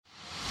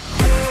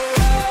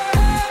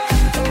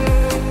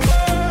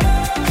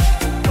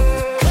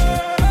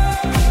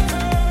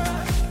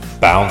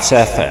Bounce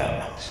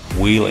FM,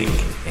 wheeling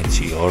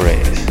into your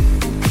ears.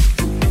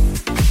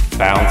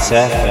 Bounce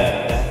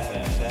FM.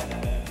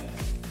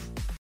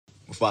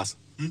 Mufasa,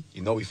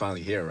 you know we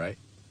finally here, right?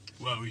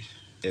 Well,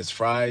 It's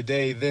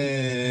Friday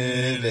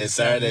then, it's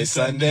Saturday,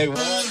 Sunday.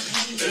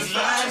 It's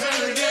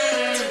Friday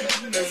again,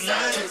 it's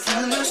Friday,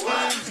 Sunday. It's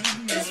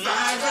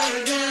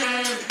Friday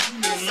again,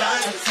 it's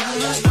Friday,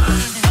 Sunday.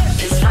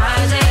 It's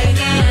Friday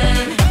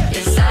again,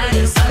 it's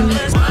Saturday,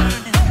 Sunday.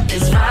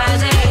 It's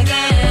Friday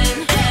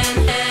again,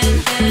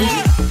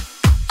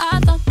 I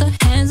thought the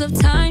hands of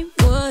time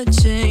would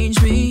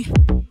change me,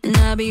 and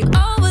I'd be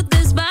over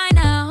this by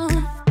now.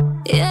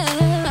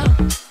 Yeah,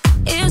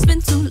 it's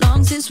been too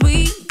long since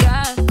we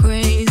got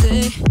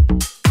crazy.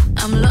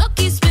 I'm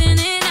lucky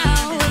spinning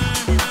out.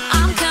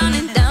 I'm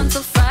counting down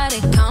till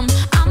Friday come.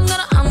 I'm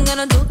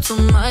gonna do too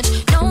much.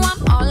 No, I'm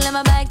all in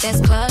my bag,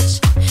 that's clutch.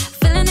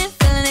 Feeling it,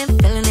 feeling it,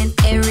 feeling it.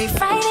 Every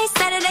Friday,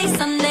 Saturday,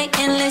 Sunday,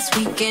 endless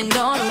weekend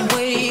on a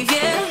wave,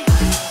 yeah.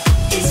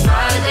 It's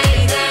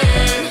Friday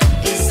then,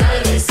 it's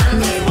Saturday,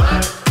 Sunday.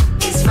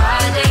 It's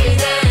Friday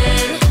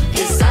then,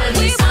 it's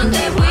Saturday,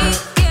 Sunday.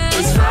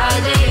 It's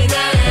Friday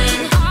then,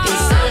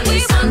 it's Saturday,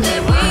 Sunday.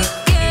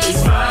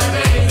 It's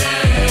Friday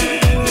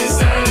then, it's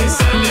Saturday,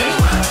 Sunday.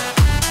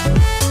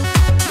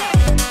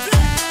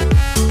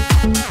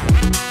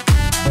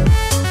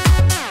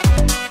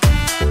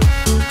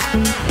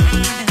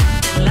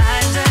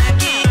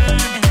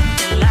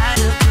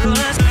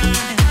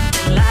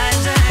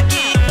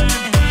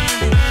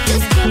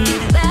 This could be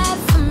bad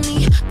for me,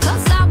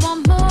 'cause I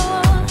want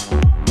more.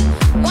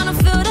 Wanna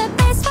feel the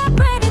bass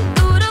vibrating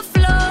through the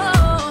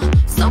floor.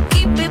 So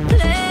keep it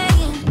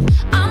playing.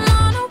 I'm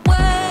on a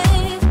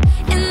wave,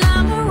 and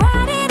I'ma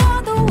ride it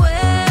all the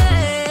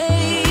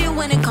way.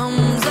 When it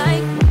comes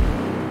like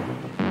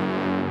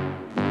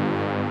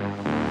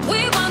we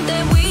want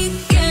that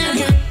weekend.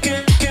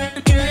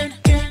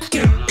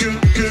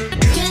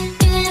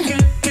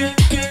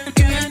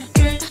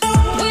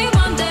 We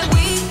want that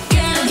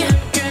weekend.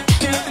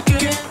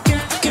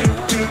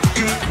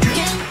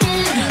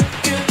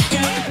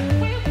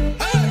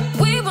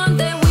 We want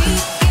that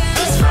weekend.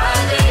 It's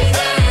Friday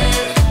then,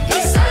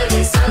 it's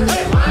Saturday,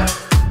 Sunday.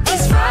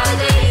 It's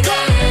Friday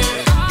then,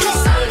 it's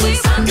Saturday,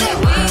 Sunday.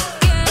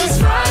 It's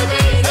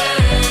Friday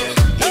then,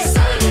 it's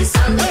Saturday,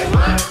 Sunday.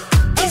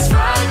 It's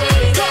Friday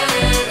then.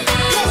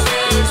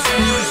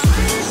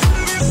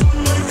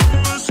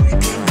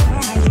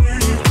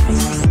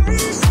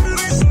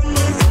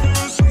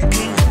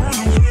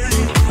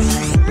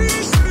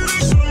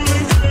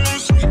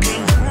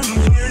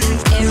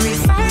 Every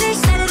Friday,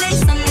 Saturday,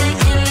 Sunday,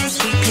 endless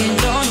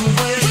weekend on the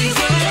wave.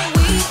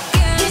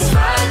 It's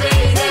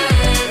Friday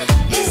then,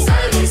 it's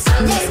Saturday,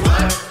 Sunday.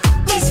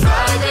 It's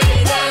Friday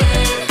then,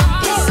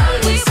 it's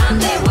Saturday,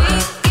 Sunday.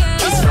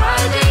 It's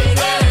Friday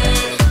then,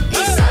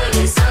 it's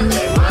Saturday,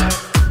 Sunday.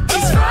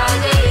 It's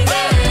Friday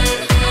then.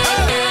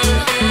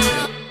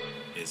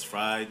 it's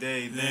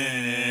Friday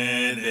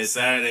then, it's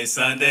Saturday,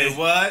 Sunday.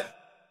 What?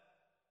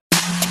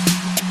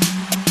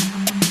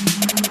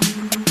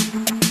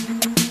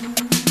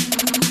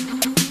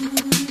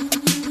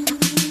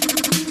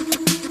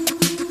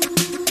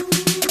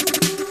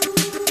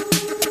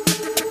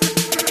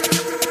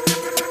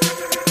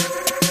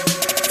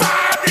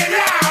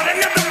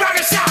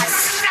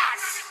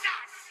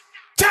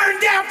 Turn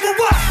down for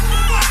what?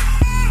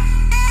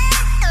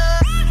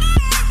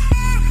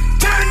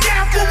 Turn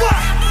down for what?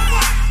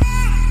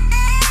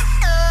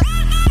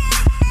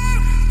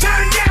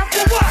 Turn down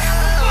for what?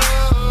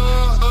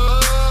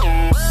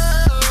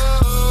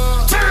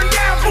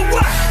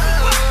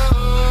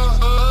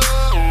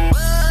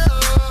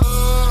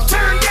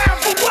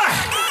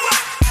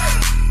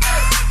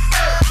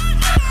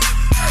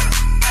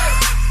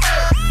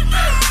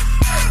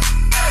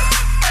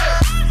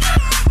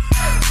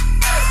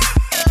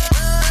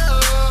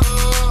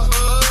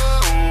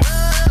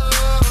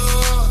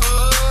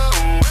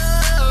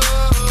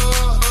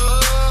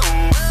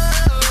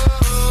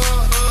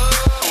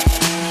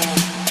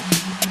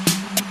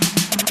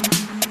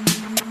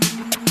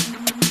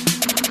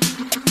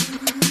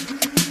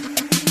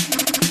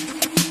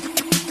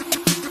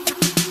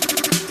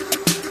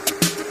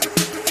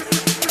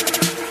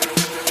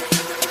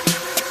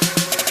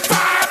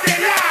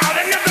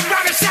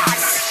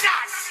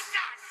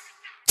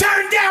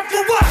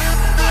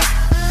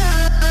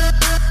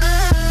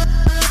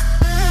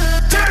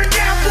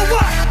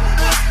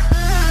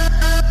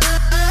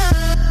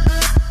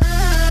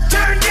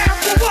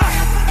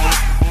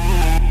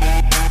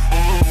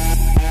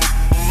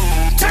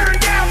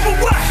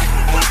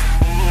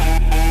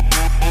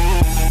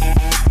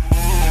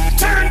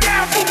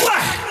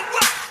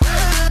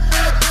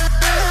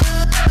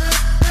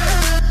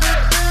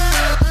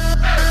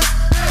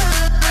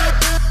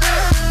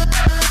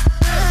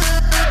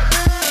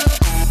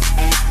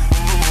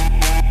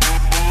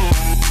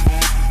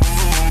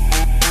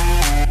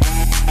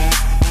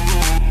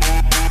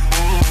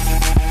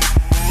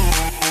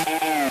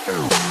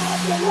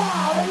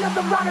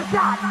 another round of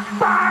shots.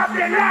 Bob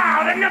it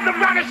loud, another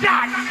round of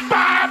shots.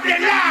 Bob it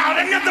loud,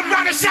 another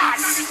round of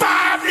shots.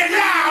 Bob it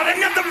loud,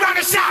 another round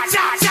of shots.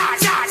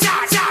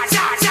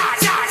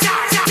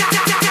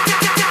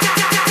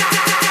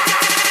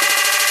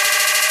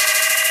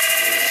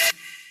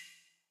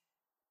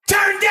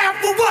 Turn down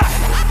for what?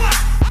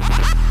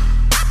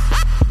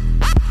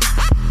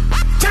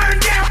 Turn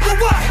down for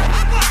what?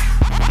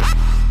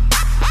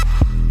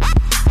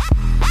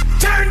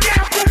 Turn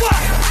down for what?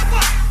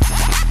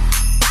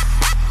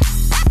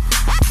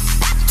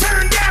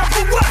 Turn down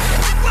for what?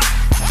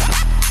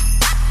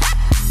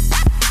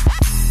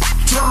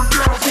 Turn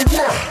down for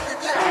what?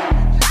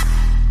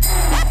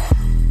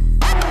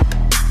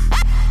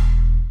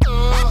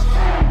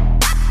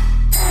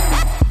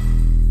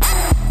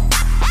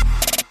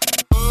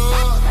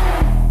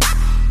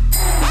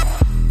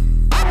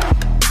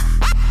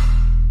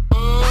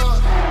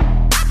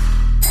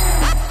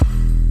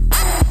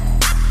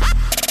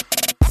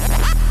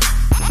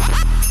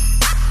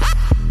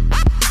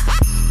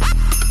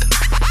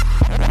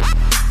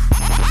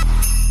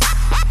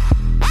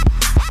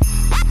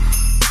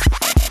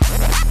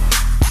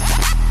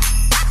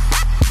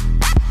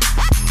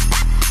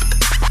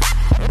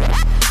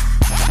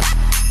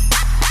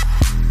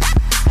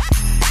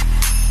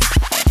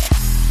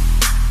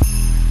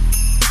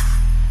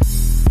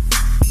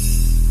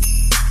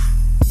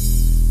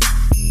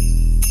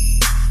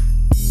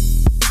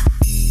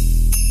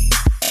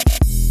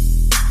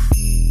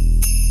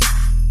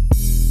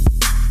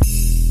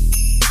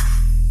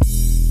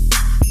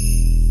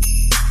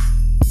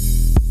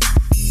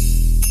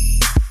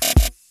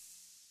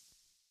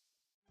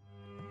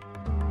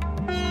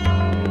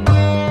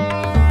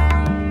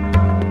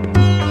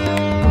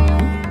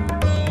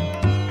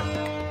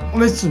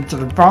 Listen to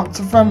the Bronx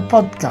FM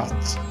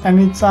podcasts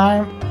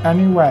anytime,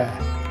 anywhere.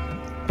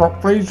 But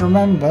please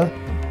remember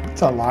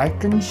to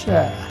like and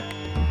share.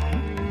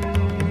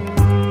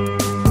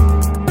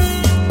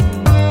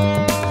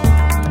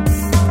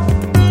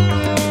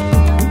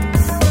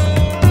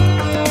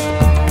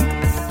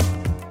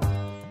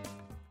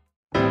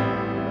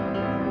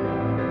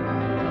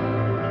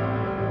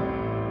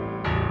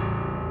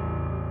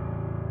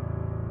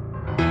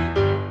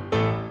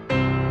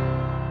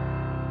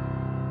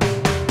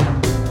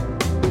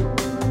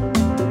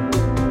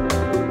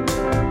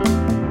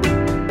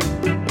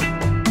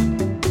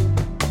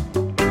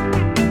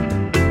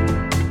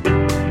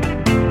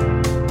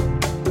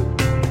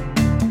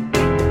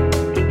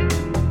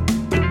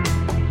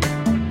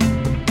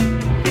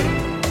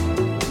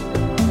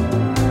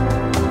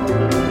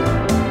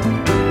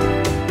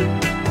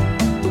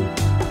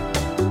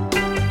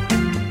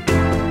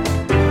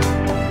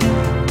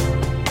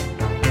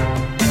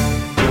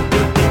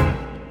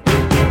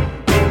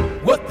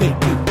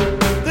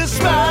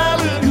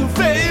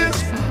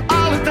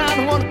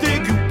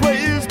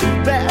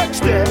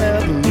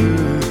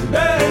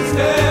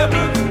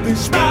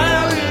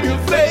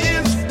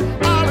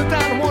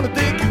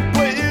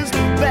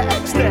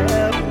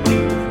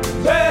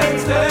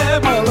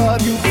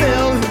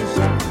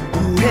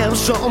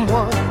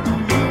 Someone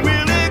who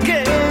really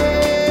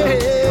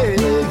cares.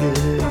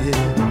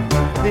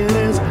 It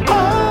is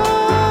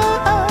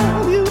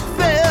all you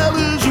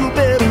fellas, you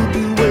better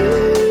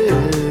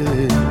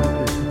beware.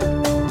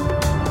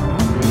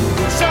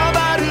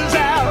 Somebody's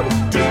out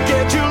to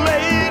get you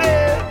lady.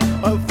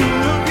 A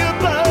fool of your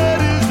blood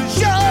is the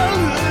show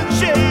and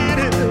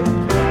shaded.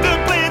 The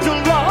blades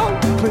are long,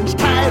 clenched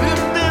tight in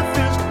their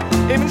fist,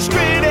 aiming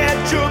straight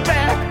at your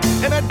back.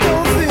 And I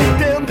don't think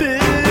them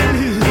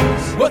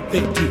is what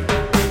they do.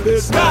 They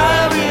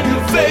smile in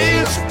your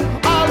face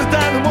all the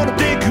time. They wanna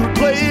take your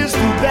place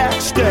through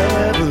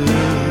backstabbing.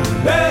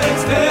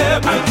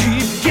 Backstab. I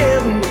keep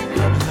getting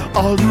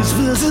all these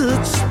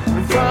visits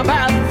from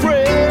my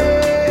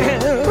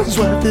friends.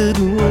 What they're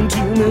doing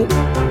to me,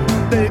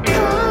 they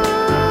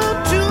come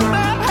to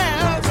my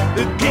house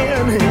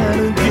again and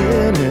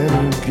again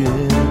and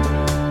again.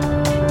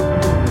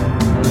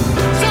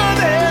 So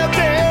they're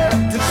there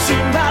to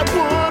see my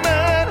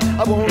woman.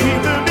 I won't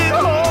even be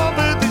home,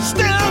 but they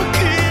still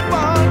keep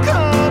on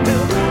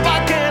coming.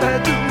 What can I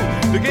do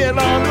to get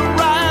on the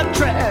right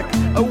track?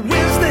 A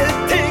whiz they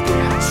take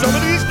some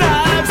of these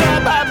knives at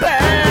my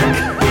back.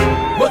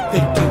 What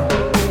they do,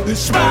 they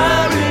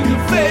smile in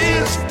your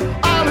face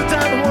all the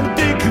time. I wanna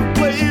take your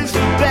place,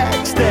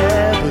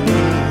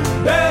 backstabbing.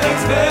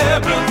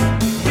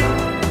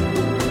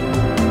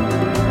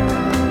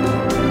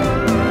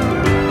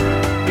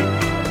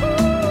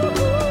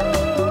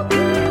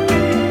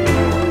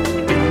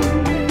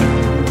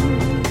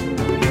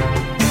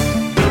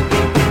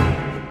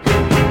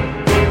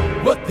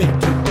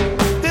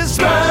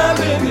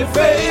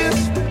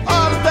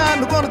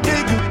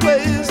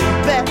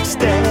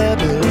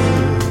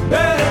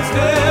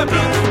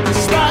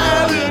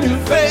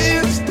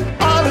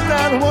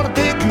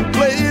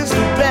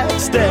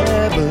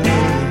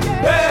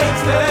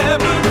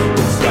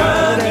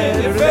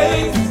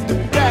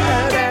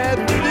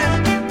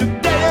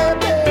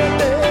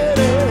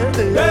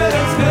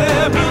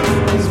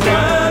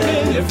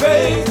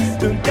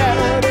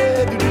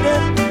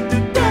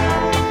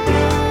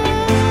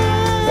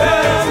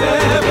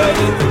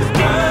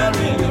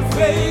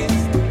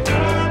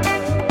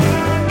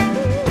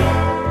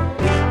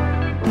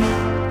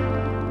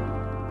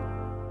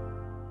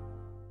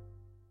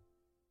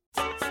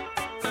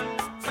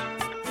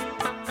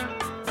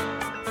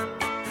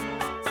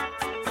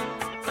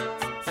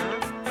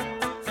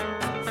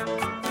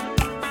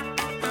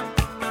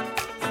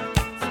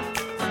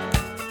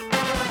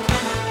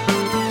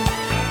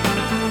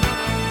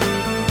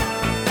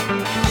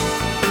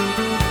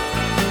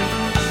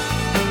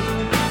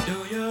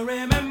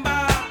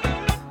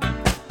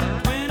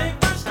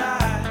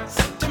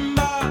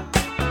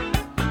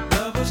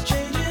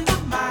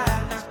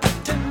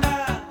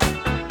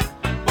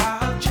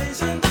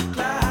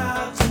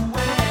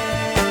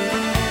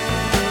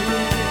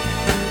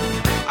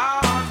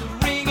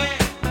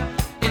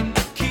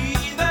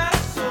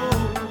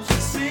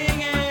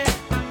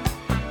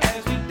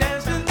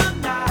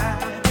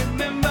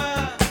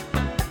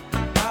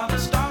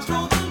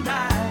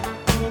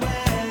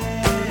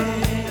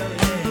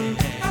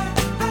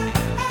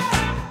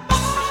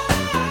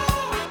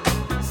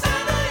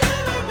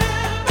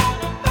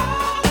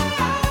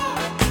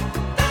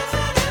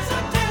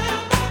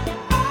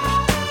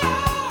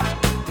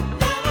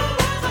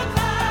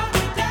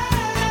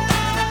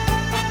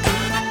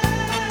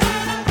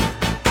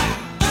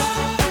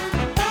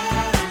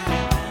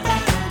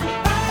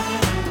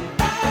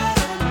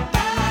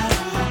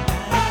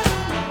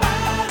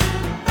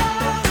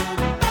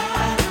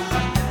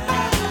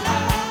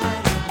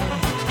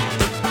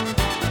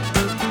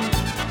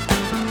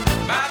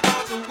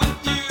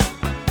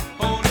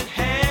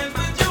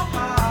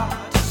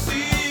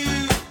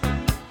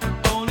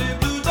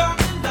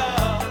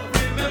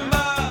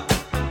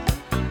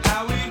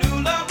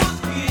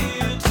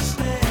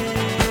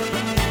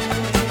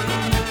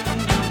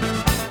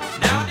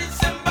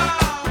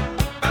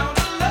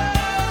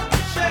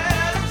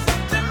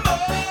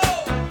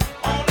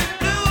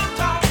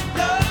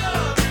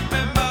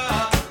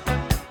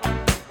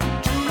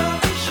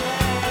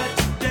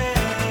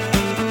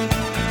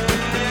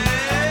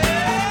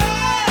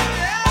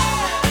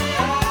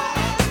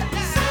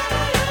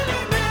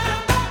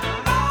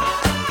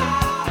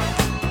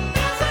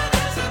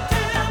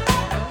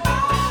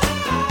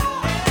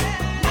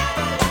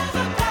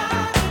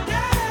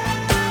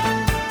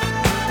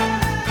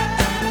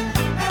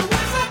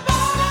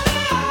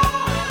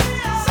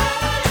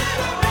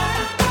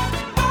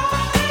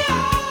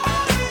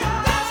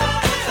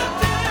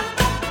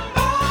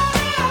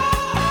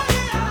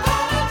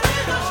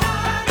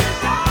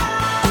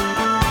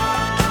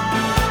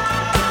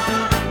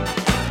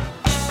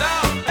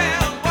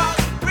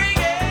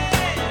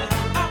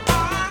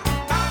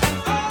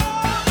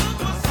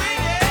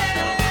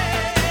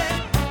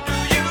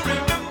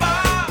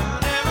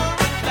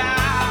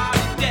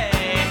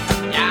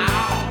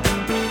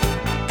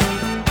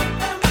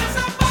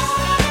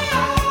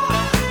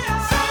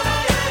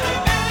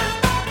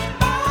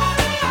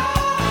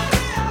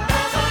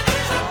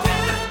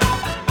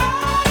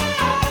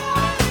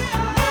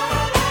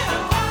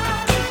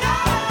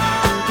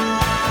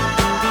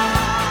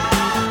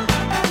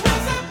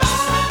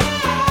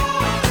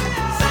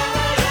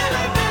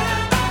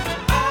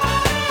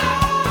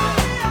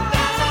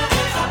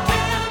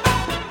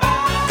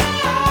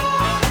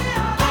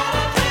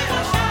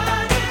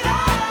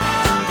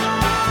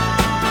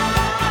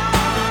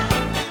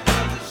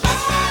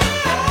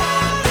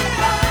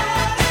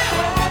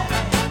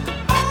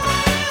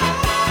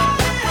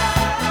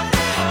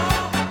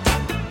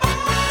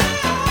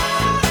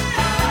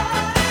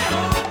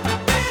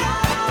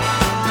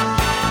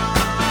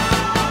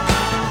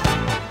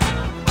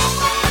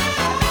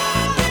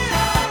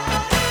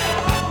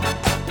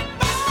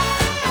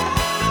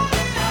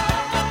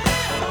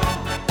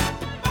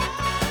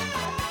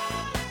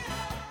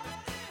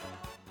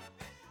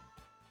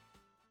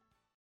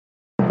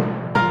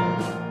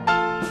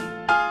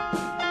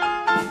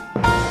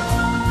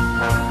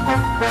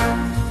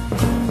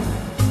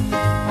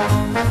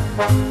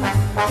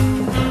 Hello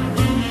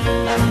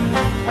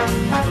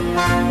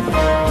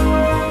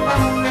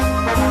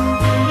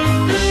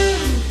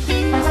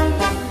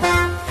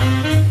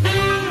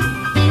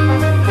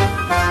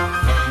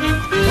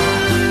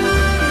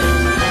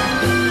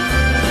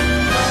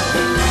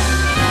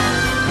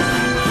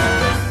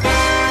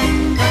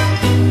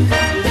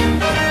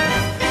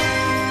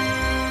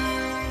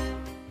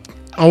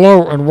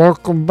and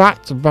welcome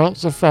back to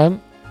Bounce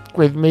FM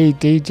with me,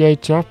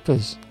 DJ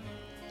Choppers.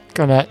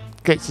 Gonna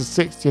get to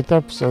 60th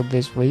episode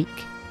this week,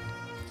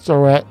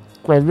 so we're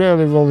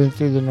really rolling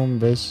through the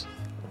numbers,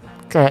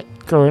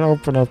 going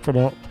up and up and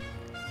up.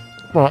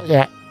 But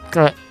yeah,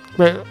 I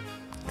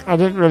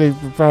didn't really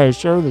prepare a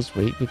show this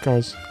week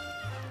because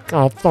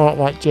I thought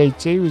like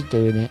JT was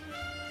doing it,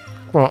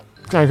 but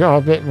I got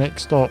a bit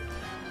mixed up,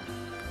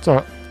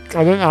 so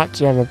I didn't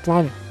actually have a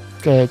plan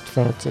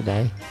for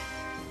today.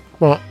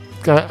 But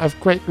I've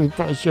quickly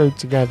put a show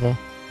together.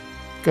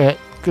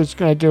 Just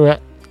gonna do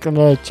it.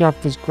 Gonna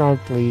Choppers Crowd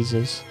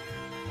Pleasers.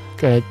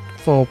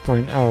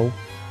 4.0.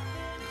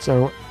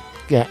 So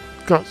yeah,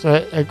 got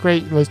a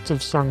great list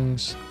of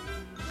songs.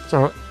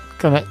 So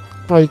gonna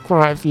play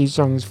quite a few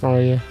songs for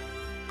you.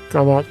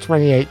 Got about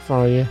 28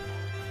 for you.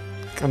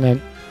 And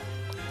then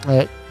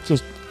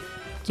just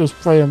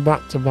play them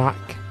back to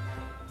back.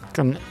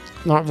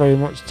 Not very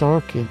much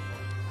talking.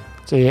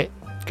 So you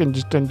can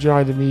just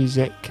enjoy the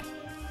music.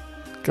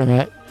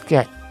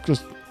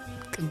 Just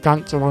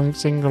dance along,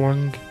 sing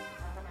along,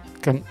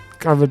 can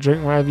have a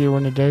drink, whatever you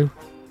want to do.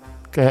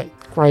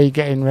 While you're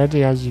getting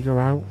ready as you go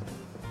out,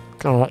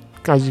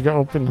 as you get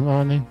up in the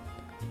morning,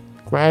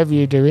 whatever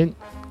you're doing,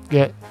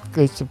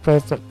 it's the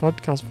perfect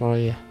podcast for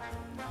you.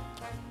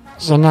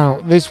 So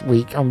now, this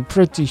week, I'm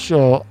pretty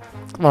sure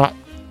that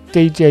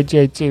DJ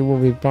JT will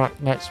be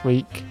back next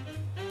week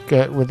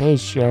with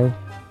his show.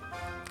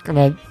 And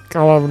then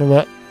I'll have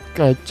another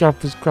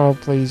Choppers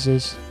Crowd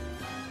Pleasers.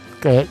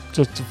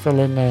 Just to fill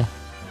in the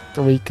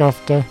week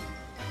after.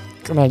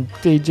 And then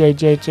DJ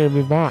JT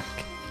will be back.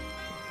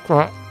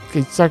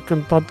 His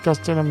second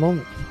podcast in a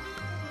month.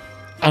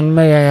 And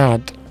may I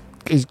add,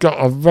 he's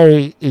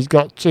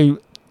got two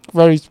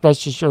very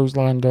special shows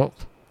lined up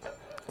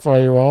for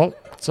you all.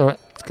 So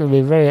it's going to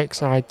be very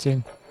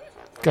exciting.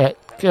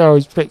 He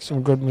always pick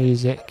some good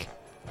music.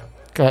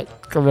 Got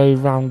a very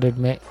rounded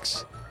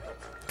mix.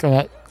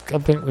 I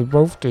think we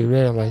both do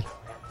really.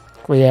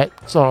 We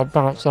sort of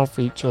bounce off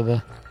each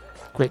other,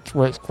 which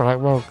works quite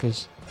well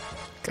because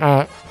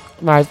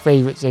my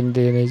favourite's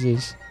Indian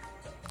is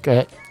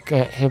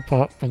hip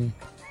hop and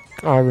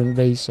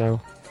R&B,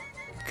 so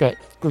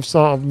we've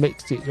sort of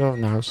mixed it up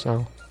now,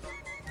 so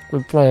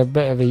we play a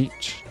bit of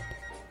each.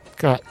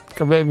 Got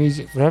a bit of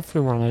music for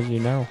everyone, as you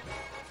know.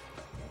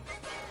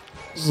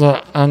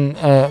 So, and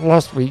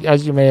last week,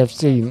 as you may have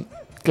seen,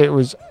 it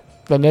was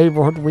the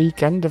Neighbourhood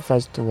Weekender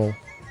Festival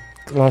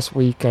last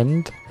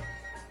weekend,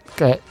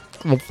 the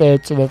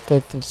 3rd to the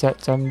 5th of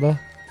September.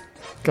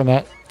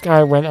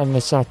 I went on the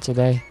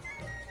Saturday.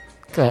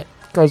 I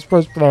was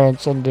supposed to be there on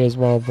Sunday as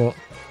well, but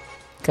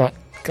I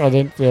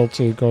didn't feel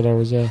too good. I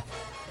was a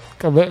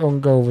bit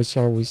hungover,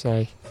 shall we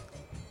say.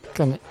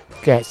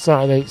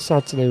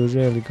 Saturday was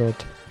really good.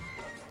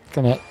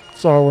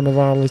 Saw one of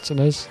our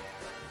listeners,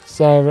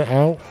 Sarah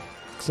L.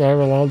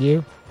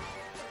 You.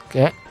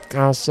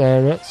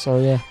 Sarah. So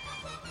yeah,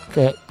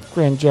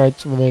 we enjoyed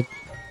some of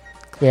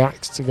the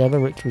acts together,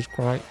 which was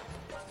quite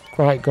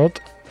good.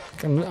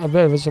 A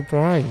bit of a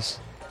surprise.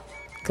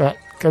 I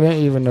didn't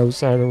even know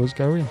Sarah was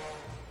going.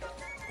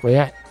 But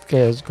yeah,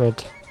 it was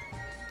good.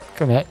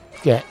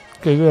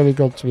 It's really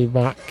good to be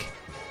back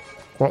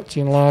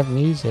watching live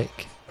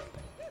music.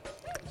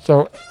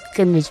 So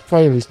in this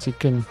playlist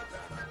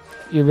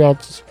you'll be able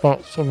to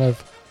spot some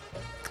of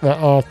the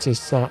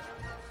artists that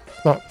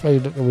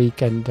played at the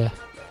Weekender.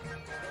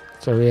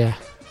 So yeah,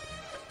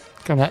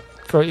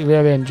 you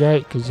really enjoy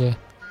it because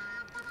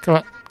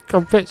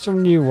can pick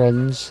some new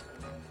ones,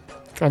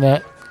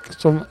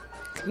 some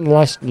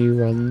less new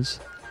ones,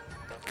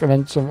 and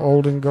then some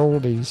old and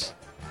goldies.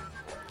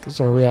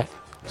 So yeah,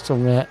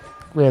 some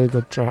really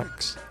good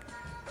tracks.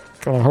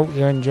 I hope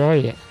you enjoy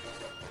it.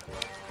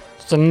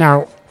 So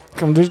now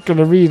I'm just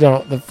gonna read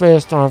out the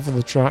first half of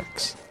the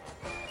tracks.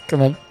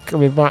 Gonna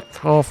be back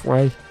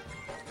halfway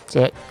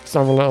to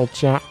have a little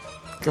chat.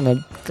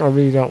 Gonna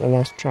read out the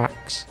last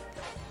tracks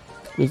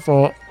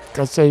before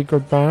I say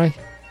goodbye.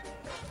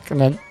 And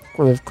then,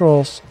 well, of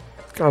course,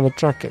 have a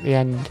track at the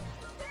end,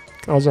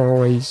 as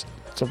always,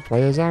 to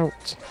play us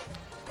out.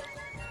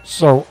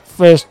 So,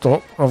 first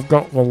up, I've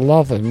got the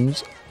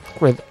Lothams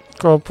with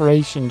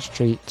Corporation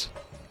Street.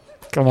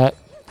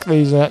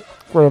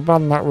 We're a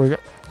band that we're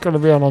going to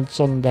be on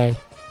Sunday.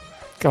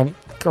 I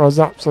was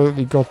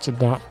absolutely gutted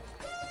that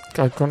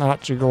I couldn't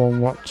actually go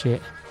and watch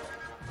it.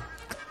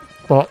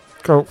 But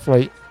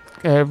hopefully,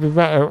 it'll be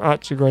better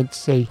actually going to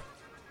see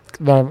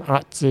them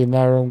actually in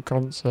their own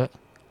concert.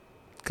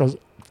 Because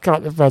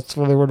at the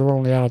festival they would have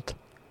only had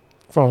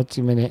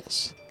 40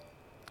 minutes.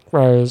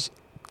 Whereas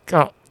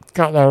at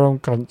their own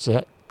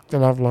concert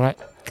they'll have like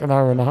an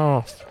hour and a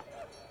half.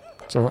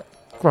 So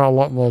quite a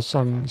lot more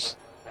songs.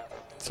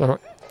 So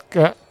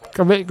get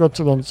a bit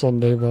gutted on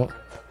Sunday, but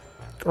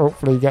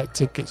hopefully get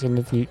tickets in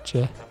the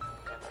future.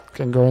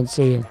 Can go and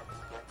see him.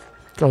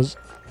 Because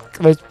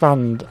this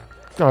band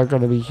are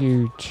going to be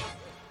huge.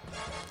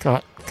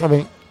 I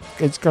think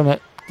the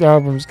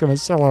album's going to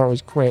sell out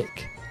as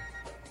quick.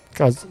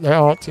 Because they're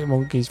Arctic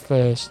Monkeys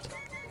first.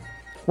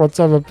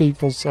 Whatever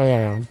people say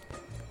I am,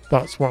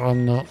 that's what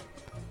I'm not.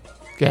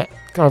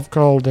 I've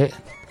called it.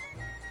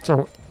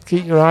 So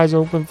keep your eyes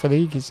open for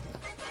these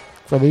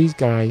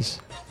guys.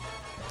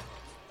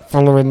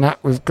 Following that,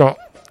 we've got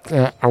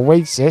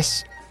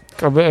Oasis,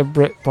 got a bit of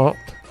Britpop,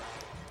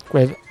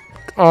 with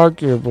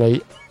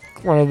arguably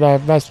one of their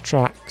best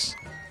tracks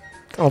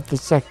of the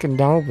second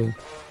album.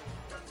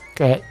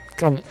 The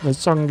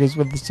song is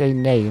with the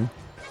same name.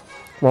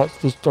 What's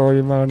the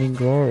Story, Morning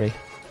Glory?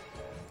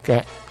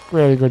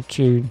 Really good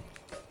tune.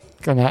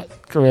 I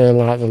really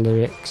like the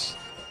lyrics.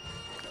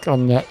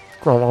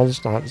 I'll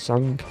start the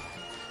song.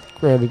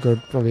 Really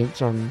good, brilliant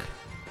song.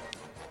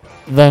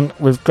 Then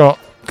we've got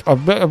a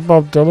bit of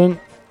Bob Dylan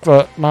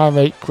for my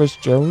mate Chris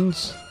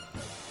Jones.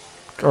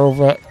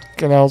 Over at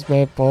Canals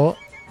Mayport.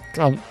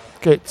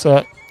 Gets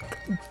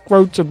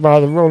quoted by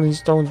the Rolling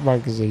Stones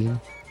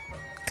magazine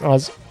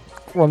as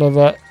one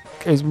of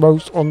his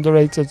most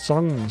underrated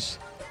songs.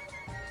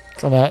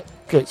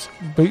 Gets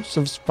Boots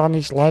of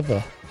Spanish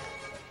Leather.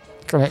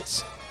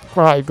 It's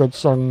quite a good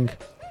song.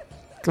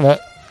 The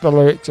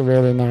lyrics are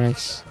really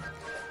nice.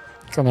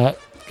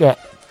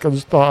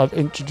 Just thought I'd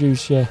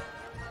introduce you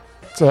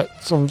to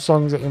some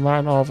songs that you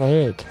might not have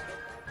heard.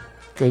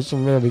 There's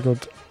some really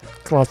good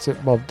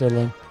classic Bob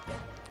Dylan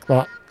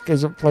that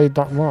isn't played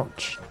that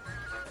much.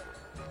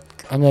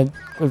 And then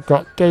we've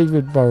got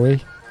David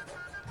Bowie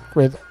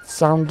with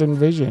Sound and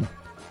Vision.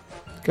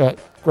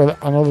 With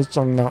another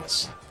song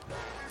that's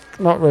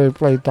not really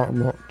played that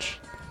much.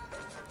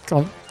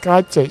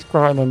 I'd say it's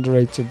quite an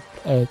underrated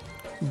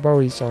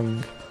Bowie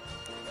song.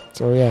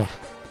 So yeah,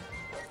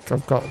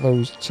 I've got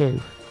those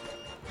two.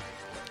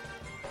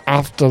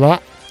 After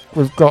that,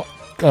 we've got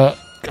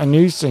a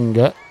new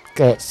singer,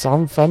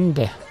 Sam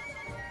Fender,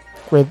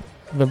 with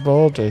The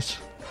Borders.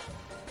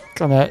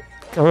 A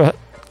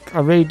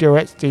Radio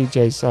X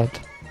DJ said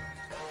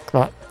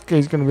that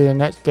he's going to be the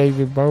next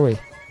David Bowie.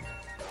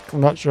 I'm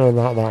not sure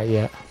about that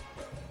yet.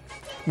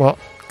 But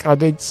I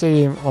did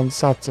see him on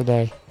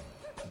Saturday.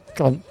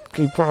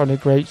 He put on a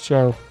great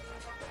show.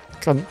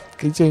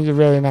 He seems a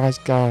really nice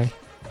guy.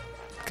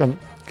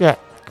 Get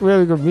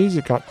really good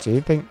music actually.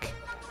 I think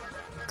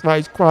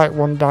he's quite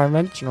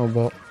one-dimensional,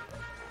 but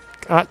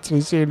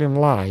actually seeing him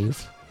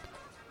live,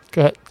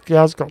 he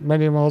has got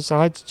many more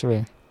sides to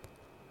him.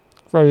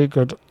 Very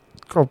good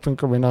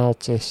up-and-coming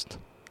artist.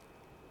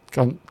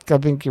 I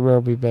think he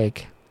will be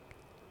big.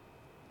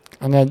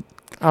 And then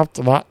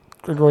after that,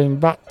 we're going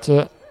back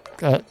to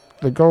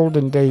the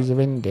golden days of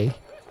indie.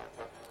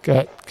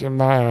 In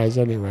my eyes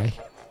anyway.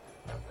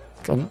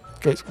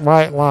 It's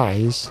White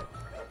Lies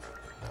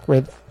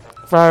with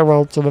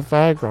Farewell to the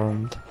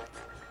Fairground.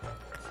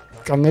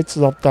 This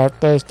is off their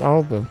first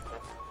album.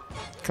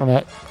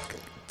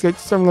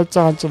 It's similar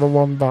time to the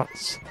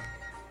Wombats.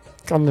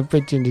 The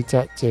Pigeon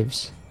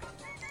Detectives.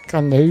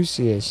 The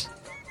Hoosiers.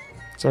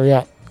 So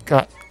yeah,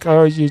 I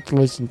always used to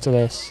listen to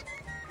this.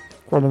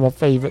 One of my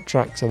favourite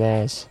tracks of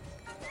theirs.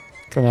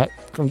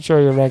 I'm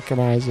sure you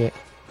recognise it.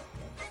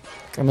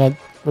 And then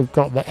we've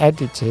got the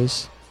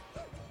Editors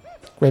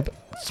with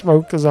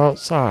Smokers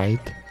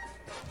Outside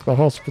the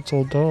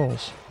Hospital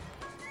Doors.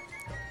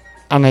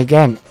 And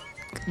again,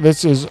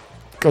 this is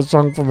a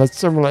song from a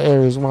similar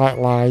era as White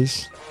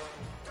Lies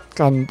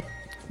and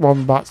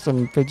Wombats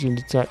and Pigeon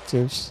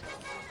Detectives.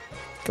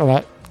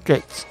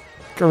 It's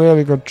a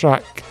really good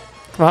track.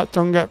 That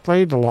don't get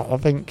played a lot, I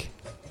think.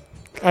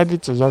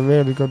 Editors are a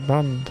really good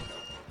band.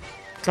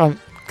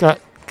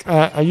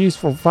 A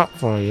useful fact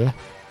for you.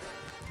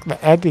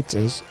 The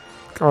Editors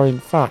are in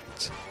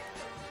fact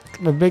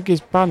the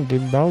biggest band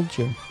in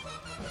Belgium.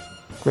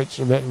 Which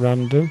is a bit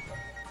random.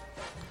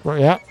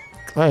 But yeah,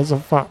 there's a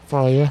fact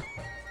for you.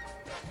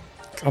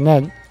 And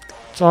then,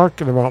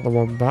 talking about the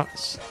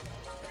Wombats,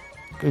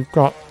 we've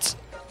got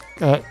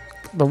the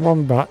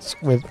Wombats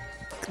with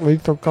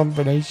Lethal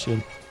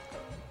Combination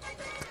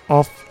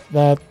off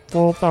their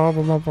fourth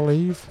album, I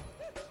believe.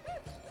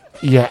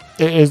 Yeah,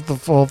 it is the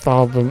fourth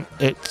album.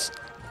 It's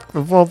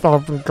the fourth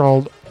album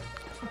called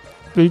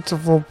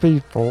Beautiful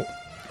People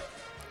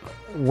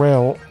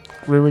Will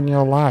Ruin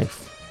Your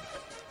Life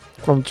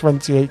from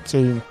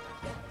 2018.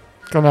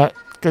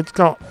 It's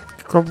got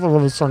a couple of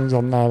other songs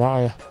on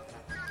there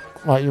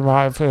that you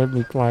might have heard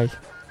me play.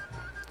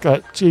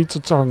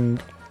 Cheetah Tongue,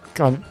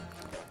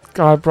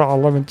 Guy Brought a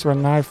Lemon to a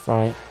Knife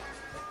Fight.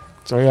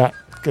 So yeah,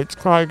 it's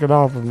quite a good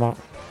album that.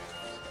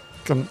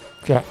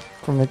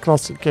 From the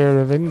classic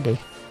era of indie.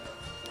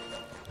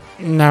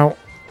 Now,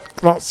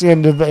 that's the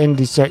end of the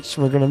indie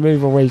section. We're going to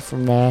move away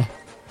from there.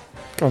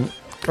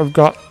 I've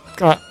got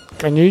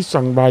a new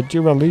song by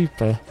Dua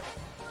Lipa,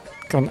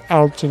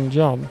 Elton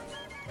John,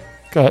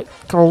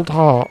 Cold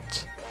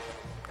Heart,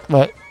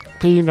 the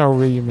Pino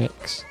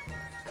remix.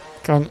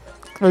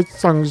 This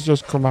song's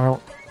just come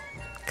out.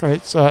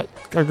 It's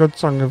a good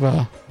song of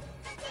an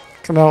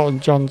Elton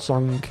John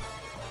song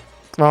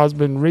that has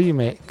been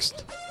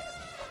remixed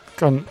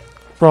and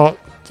brought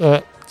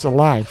to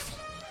life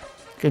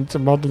into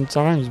modern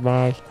times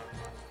by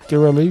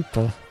Dua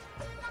Lipa.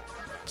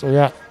 So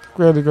yeah,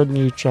 really good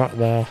new track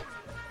there.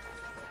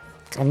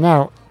 And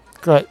now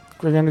we're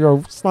going to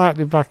go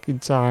slightly back in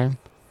time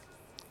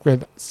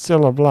with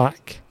Cilla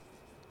Black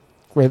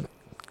with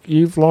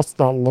You've Lost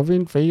That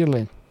Loving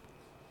Feeling.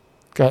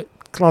 Okay,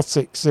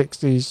 classic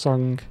 60s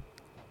song.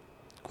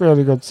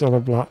 Really good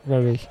Cilla Black,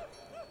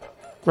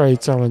 very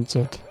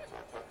talented.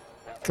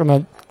 And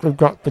then we've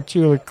got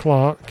Petula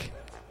Clark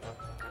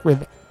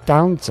with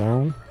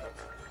Downtown,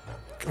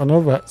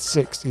 another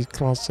 60s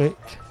classic.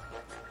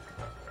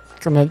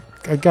 And then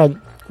again,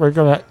 we're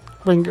going to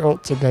bring it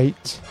up to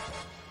date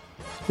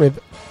with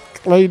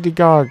Lady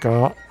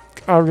Gaga,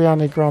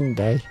 Ariana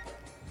Grande,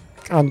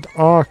 and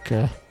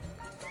Arca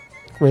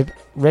with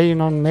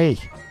Rain on Me,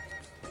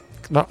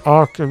 the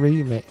Arca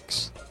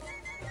remix.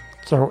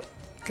 So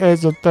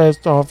here's the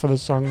first half of the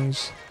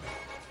songs.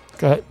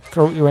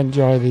 Hope you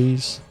enjoy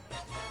these.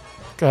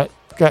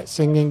 Get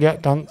singing,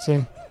 get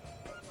dancing.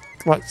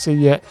 Let's see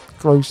your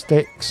glow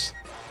sticks.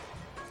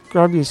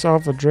 Grab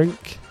yourself a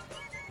drink.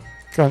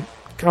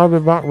 I'll be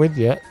back with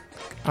you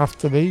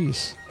after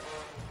these.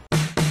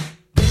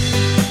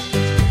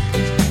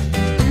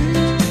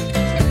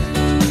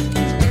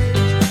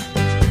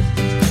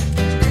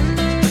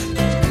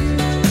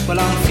 Well,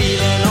 I'm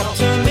feeling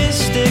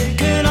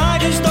optimistic and I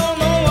just don't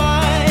know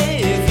why.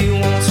 If you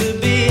want to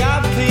be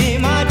happy,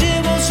 my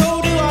dear, well,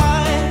 so do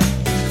I.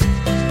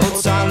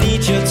 But I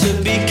need you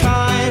to be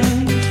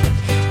kind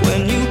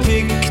when you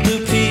pick the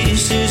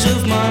pieces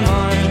of my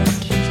mind.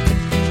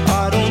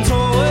 I don't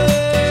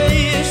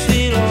always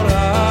feel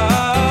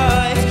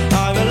alright.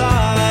 I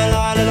rely,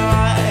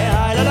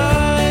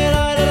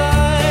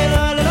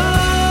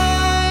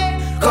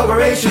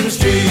 Corporation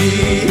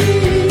Street.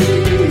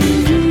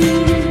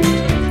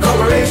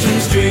 Corporation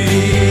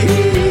Street.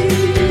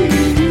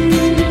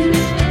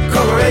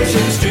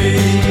 Corporation Street.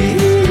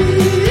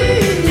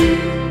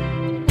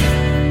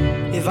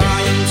 If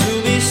I am to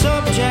be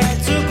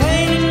subject to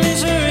pain and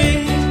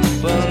misery,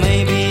 well,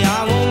 maybe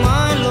I won't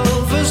mind,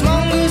 love, as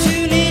long as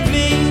you need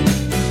me.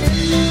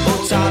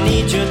 But I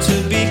need you to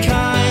be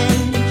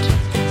kind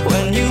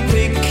when you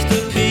pick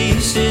the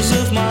pieces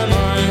of my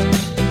mind.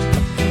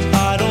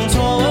 I don't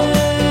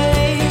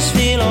always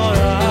feel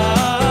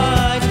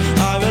alright.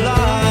 I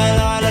rely.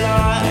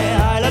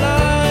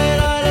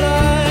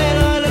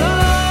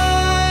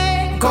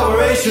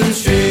 Corporation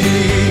Street.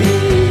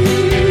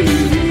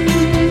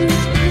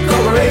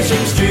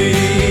 Corporation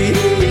Street.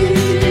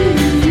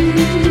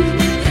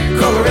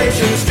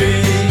 Corporation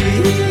Street.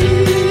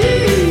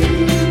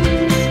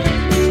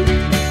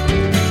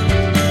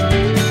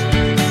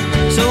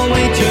 So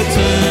wait your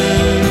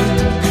turn.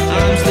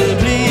 I'm still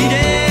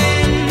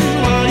bleeding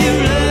while you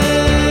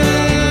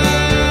learn.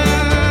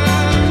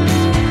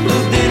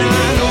 But then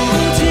I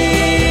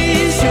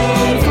notice you're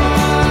on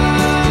fire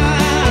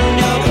and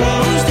your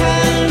clothes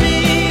tell me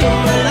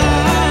you're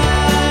alive.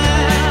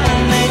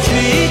 They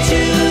treat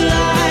you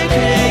like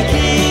a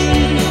king,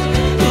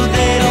 but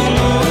they don't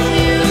know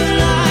you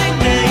like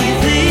they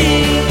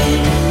think.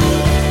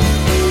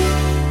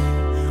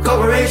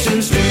 Corporation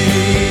Street.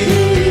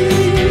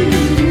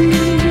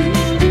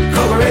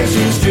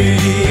 Corporation Street.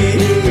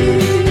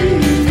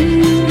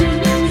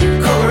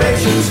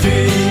 Corporation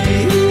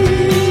Street.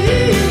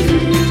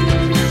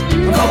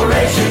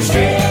 Corporation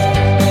Street.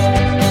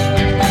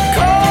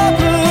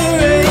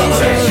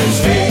 Corporation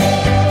Street.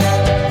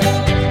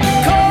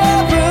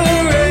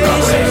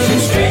 Corporation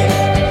Street.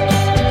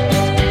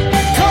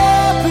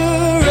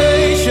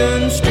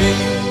 Corporation Street.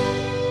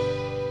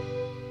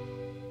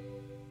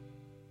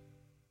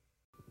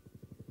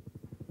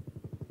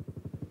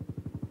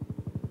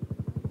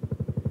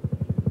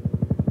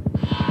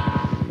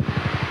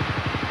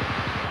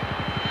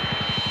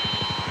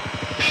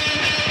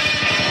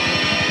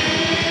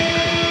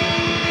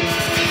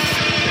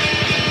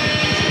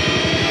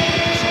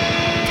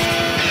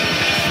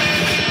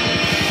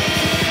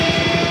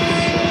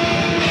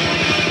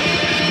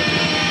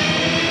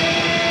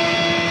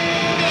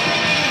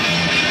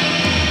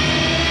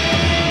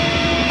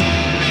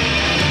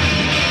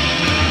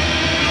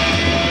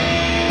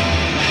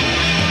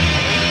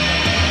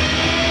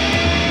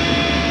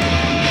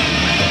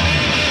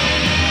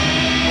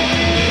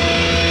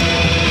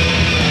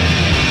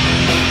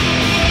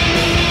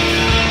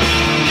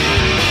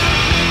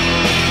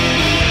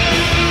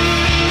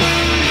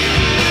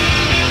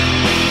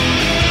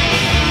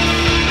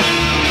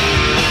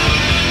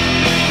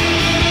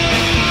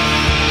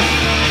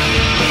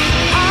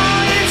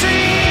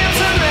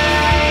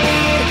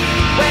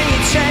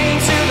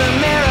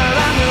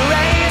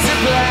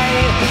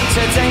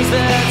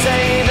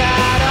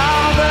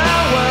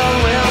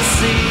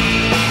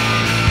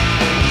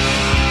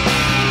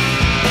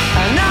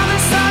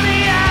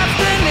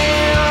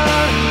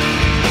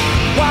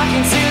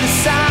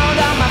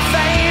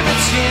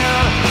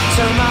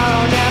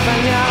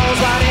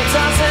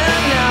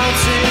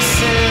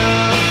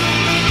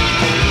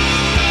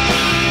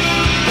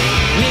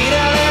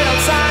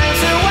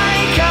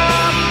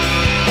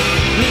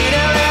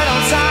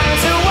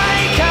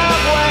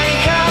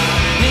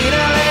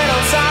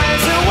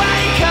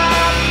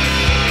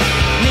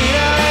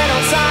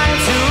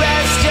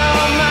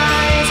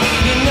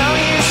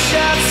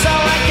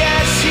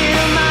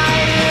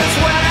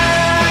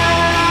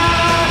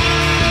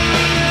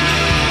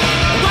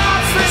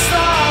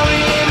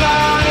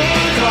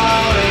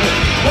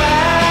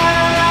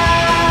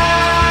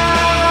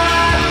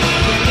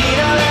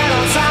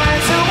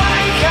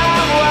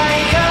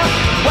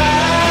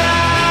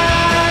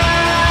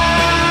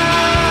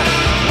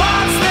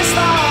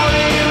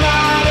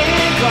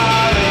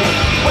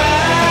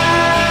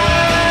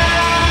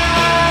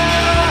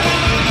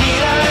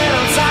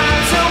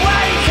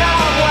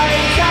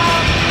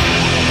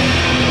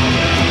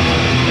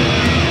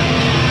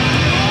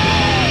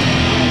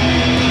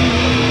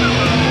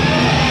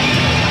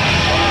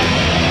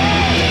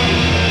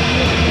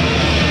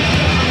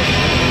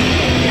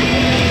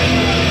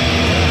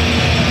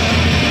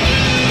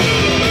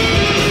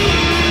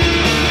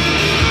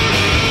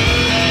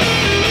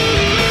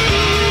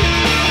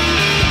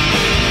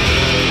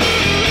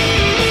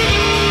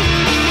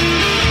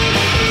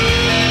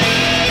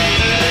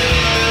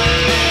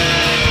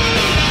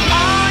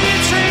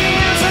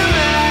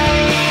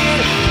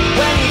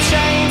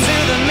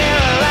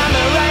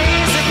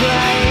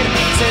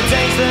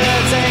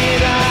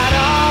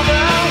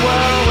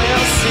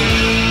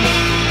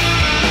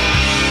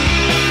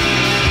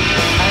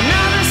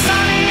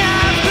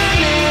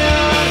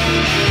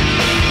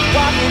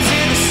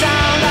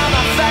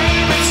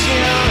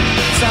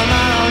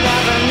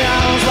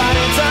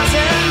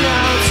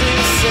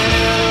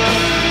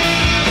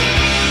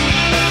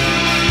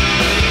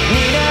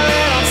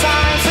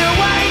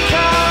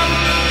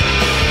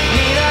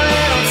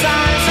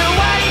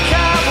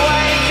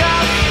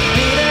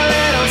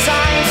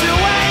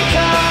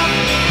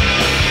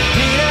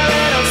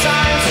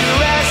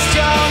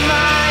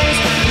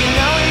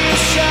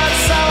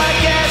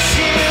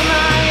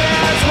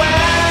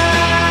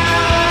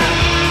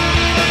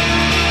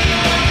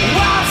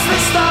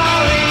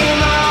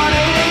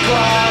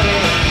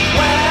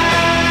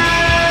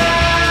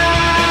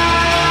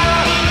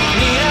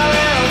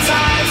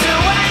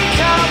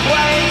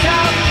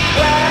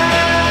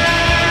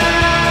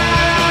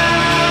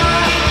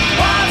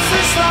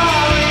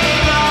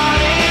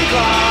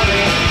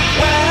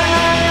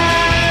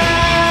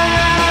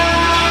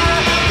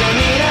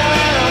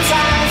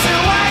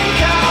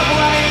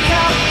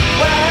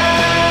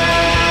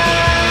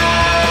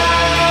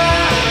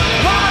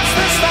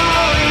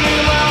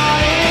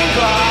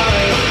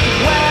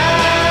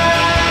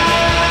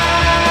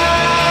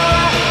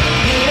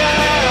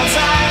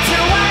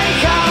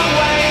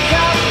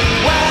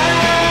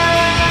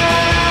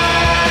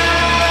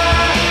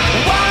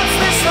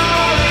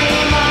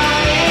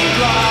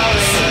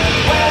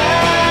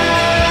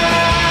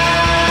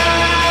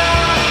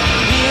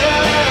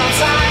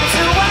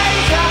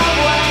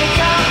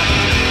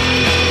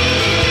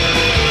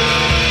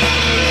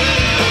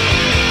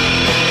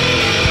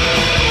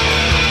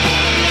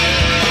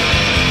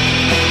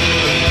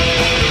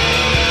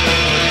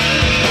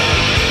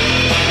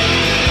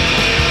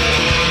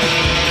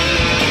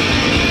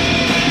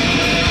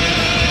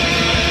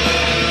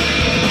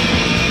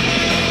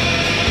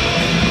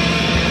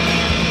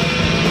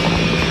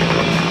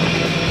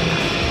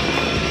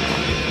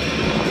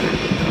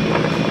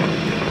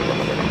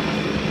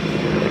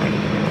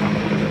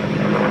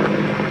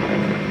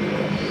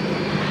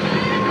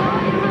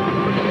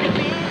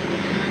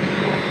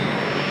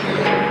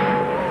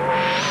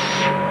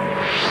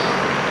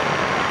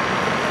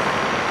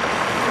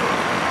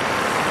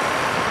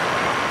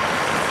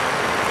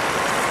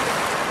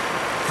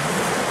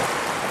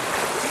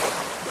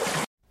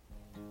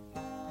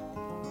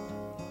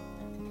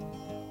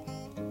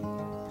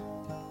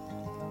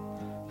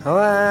 Oh,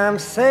 I'm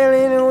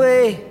sailing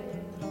away,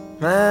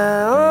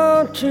 my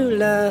own true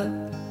love.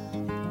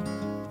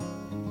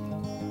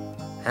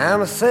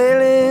 I'm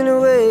sailing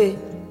away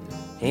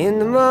in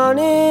the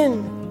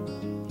morning.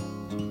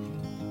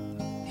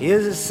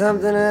 Here's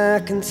something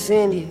I can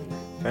send you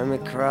from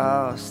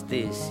across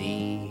this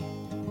sea,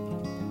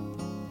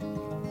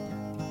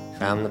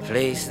 from the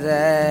place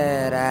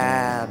that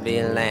I'll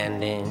be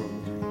landing.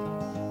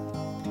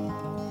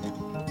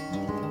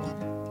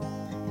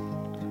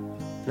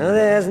 No,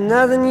 there's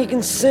nothing you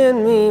can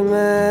send me,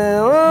 my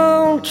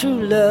own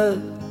true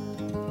love.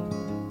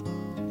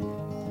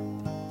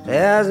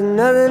 There's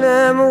nothing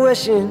I'm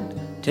wishing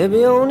to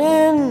be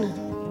owning,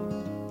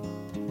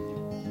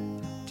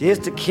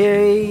 just to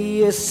carry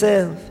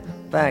yourself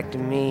back to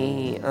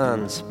me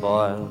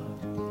unspoiled,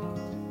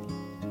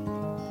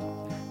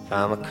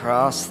 from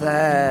across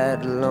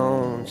that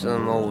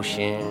lonesome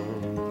ocean.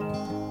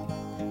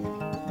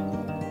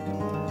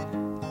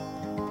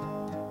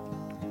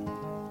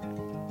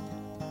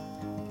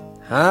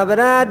 Ah, but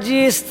I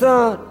just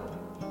thought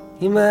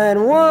you might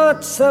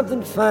want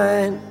something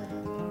fine,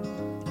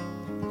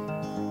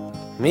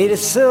 made of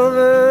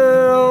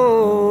silver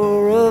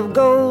or of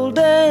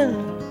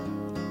golden,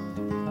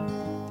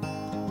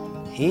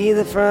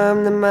 either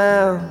from the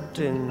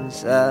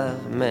mountains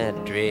of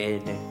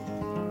Madrid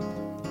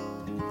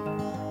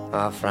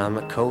or from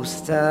the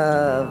coast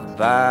of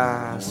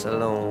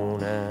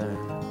Barcelona.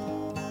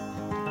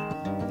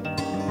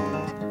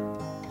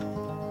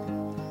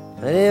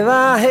 But if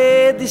I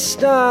had the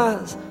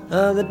stars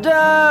of the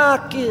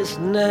darkest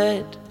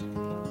night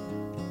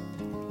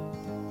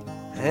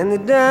and the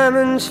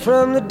diamonds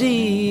from the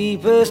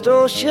deepest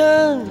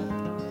ocean,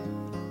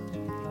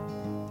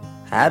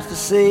 I'd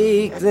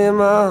forsake them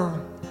all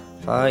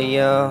for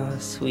your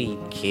sweet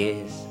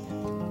kiss,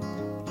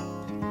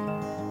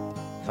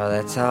 for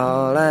that's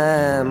all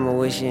I'm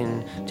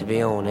wishing to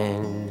be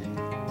owning.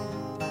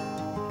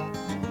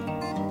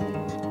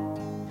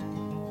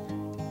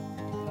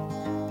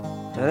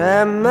 But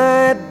I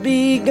might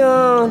be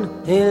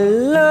gone a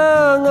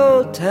long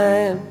old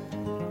time,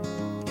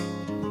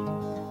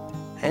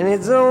 and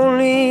it's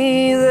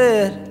only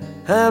that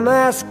I'm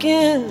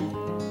asking.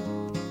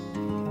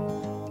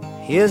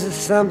 Here's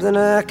something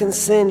I can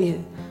send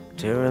you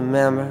to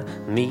remember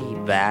me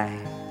by,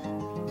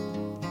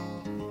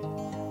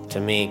 to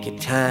make your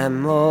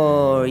time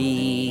more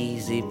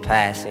easy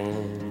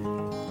passing.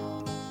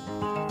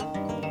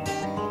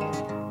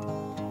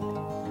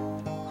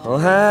 Oh,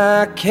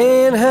 how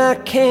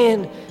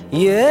can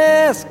you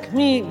ask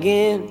me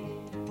again?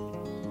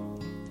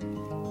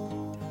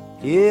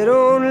 It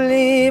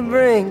only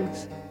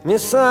brings me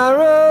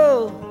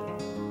sorrow,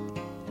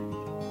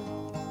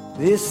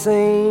 the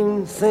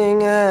same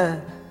thing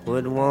I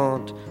would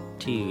want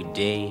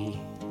today,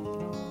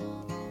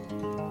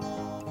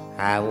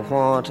 I will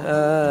want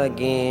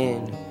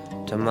again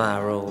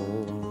tomorrow.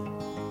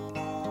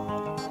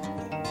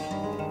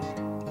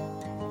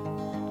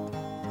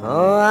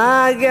 Oh,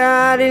 I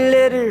got a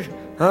letter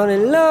on a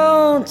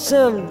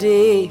lonesome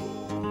day.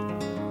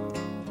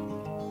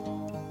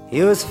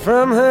 It was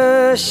from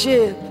her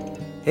ship,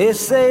 a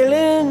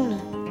sailing,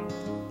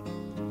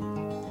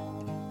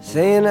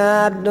 saying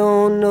I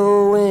don't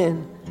know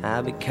when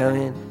I'll be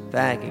coming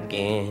back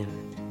again.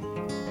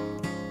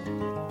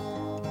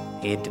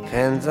 It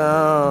depends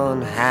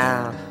on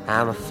how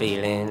I'm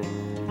feeling.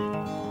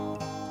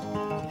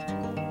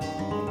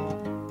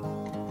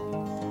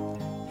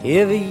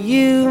 If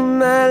you,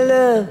 my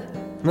love,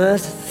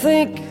 must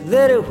think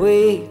that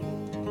way,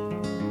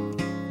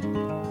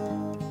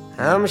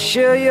 I'm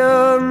sure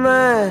your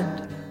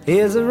mind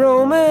is a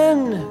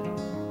roaming.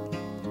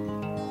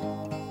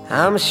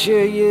 I'm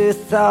sure your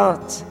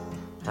thoughts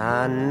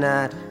are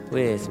not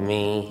with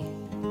me,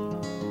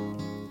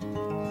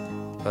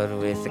 but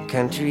with the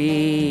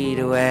country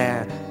to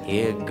where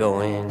you're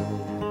going.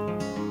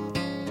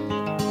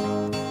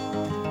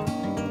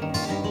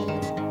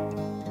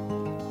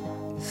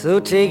 So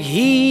take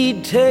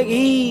heed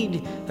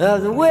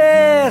of the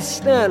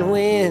western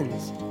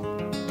winds.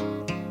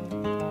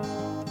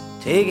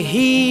 Take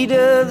heed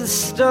of the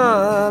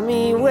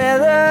stormy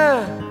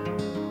weather.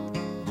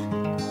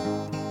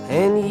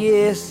 And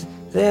yes,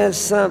 there's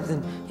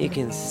something you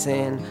can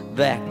send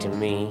back to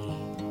me.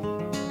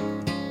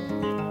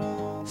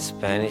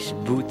 Spanish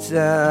boots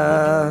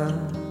are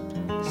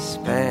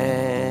Spanish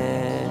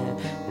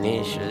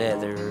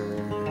leather.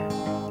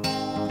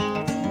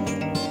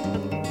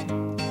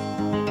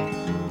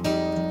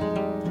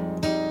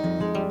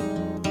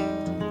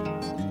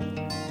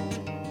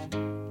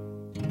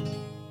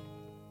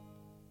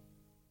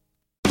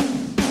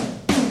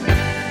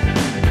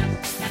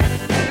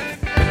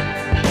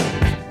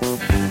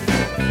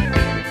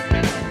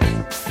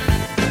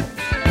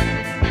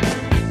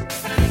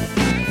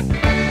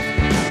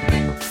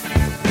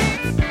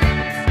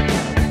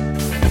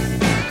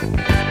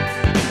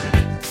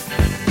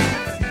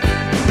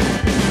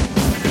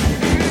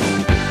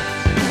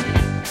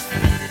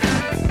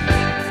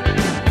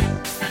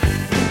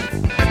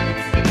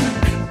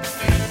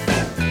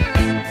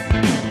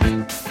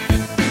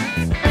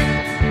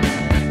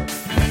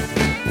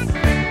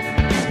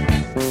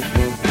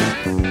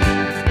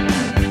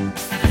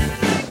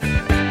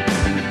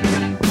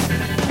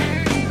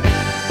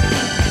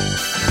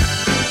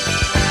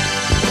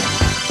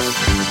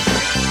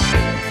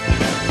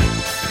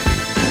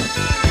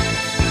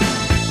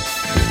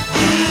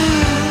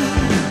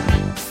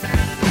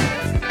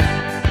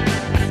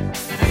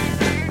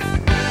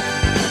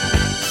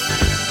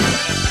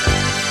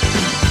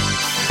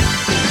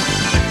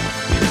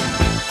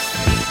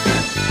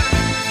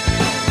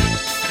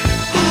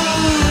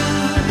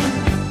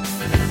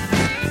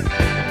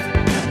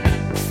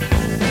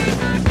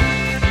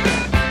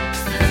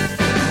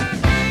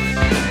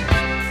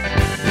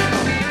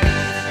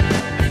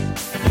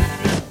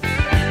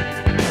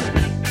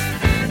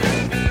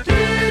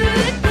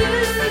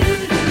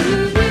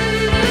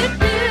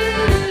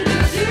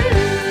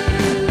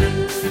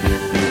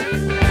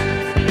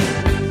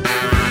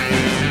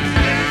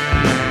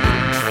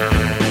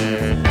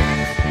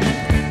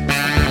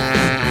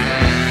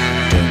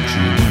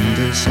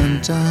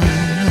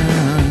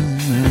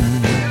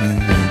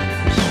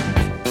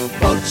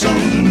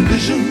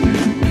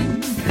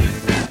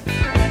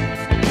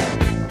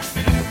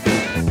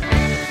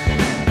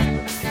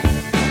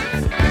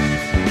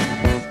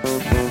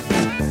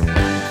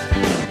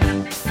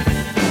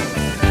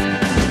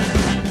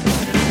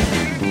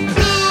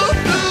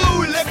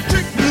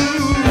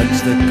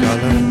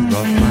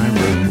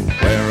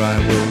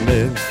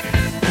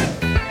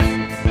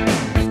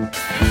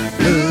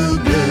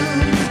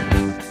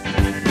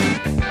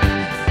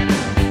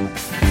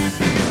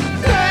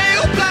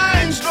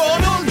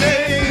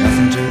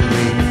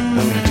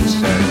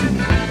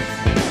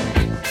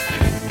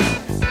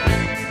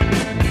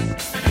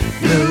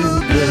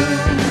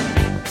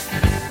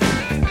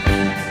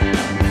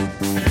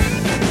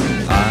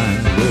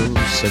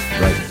 sit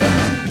right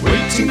down.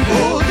 Waiting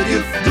for the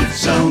gift of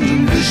sound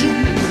and vision.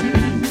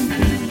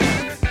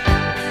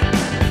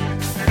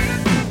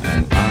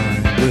 And I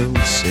will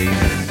sing.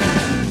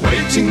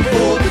 Waiting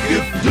for the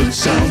gift of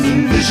sound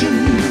and vision.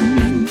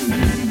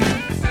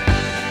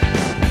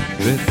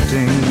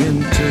 Drifting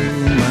into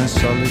my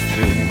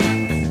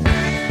solitude.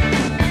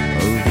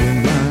 Over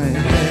my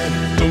head.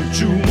 Don't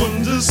you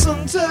wonder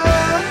sometimes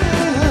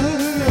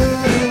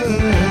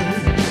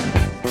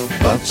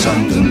about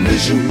sound and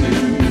vision?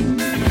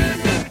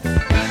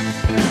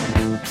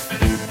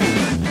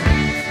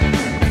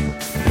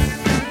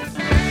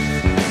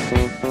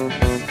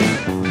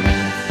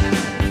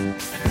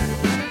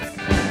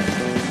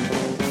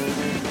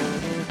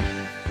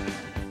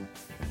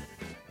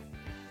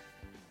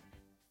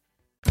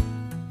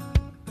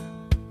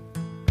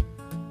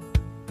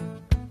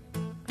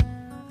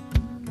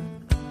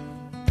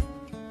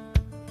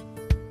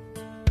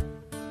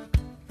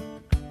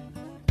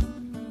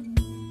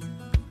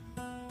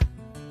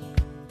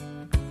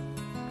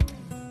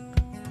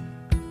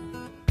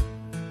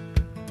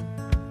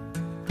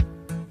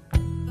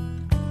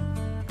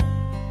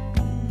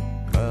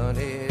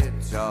 Money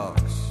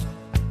talks,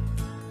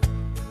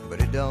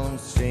 but it don't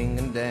sing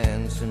and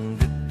dance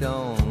and it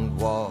don't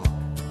walk.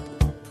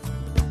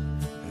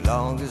 As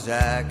long as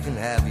I can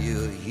have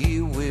you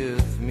here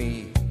with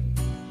me,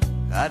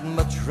 I'd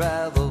much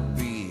rather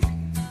be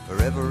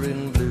forever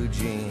in blue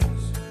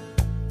jeans.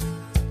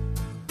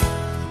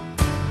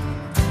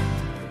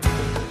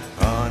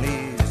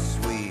 Honey's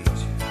sweet,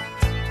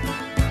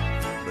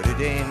 but it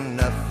ain't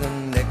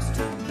nothing next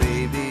to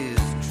baby's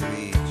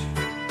treat.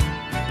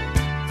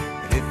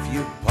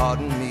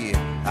 Pardon me,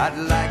 I'd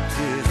like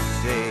to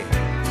say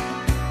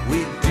we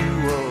do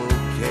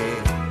okay,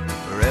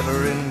 forever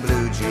in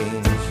blue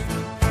jeans.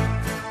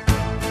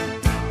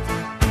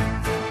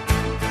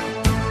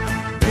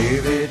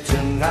 Baby,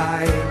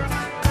 tonight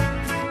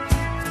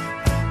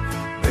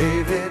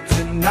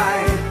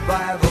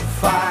by the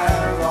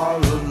fire, all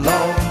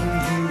alone,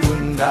 you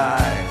and I.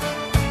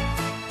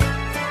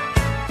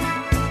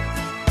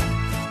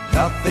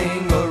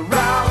 Nothing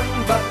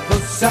around but the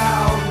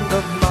sound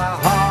of my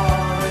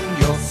heart and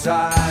your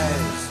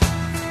sighs.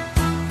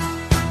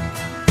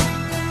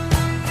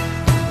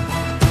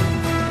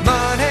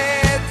 Money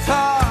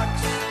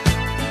talks,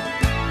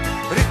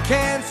 but it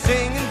can't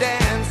sing and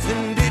dance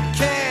and it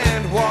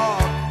can't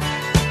walk.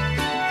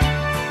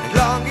 As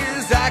long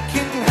as I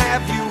can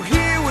have you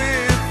here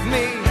with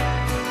me,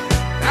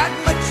 I'd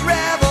much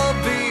rather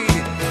be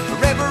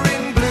forever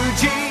in blue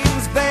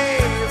jeans,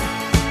 babe.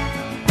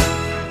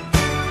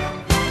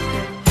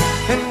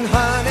 And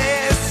honey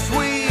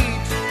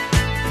sweet,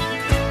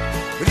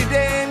 but it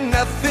ain't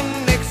nothing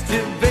next to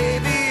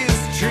baby's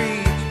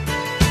treat.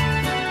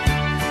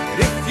 And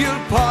if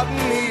you'll pardon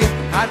me,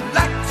 I'd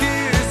like to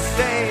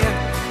say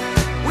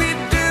we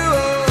do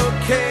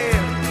okay,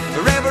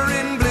 forever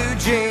in blue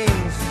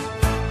jeans.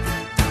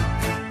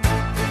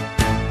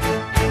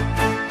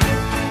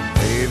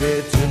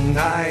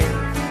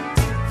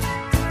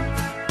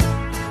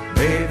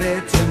 Baby,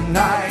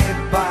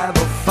 tonight by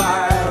the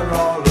fire,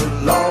 all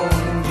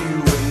alone, you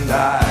and I.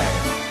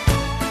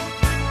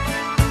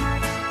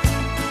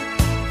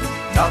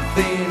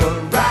 Nothing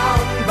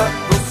around but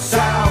the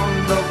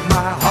sound of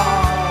my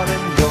heart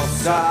and your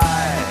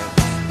sighs.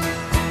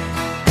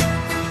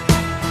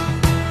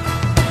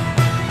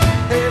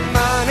 Hey,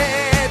 money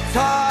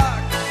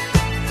talks,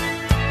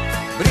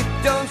 but it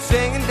don't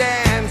sing and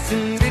dance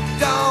and it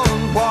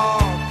don't walk.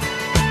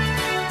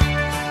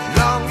 As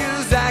long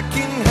as I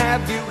can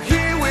have you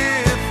here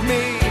with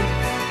me,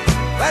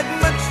 I'd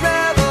much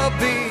rather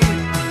be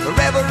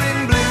forever in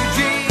blue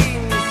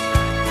jeans.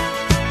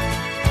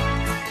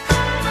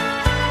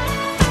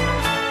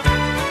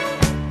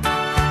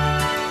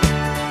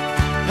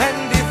 And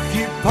if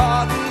you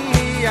pardon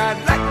me,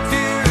 I'd like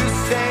to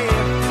say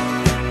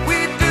we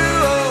do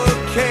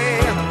okay,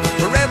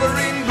 forever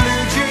in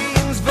blue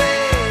jeans,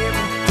 babe.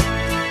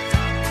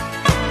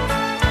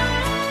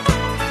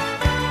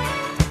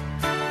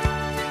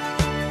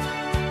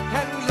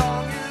 As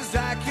long as I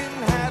can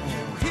have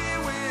you here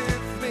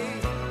with me,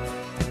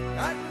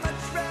 I'd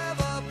much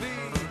rather be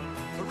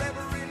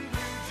forever in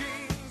blue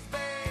jeans,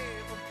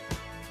 babe.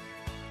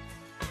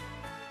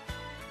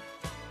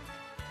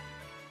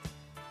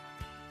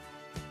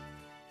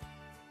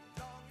 As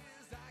long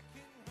as I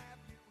can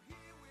have you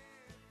here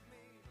with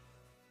me,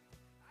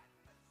 I'd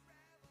much rather be.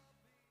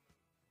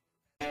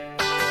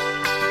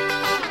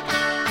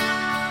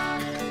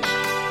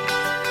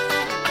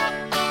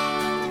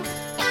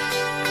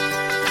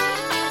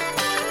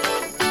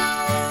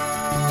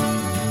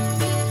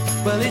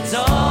 Well, it's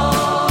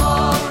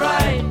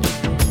alright,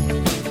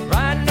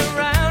 riding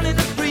around in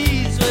the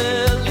breeze.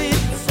 Well,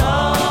 it's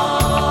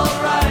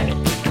alright,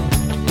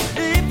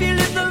 if you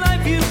live the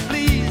life you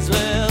please.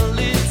 Well,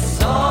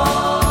 it's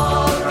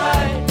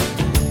alright,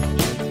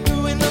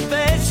 doing the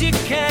best you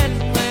can.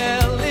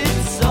 Well,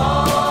 it's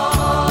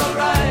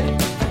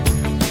alright,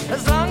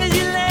 as long as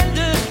you lend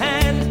a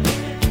hand.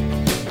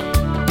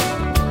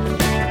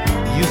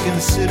 You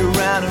can sit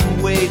around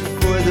and wait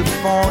for the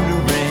phone to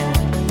ring,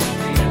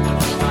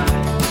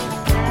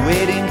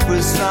 waiting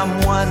for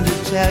someone to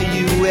tell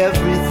you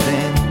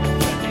everything.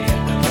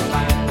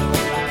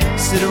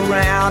 Sit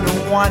around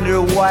and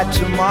wonder what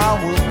tomorrow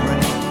will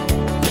bring.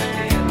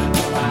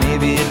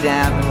 Maybe a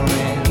diamond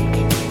ring.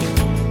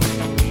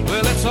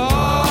 Well, it's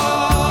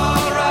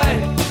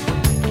alright,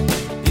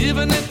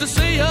 even if they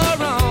say you're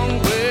wrong.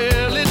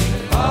 Well, it's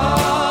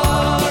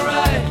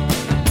alright,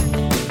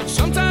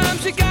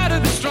 sometimes you gotta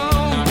be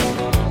strong.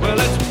 Well,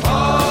 it's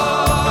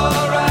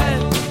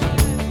alright,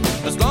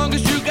 as long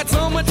as you got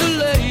somewhere to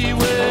lay.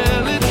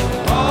 Well, it's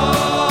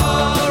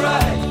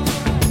alright,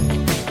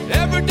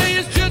 every day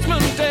is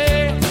Judgment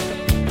Day.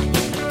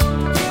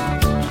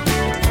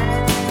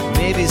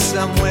 Maybe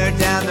somewhere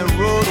down the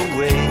road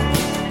away,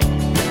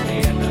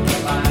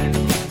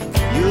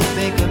 you'll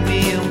think of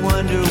me and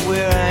wonder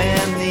where I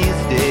am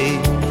these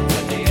days.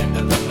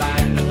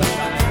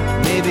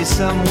 Maybe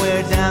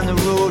somewhere down the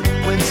road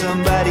when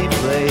somebody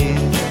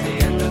plays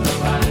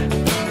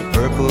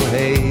Purple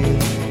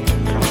Haze.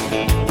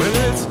 Well,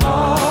 it's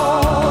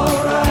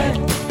alright,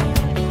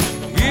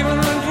 even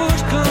when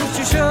push comes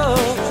to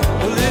shove.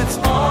 Well, it's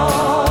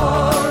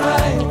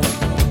alright,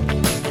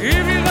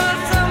 if you got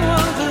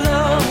someone to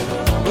love.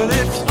 Well,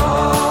 it's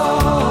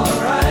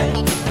alright,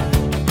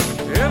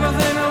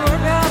 everything will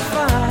work out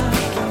fine.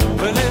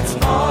 Well, it's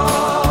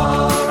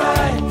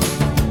alright,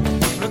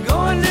 we're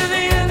going to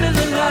the end of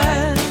the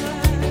line.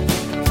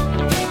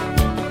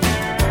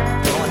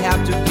 Don't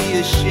have to be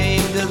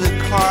ashamed of the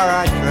car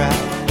I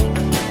drive.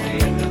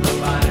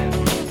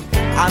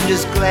 I'm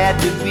just glad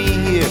to be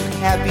here,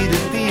 happy to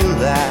be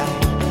alive.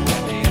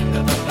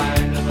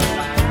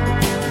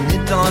 And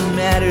it don't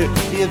matter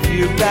if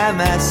you're by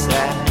my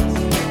side,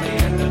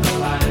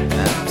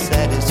 I'm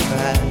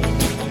satisfied.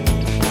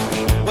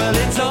 Well,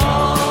 it's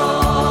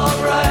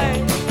alright,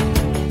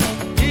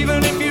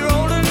 even if you're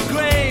old and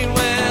gray.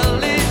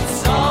 Well,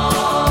 it's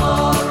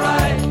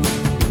alright,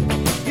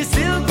 you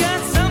still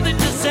got something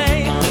to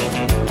say.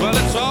 Well,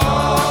 it's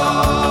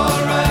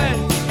alright,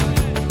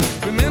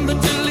 remember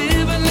to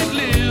live and let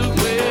live.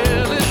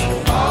 Well, it's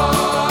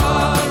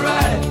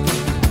alright,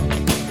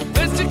 the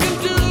best you can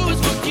do is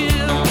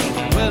forgive.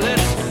 Well,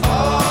 it's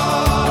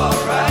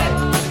alright,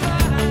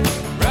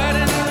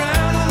 riding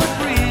around on the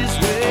breeze.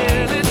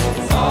 Well,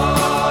 it's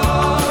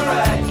alright.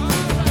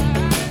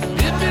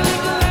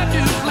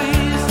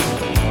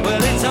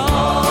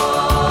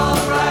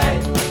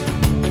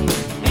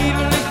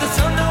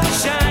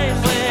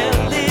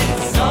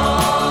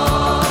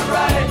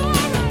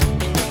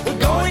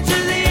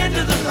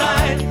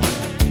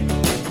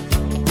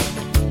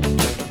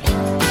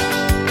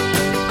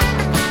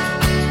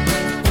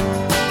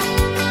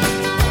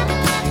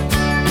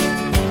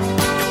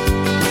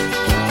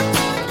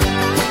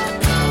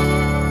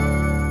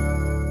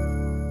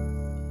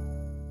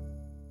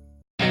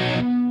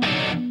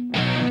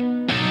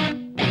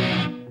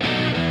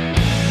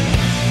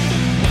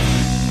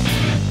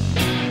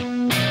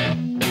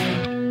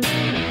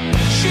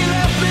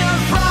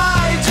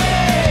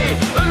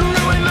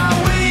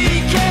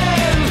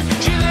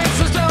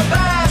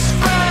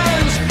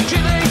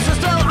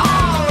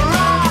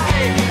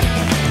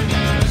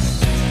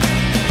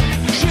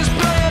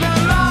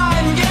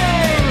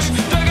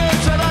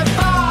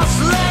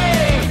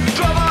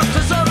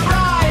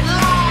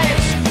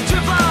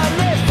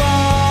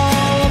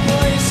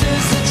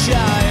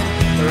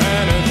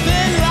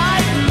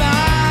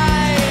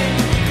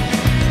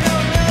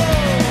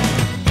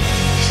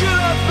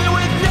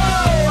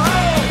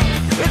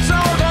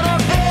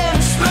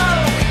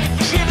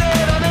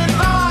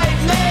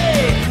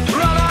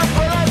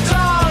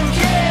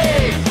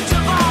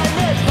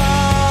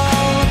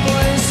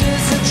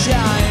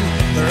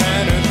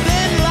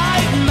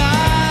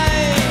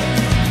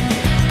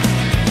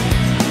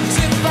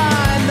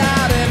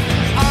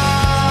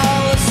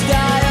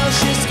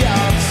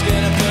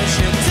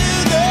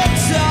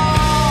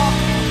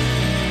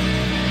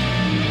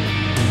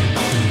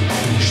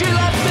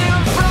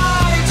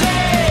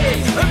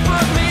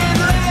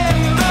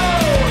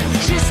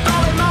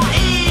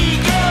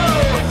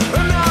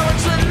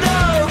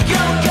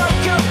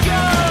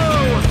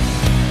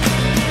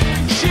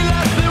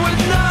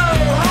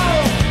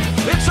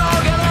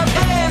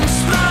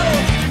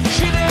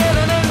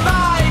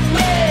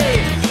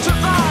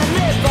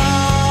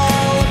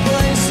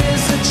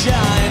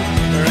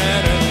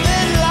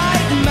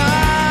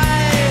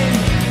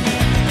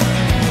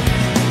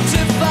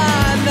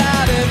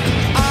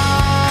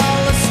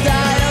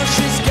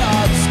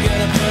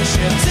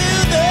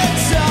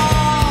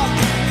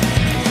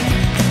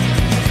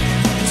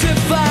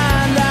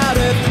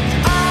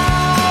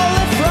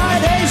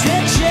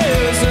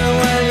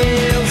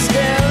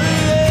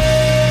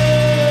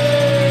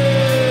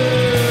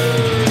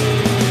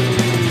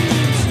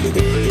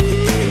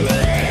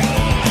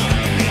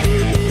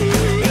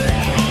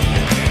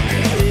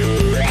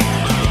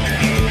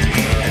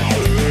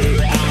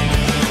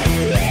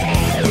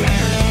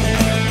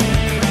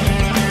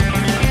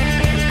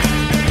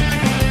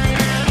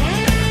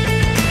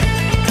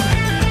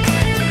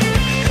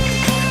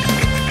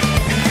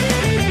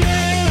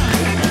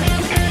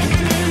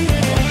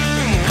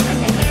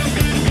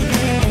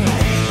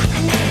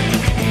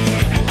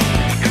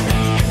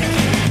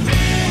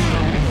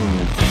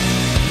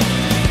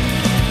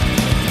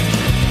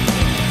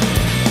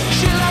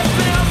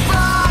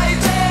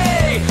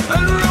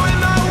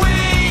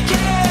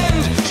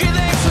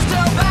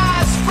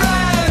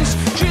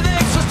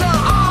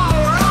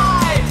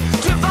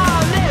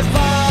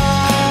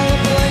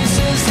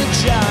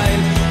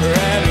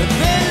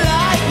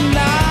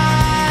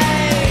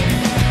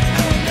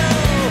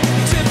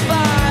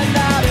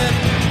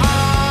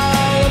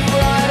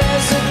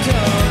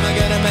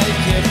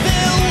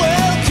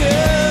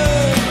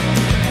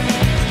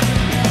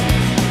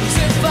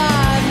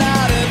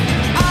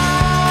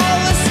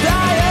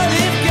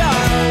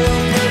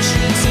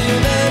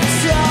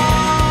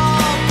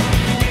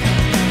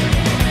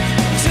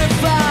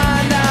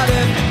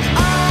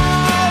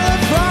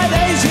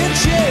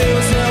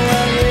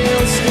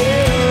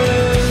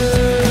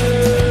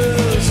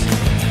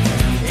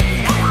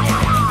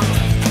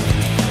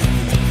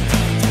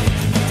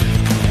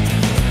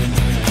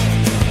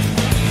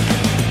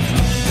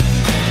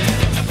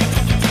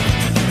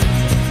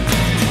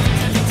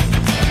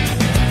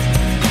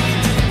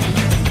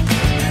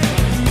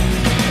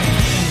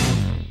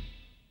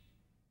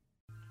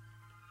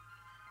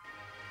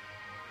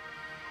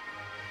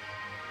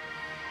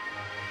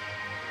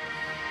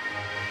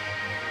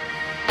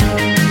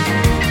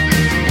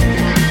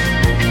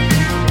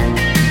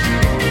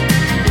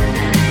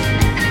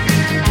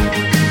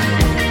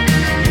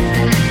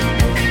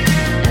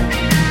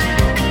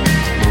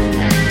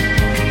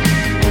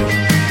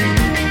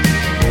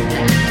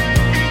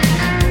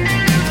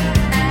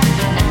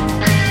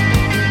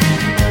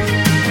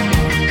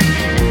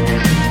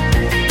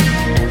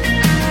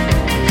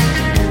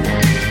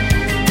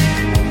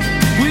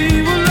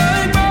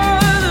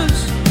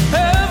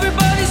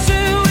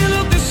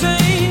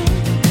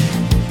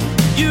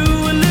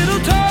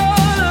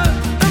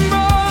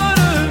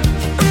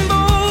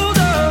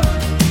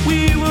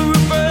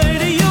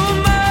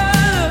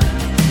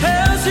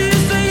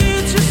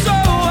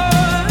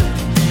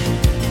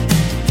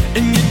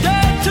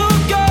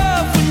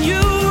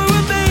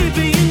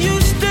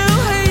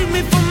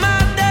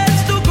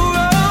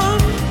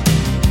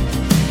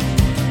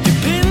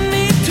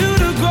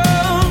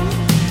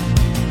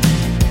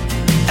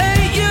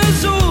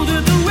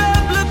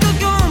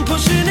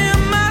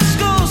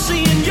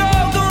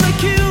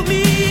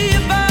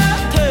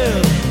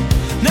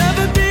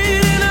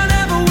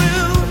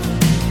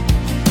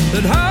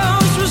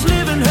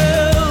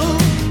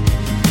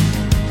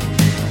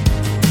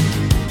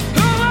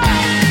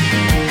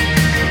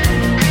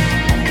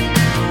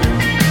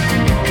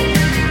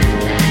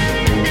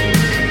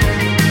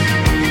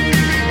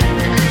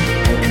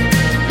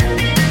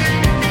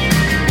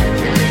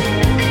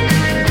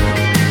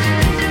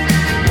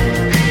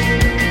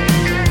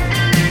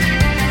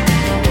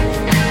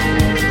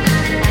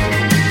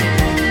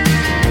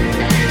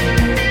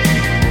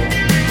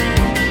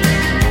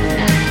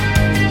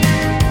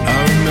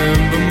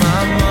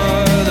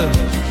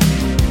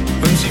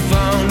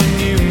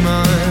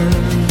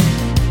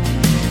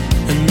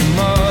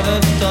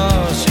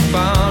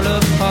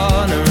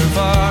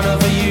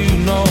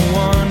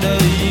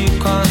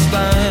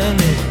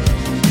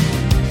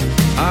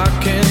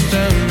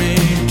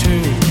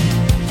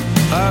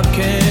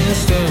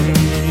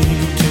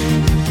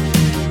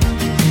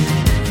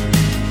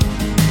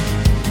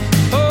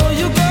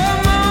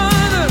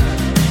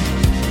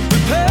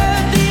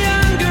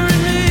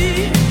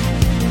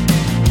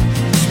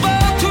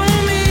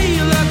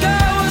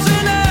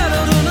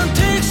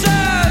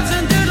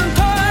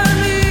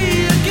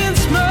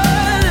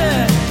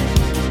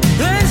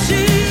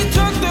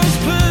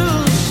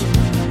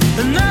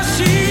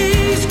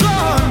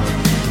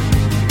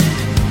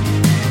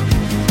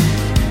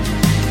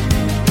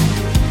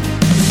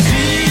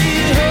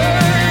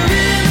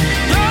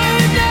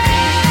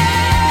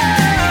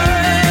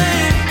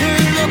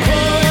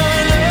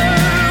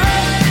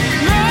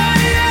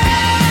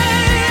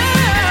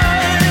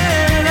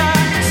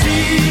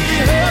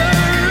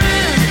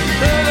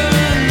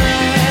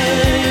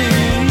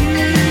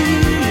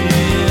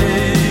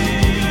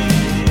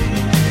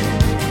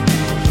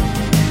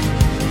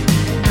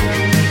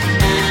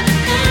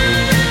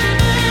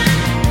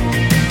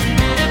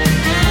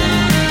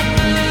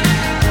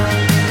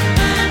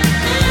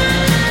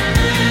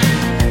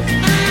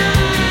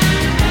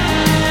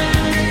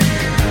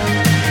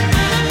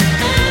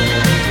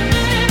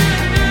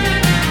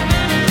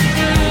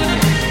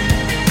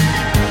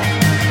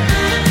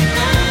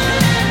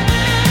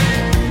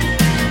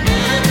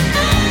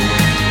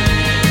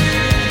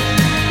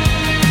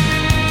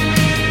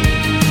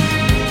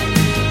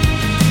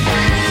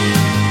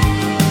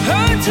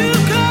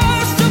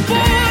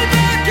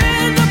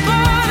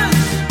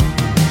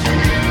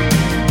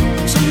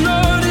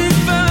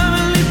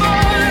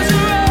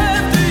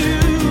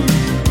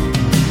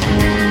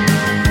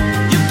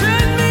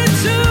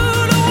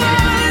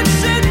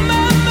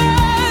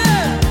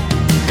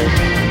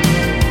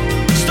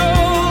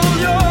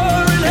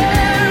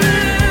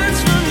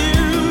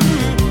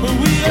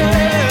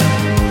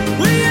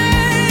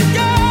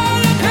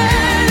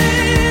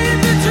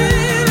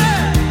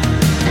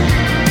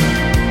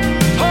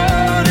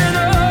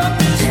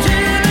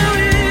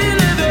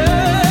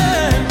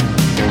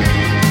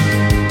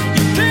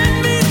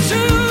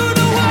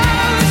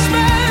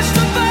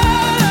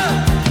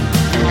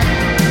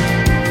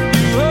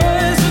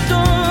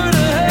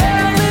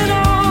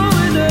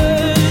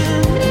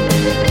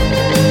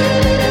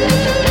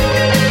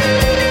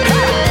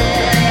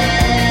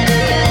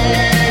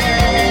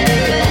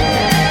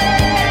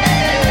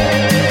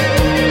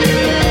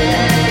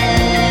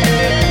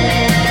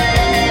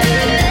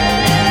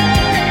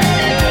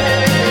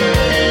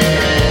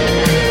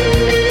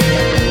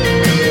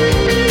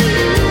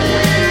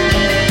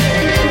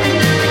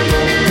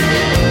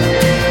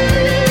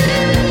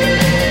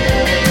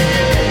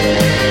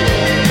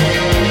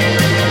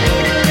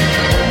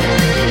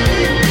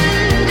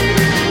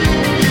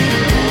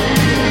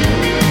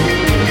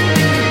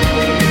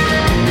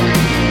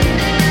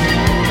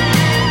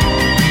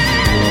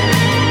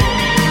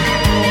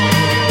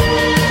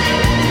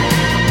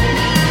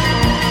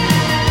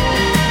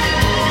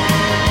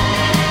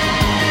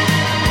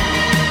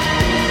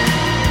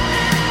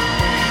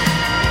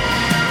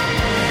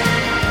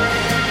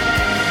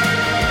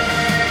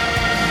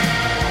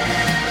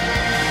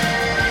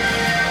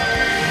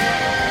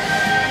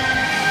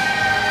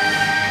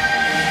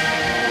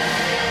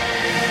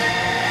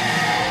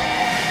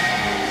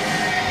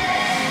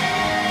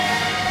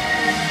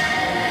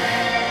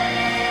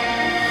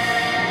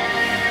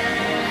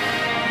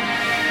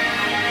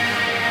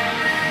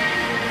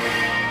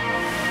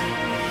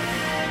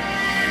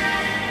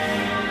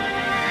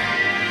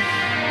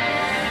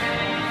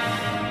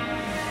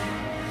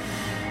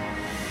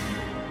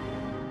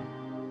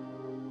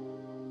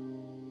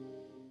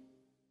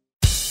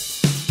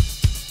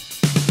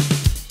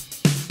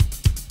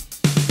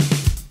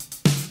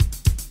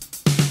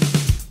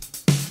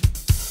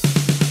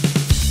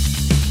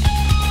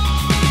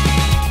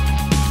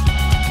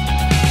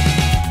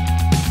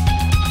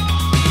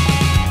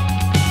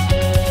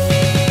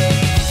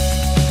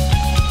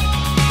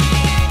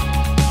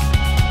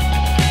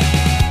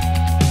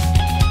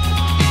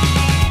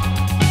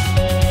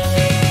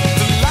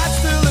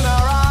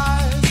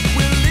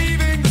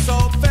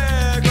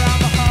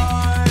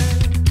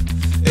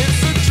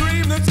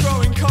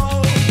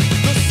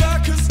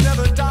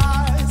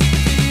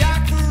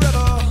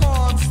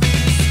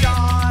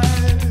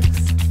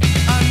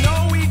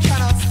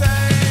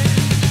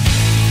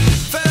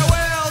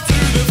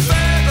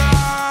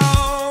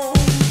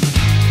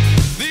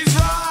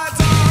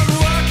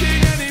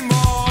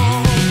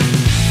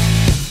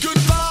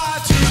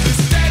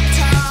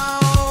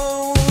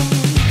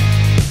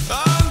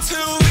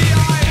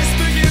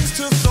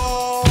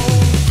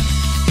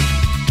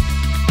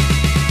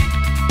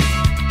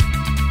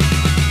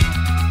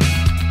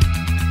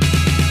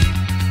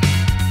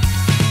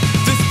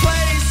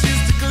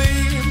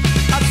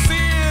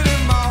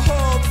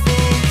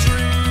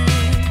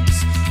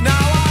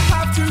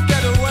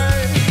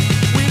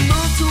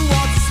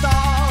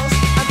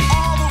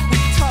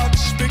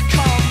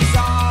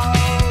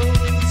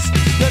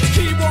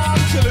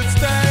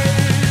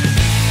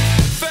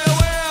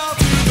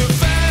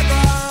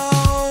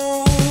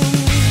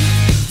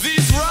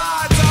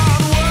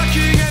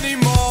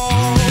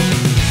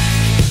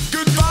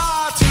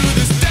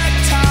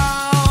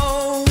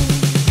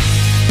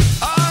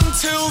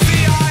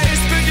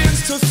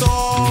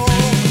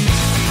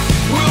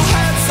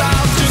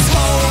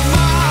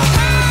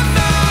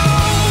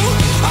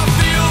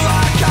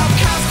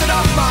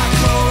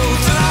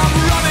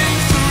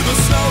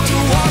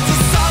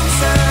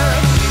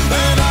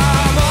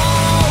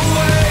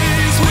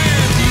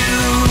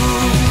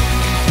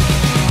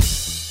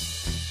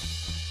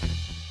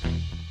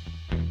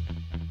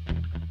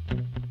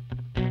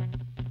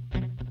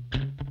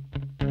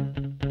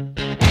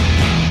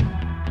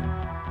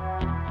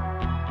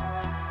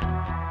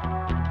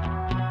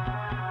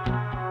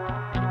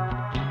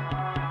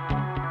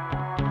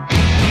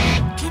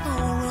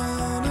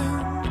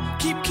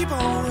 keep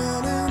on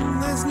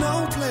running. There's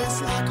no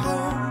place like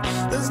home.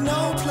 There's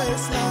no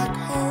place like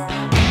home.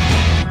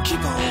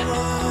 Keep on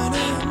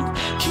running.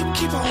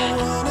 Keep on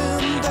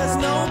running. There's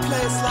no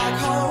place like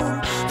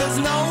home. There's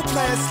no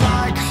place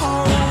like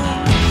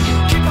home.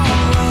 Keep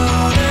on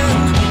running.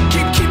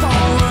 Keep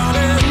on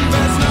running.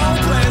 There's no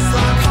place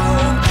like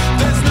home.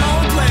 There's no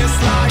place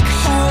like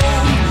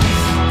home.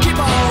 Keep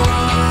on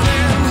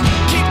running.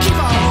 Keep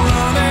on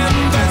running.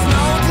 There's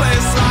no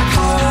place like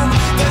home.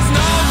 There's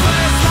no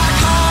place like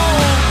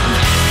home.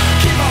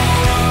 Keep on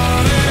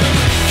running.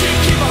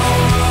 Keep on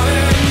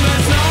running.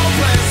 There's no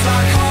place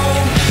like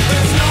home.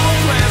 There's no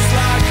place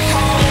like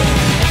home.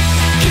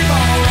 Keep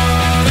on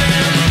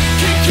running.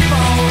 Keep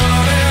on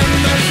running.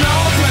 There's no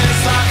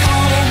place like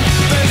home.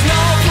 There's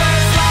no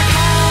place like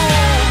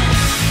home.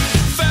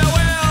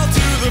 Farewell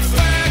to the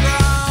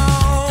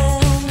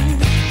fairground.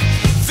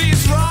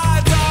 These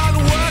rides aren't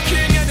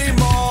working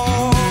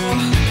anymore.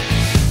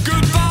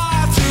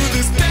 Goodbye to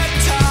this dead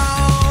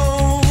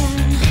town.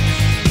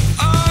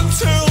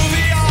 Until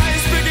the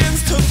ice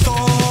begins to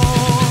thaw.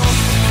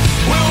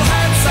 We'll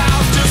head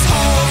south, just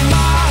hold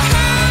my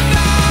hand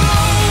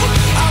now.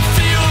 I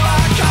feel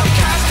like I've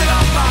casted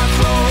off my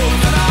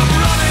clothes and I'm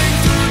running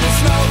through the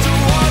snow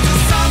towards the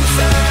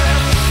sunset.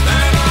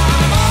 And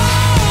I'm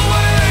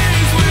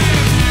always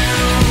with you.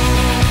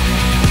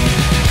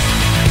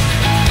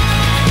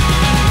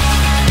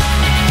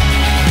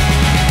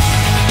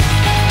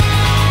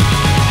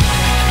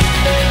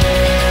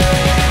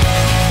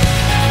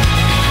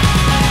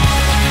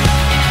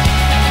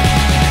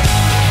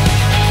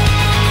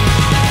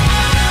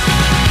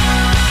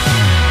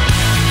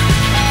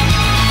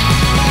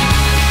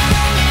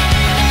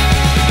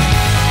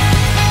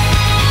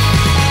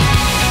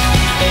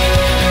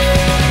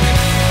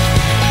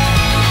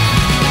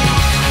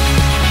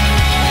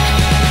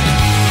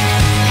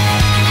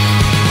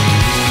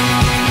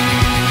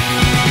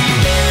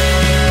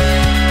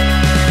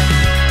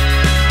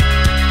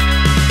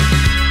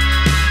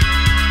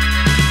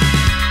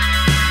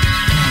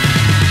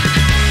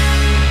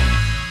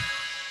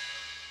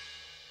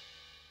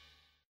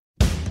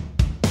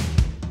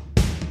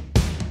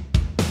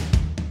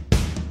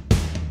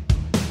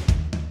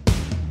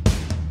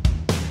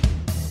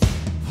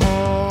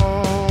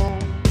 Pull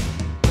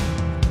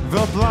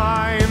the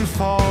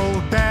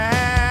blindfold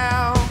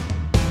down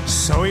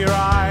so your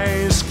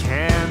eyes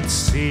can't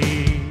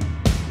see.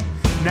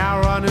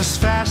 Now run as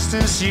fast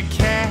as you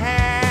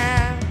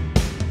can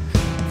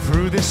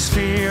through this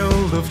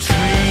field of trees.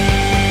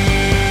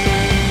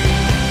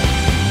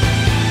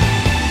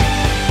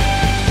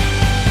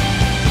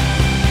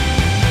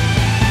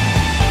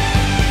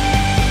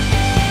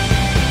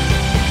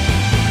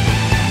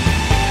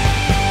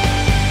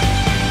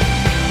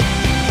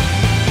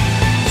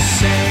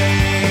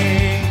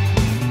 Say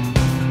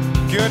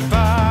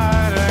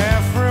goodbye to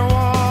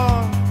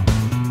everyone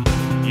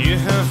you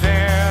have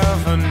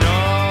ever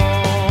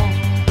known.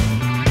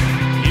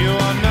 You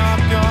are not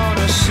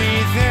gonna see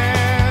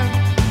them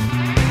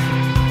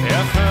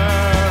ever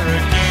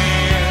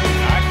again.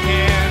 I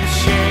can't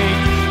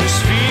shake this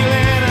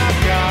feeling I've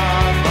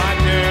got. My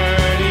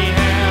dirty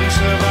hands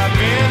have I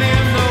been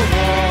in the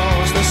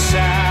walls. The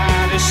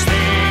saddest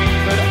thing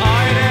that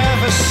I'd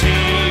ever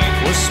seen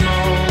was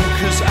smoke,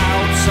 'cause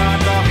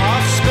outside the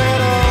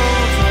hospital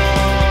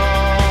doors,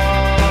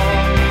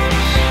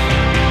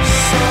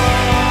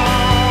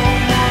 someone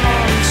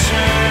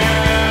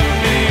turn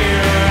me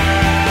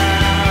around.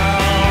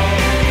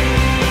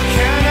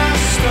 Can I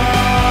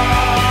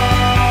start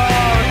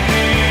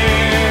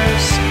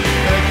this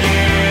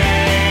again?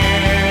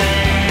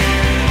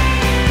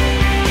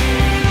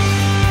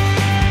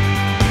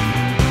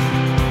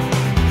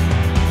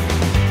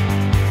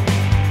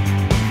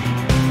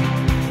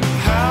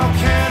 How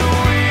can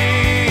we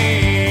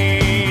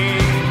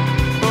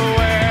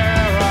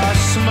wear our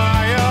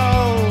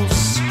smiles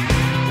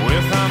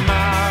with our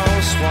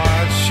mouths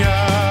wide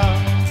shut?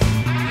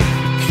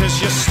 'Cause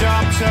you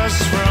stopped us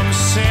from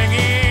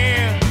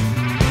singing.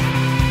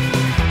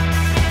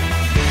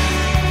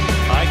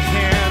 I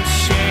can't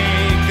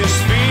shake this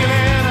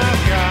feeling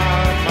I've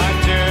got. My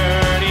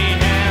dirty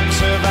hands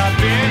have I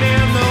been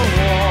in the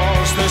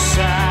walls. The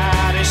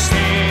saddest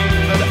thing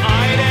that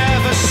I'd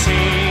ever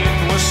seen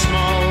was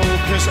smoke,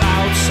 'cause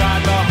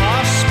outside the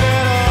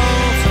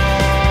hospital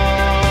door,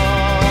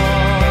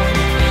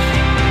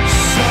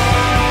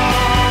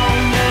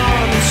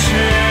 someone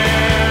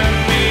turn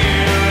me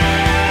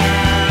around.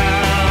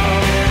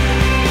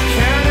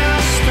 Can I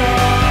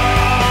start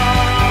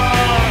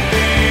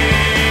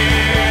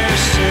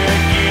this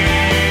again?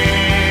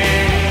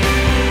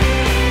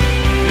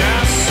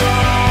 Now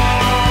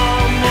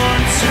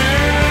someone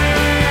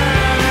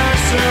turn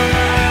us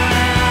around.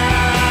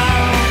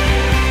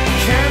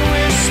 Can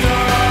we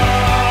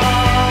start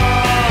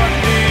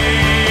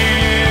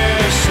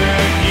this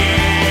again?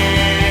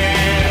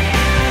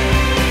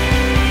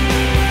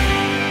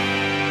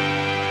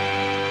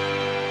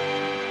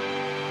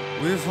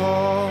 We've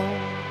all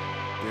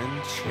been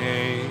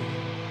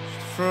changed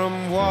from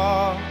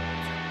what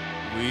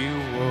we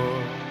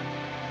were.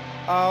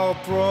 our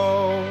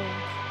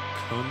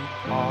broken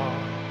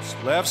parts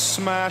left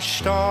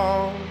smashed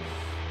on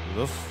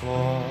the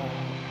floor.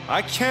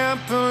 I can't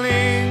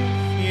believe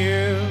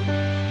you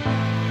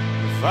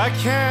if I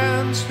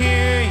can't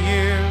hear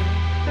you.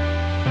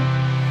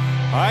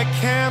 I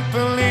can't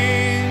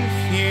believe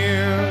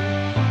you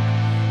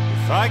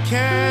if I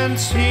can't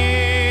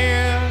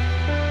hear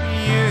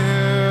you.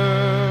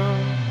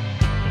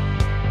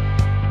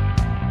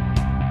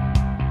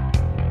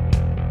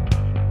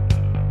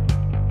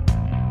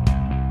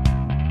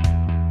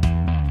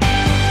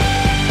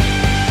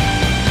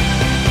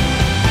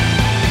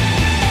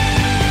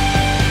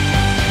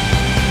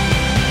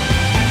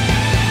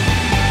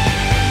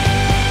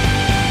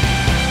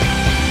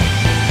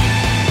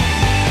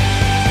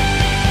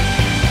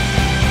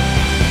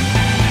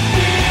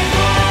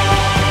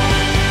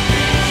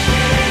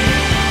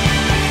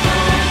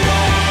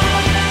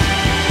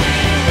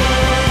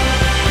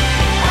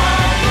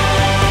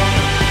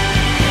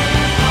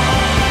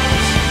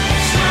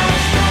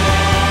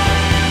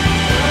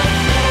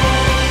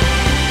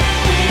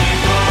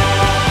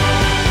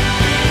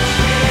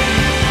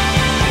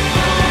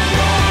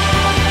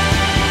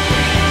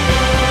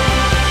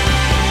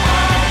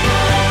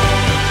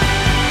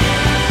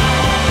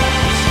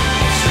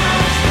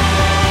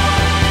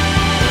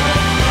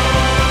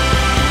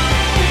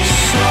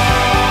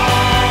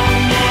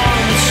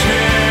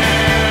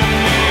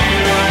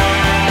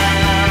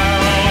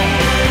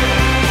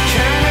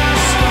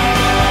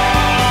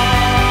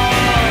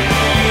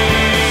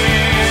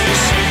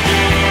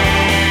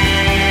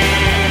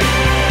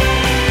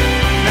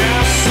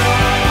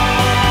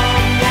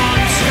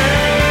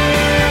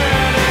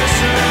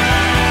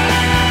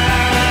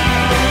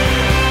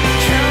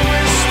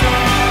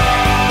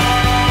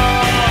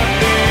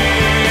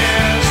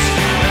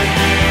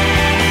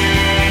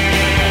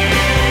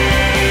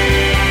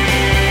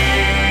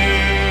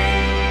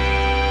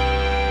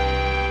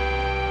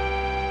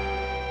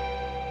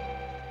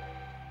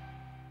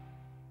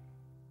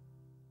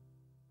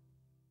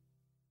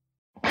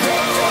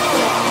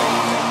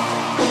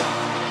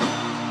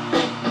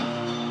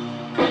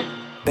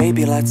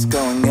 Baby, let's go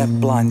and get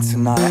blind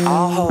tonight.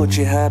 I'll hold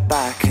your hair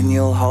back and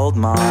you'll hold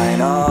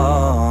mine.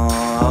 Oh,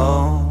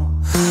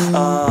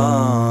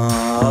 oh,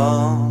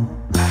 oh.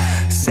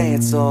 Say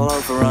it's all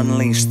over,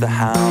 unleash the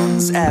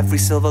hounds. Every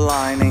silver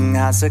lining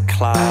has a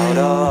cloud.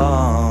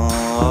 Oh,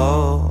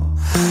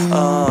 oh,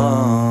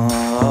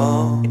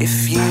 oh.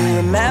 If you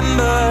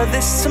remember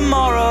this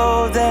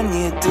tomorrow, then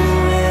you're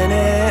doing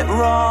it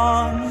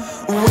wrong.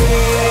 We're a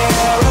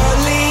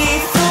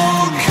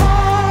lethal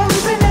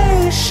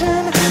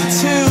combination,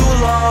 too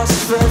lost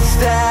for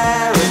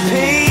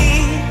therapy,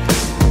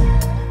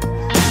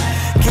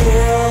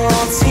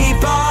 guilty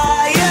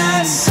by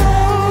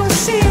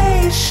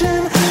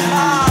association.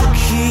 I'll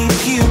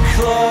keep you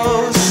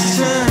close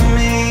to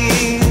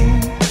me.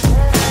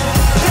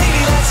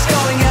 Baby, let's go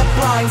and get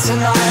blind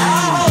tonight.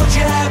 I'll hold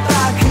your head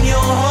back and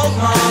you'll hold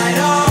mine.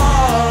 Oh,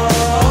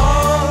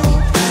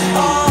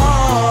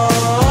 oh,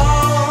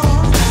 oh.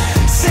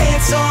 Say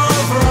it's all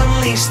over,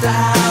 unleash the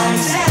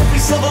hounds. Every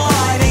silver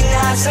lining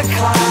has a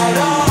cloud.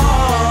 Oh,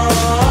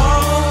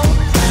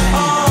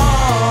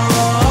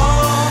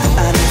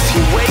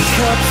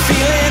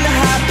 feeling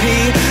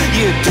happy,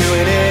 you're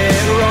doing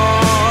it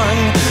wrong.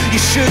 You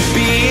should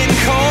be in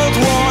cold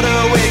water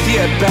with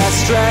your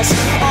best dress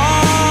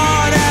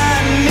on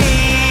and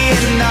me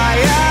in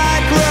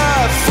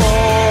Niagara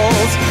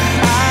Falls,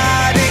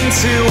 adding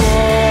to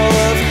all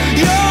of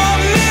your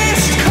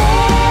missed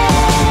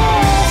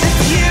calls. If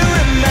you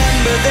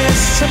remember this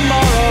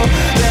tomorrow,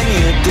 then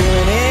you're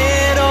doing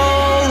it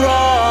all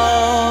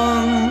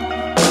wrong.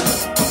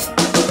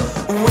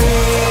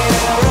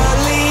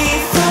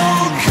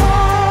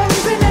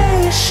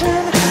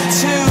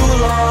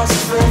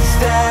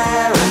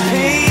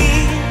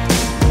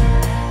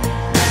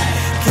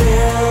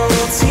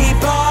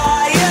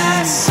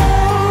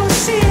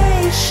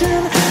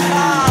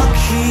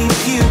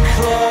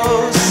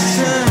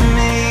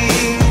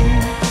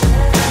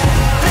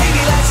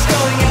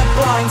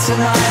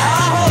 Tonight,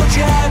 I'll hold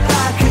your head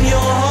back and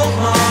you'll hold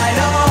mine.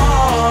 Oh,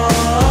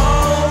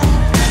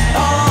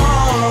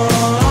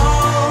 oh,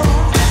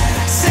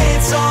 oh. Say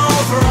it's all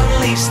over,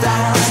 unleash the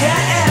hounds.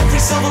 Yeah, every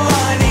silver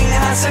lining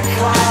has a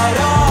cloud.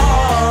 Oh,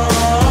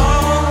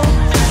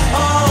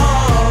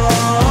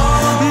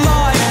 oh,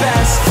 my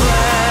best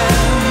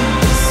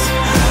friends,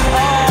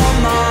 all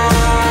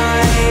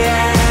my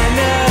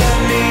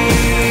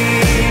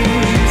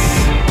enemies.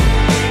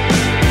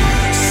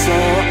 So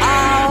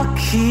I'll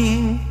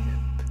keep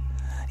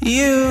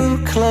you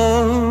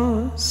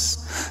close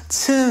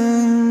to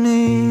me.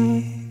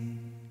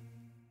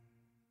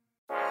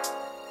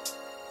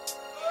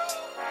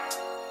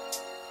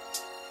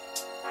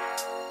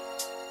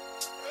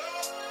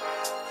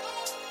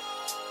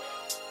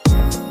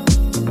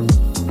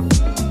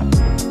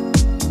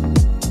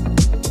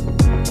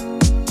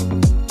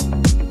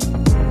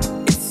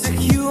 It's a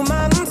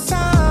human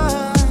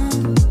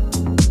sign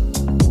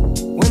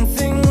when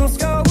things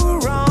go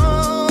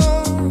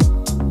wrong,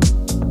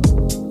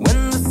 when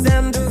the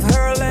scent of her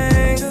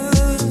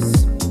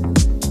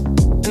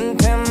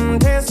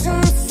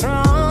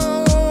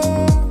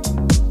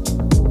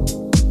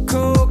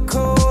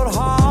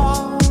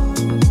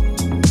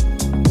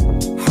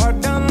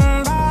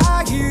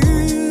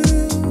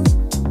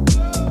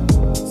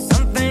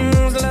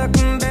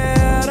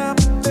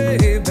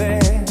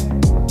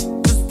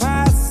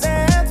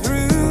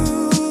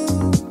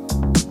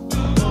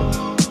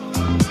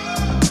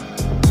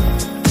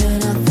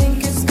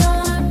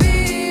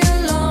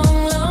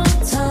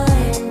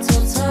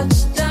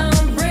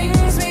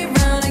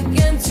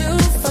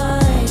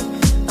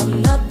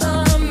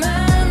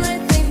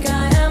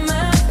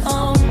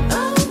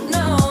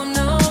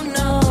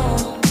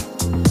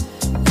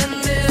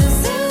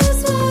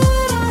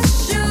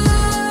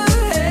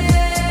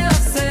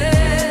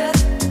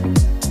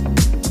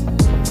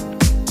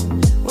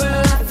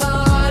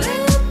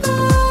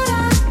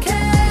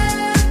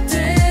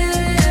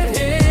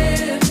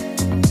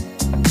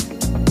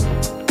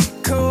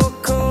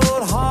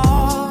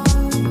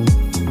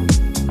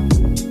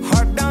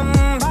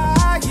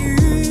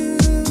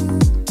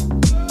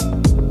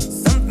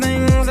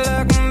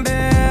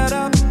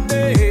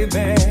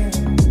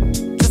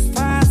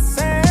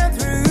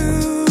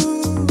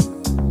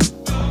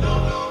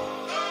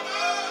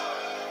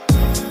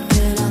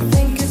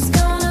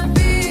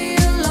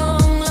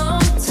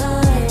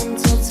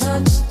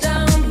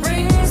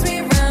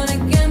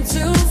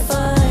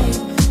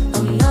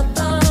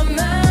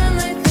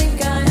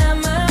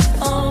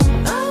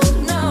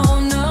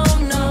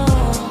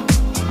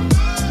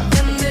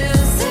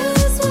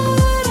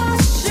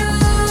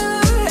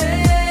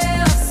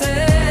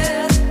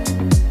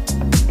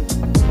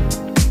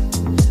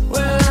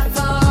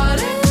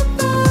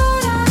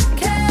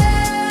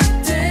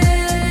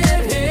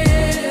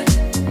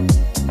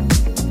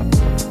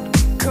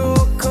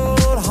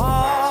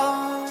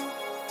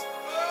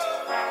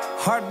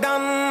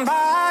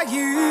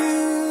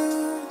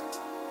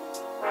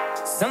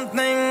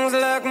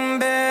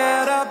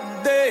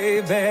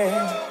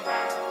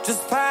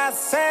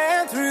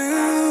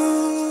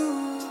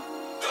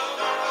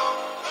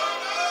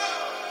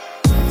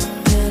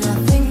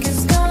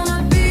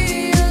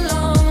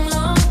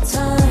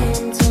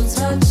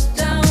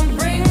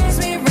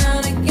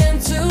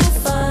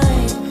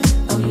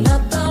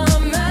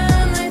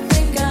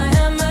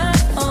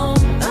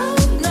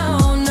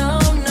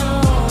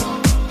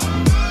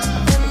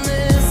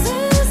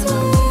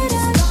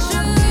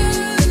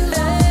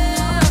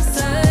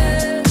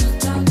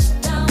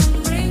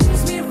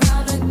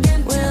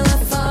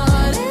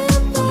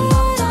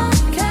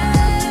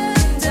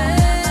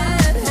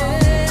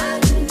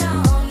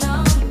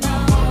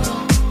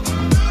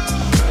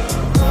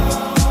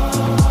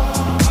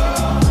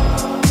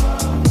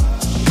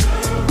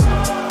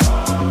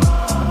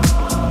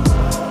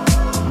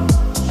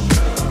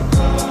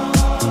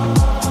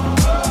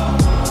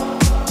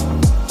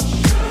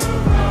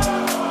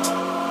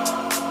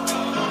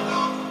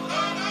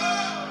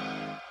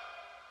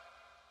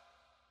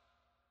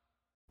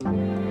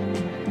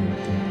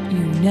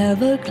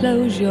never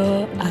close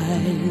your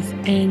eyes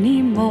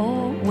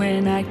anymore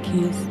when I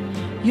kiss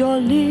your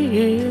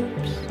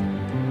lips.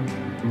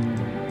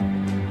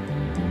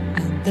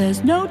 And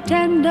there's no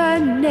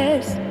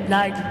tenderness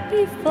like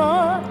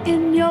before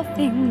in your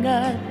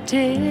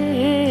fingertips.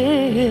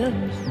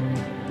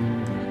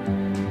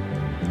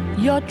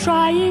 You're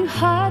trying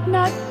hard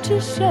not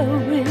to show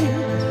it,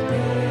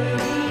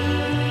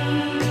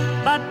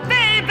 but baby,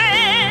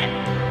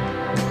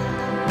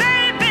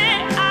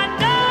 I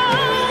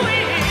know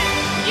it.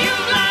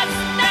 You've lost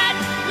that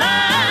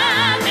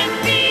love and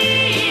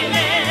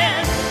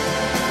feeling.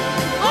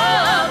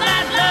 Oh,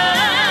 that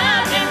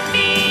love and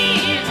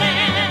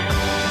feeling.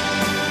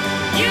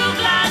 You've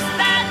lost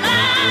that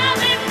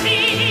love and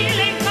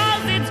feeling,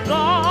 'cause it's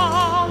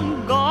gone,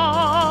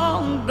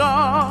 gone,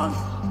 gone.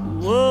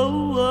 Whoa,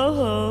 whoa.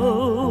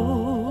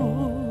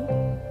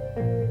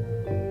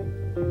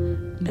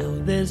 Now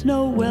there's no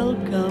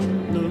welcome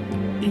look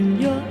in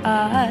your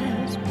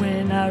eyes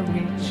when I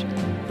reach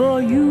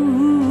for you.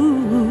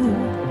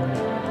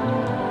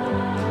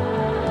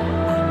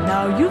 And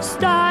now you've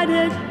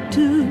started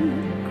to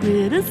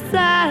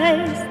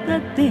criticize the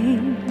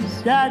things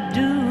I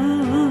do.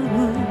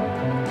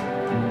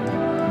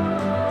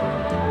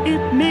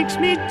 It makes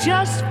me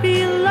just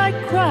feel like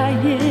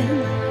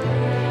crying,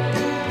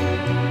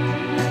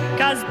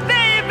 'cause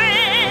baby,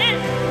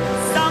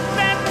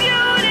 something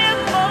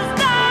beautiful's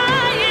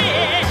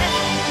dying.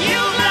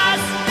 You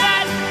lost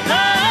that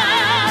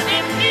love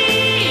and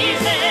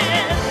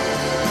feeling.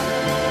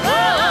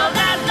 Oh,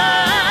 that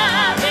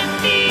love and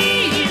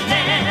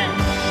feeling.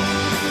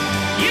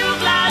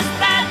 You've lost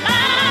that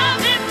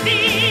love and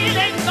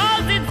feeling,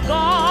 'cause it's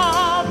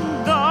gone,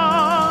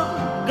 gone,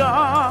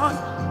 gone.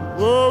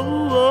 Whoa,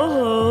 whoa.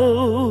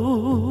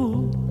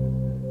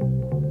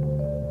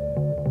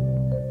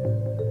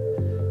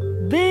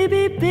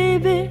 Baby,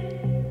 baby,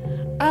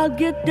 I'll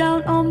get down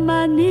on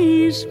my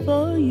knees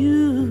for you.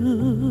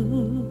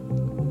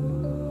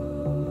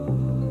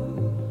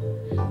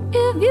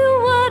 If you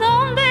would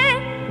only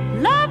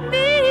love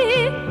me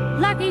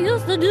like you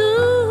used to do,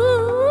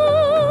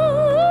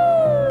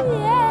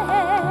 yeah.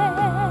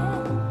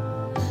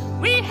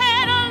 We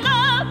had a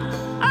love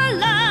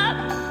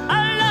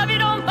you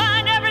don't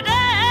find every day.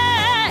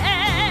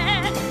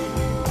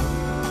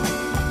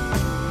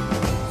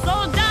 So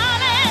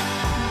darling,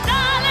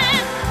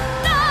 darling,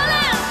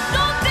 darling,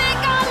 don't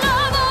take our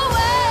love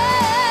away.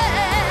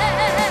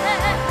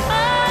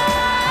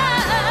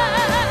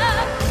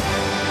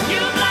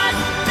 You've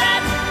lost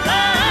that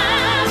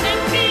love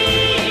and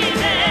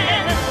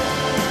feeling.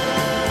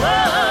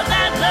 Oh,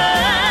 that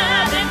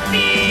love and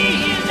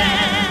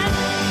feeling.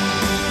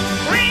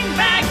 Bring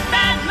back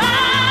that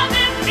love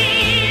and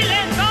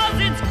feeling, 'cause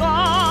it's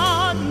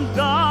gone,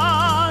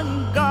 gone,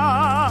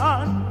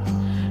 gone.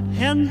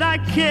 And I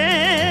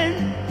can't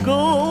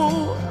go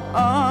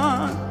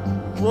on.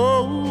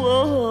 Whoa,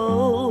 whoa.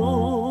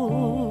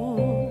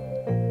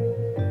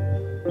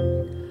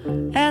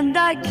 And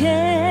I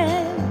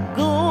can't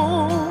go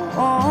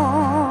on.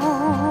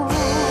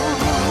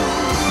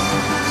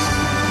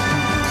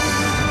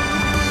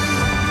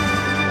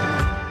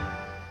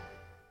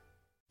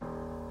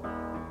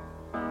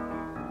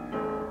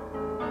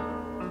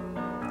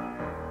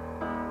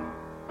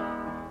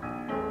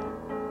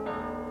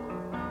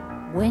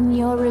 When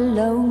you're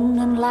alone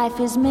and life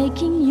is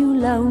making you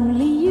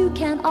lonely, you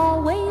can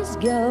always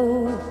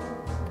go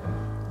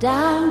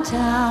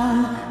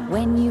downtown.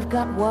 When you've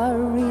got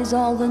worries,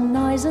 all the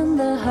noise and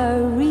the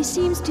hurry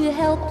seems to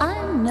help, I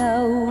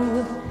know.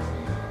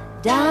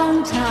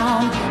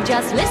 Downtown,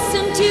 just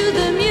listen to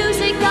the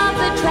music of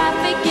the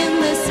traffic in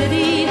the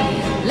city.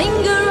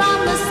 Linger on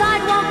the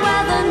sidewalk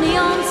where the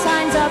neon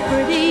signs are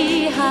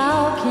pretty. How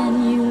can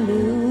you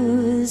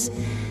lose?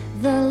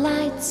 The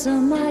lights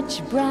are much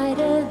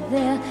brighter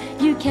there.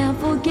 You can't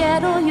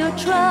forget all your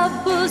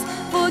troubles,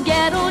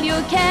 forget all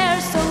your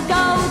cares. So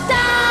go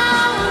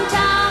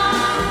downtown.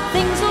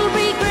 Things will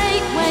be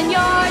great when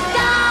you're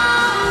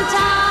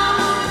downtown.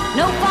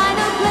 No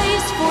finer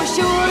place for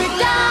sure.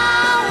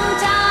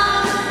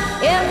 Downtown,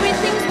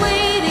 everything's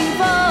waiting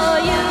for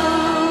you.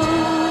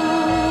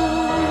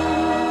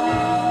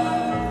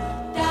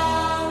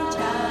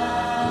 Downtown.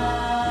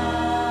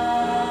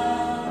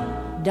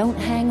 Don't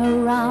hang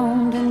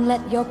around and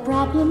let your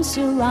problems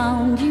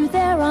surround you.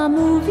 There are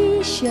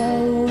movie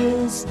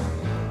shows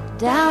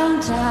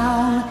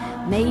downtown.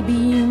 Maybe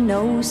you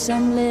know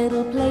some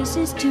little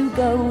places to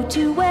go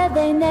to where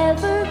they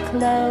never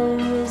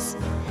close.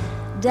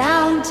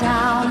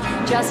 Downtown,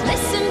 just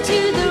listen to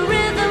the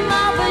rhythm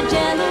of a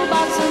gentle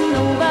bossa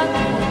nova.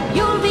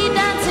 You'll be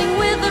dancing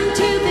with them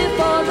too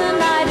before the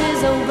night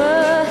is over.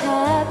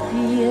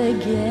 Happy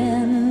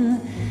again.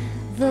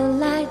 The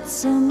lights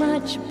are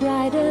much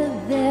brighter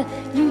there.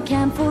 You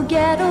can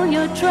forget all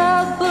your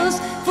troubles,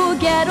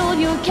 forget all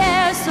your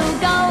cares. So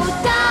go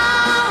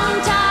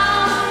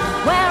downtown,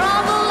 where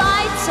all the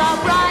lights are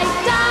bright.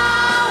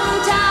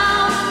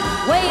 Downtown,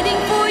 waiting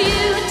for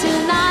you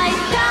tonight.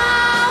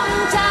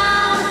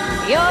 Downtown,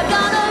 you're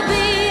gonna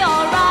be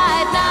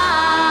alright now.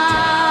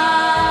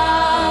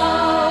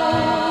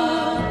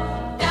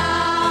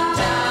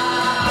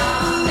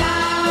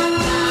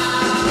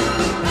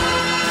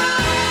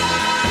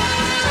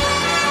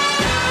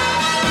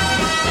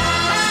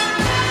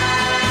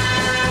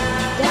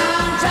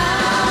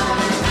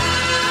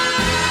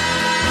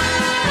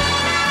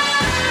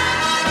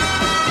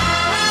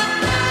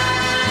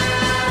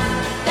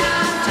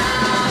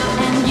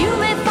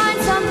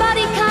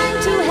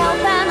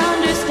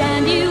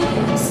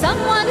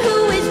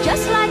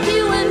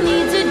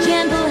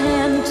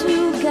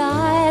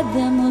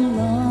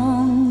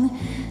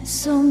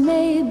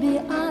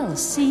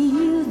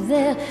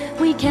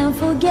 We can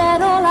forget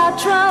all our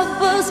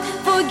troubles,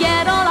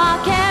 forget all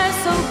our cares.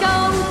 So go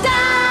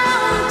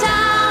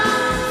downtown.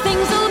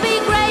 Things will be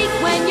great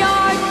when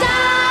you're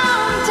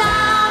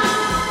downtown.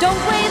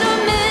 Don't wait a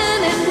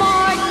minute more.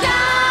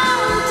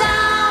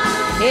 Downtown,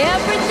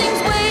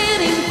 everything's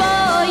waiting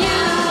for you.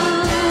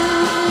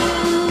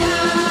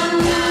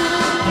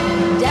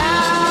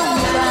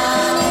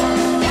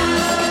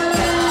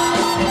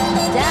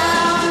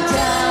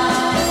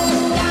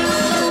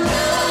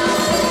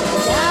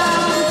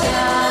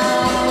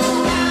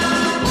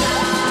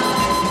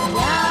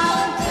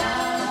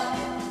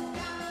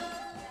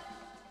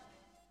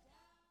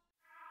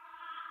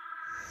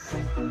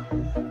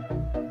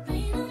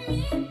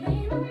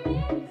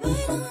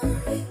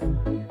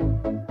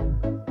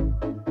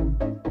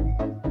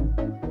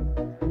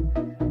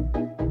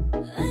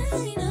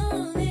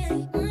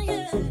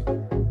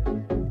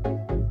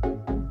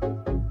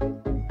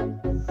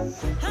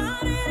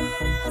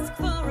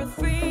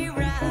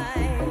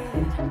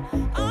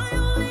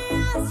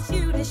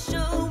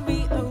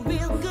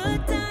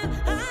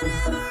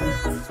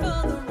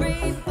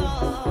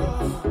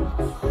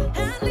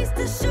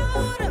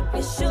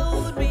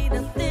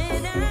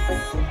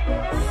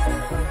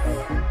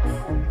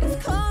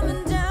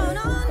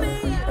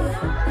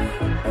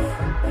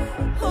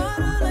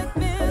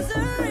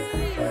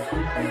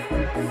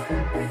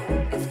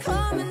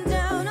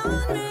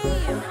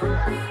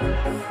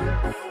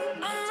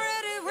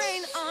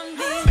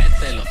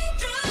 Mételo,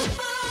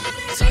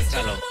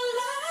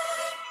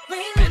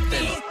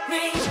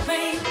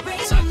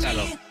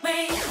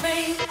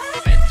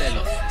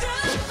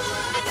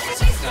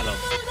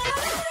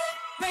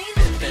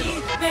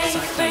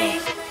 sácalo,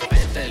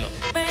 mételo,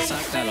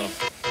 sácalo,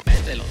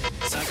 mételo,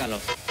 sácalo,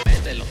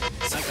 mételo, sácalo, mételo, sácalo, mételo, sácalo, mételo,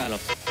 sácalo,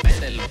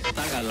 mételo,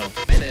 tágalo,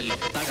 mételo,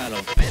 tágalo,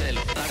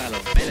 mételo, tágalo,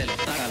 mételo,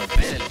 tágalo,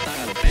 mételo,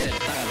 tágalo, mételo,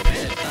 tágalo,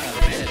 mételo,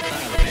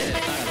 tágalo, mételo,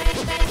 tágalo.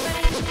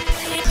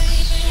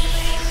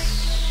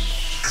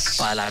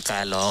 Pa' la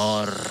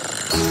calor.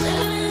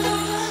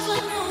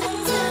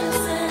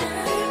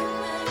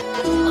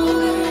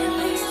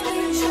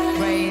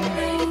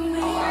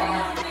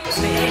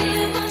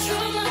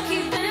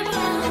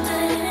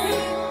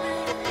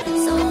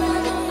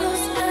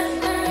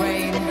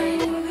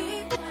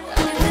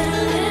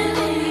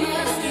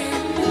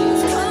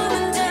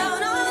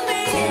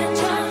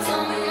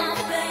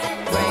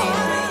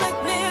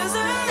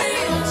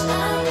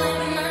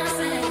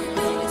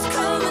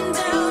 Coming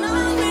down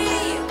on me.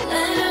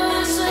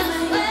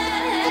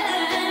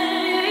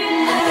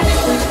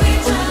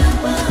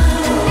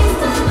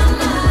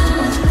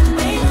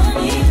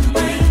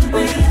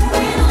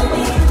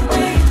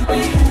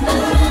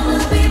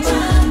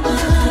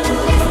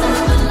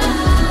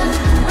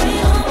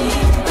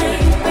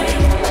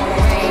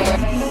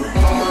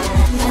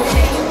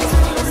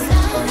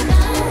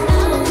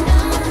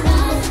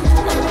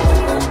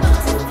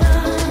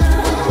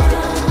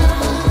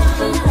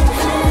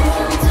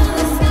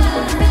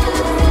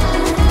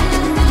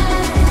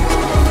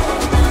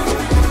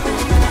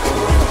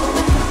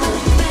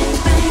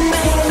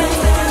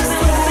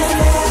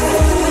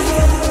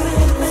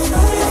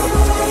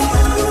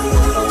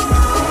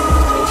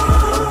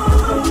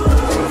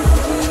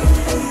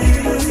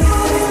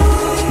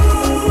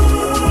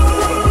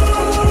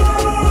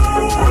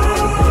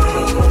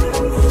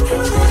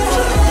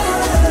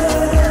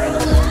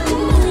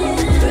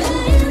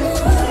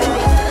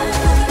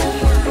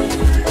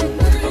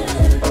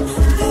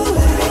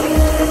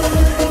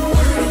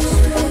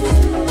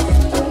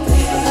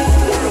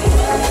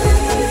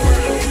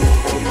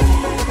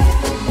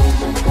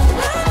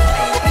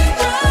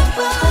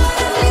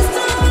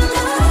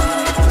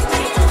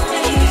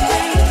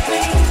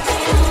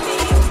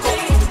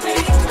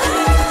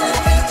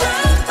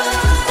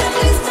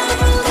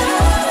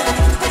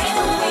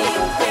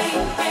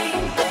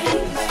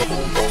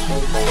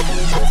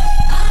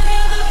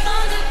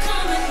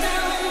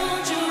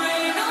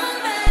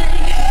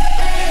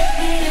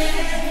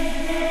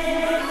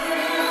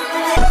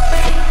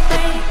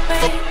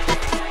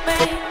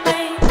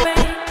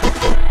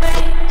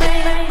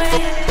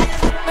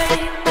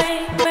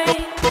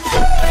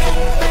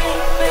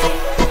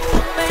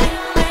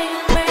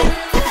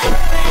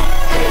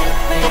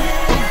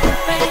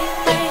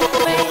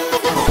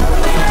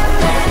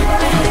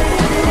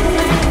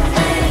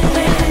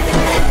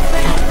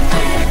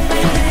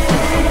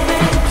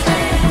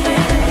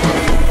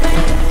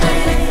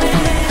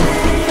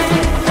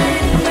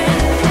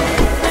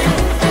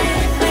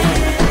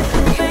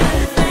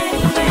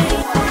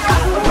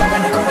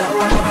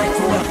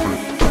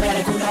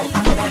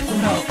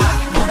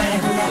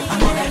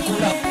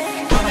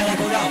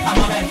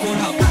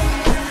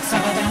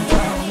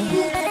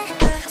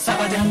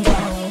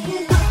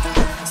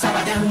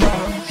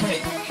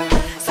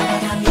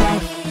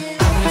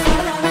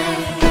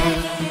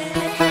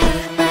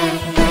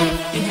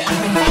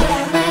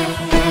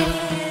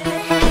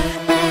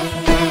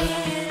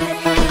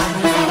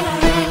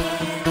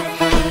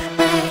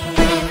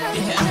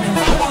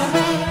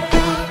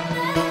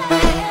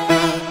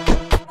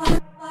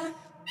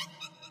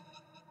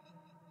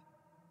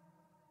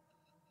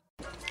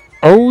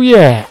 Oh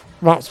yeah,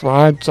 that's what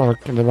I'm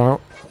talking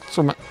about.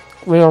 Some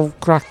real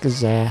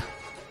crackers there.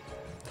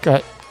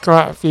 Get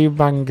quite a few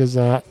bangers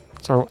there.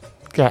 So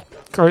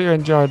hope you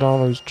enjoyed all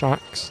those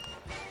tracks.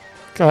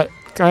 I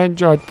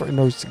enjoyed putting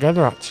those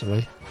together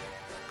actually.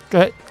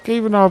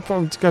 Even though I put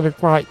them together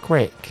quite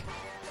quick.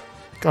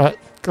 A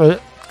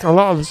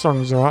lot of the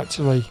songs are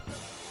actually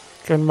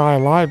in my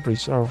library,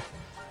 so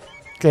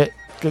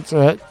it's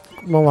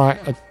more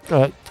like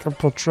a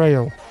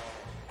portrayal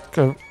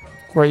of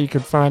what you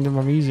can find in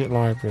my music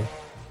library.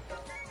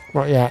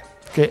 But yeah,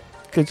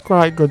 it's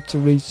quite good to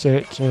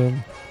research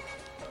to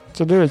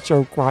do a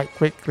show quite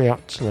quickly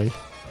actually,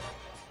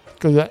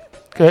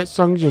 because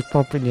songs just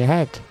pop in your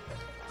head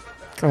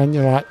and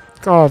you're like,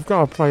 oh, I've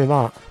got to play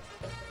that,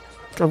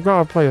 I've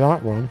got to play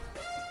that one,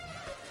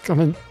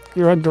 and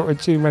you end up with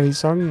too many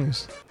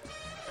songs,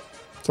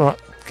 so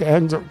it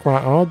ends up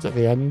quite hard at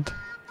the end.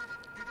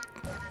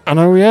 And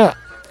oh yeah,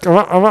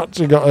 I've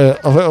actually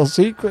got a little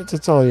secret to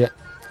tell you.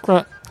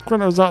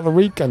 When I was at the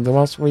weekend the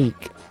last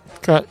week,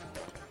 I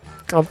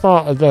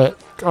thought I'd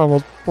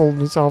almost pulled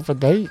myself a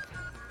date.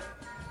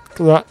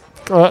 Because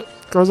I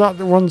was at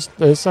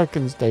the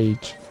second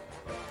stage.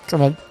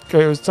 It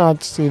was time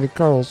to see the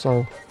choral,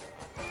 so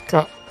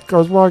I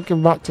was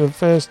walking back to the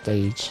first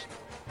stage.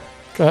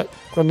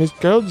 When this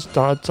girl just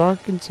started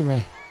talking to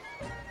me.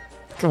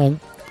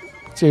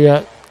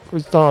 We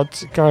started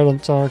to carry on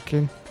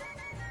talking.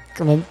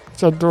 And then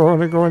said, do I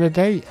want to go on a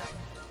date?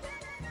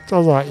 So I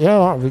was like, yeah,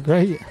 that would be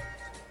great.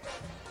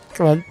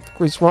 And then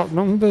we swapped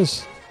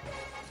numbers.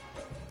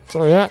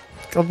 So yeah,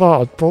 I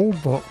thought I'd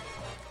pulled, but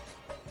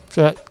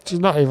she's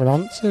not even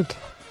answered.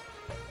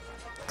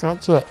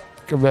 That's a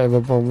bit of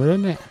a bummer,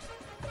 isn't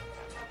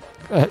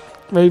it?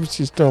 Maybe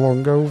she's still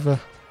hungover.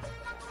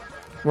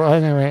 But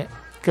anyway,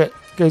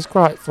 it's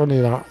quite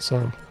funny that,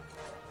 so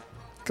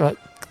I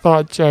thought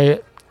I'd share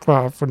it.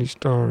 Quite a funny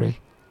story.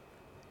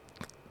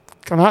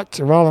 Can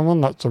actually, while I'm on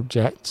that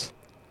subject,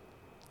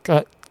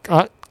 have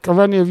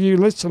any of you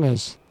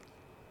listeners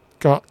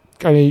got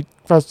any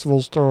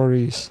festival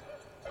stories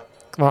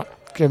that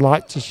you'd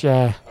like to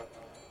share?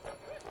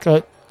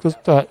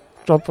 Just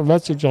drop a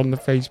message on the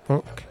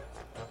Facebook.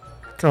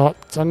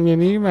 Send me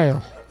an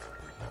email.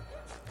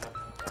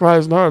 Let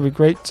us know, it'd be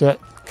great to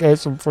get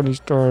some funny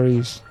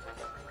stories.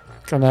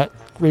 Can I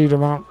read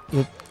them out?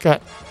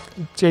 Get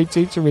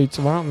JT to read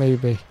them out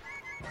maybe.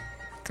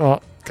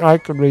 I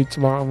could read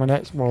them out on my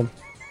next one.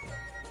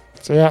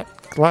 So yeah,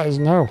 let us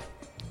know.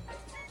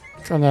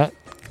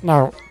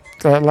 Now,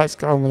 let's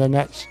get on with the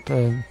next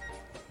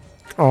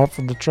half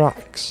of the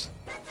tracks.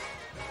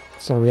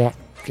 So yeah,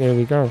 here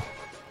we go.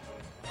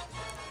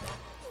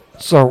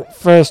 So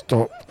first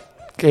up,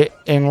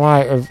 in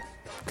light of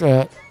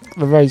the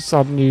very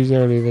sad news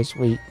earlier this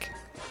week,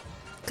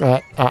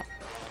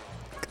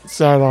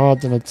 Sarah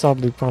Harding had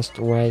sadly passed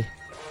away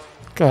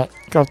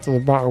after the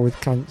battle with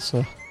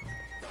cancer.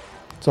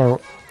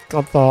 So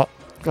I thought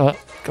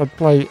I'd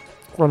play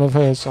one of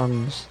her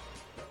songs,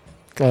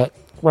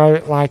 Wear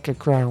It Like a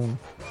Crown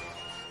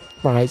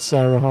by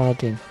Sarah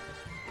Harding,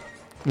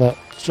 the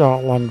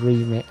Shortland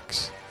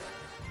remix.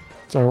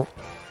 So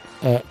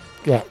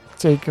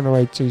Taken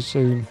Away Too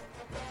Soon.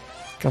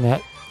 Sarah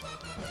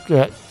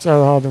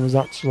Harding was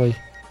actually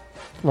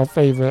my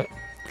favourite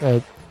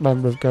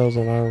member of Girls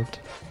Aloud.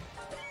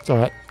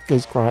 So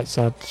it's quite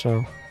sad,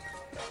 so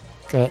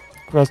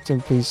rest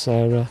in peace,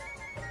 Sarah.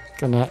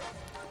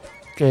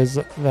 Here's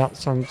that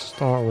song to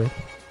start with.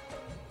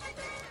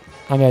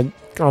 And then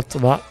after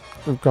that,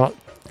 we've got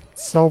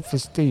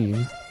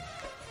Self-Esteem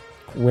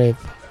with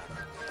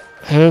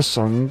her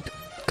song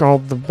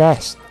called The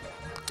Best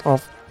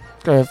off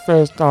their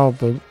first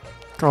album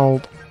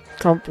called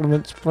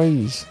Compliments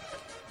Please.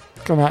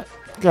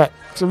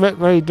 It's a bit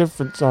very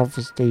different,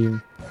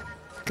 Self-Esteem.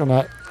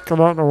 I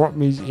don't know what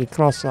music you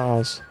class it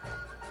as,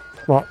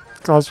 but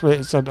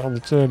Classmate said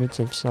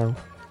alternative, so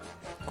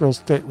we'll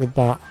stick with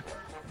that.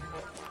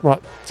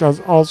 But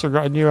she's also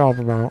got a new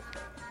album out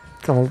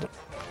called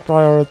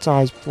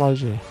Prioritise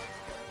Pleasure.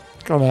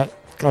 I'd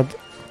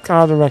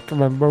kind of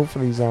recommend both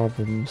of these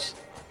albums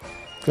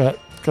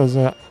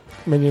because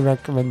mini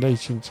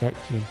recommendation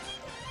section.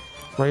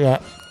 But yeah,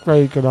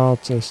 very good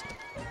artist.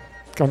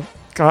 I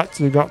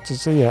actually got to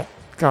see it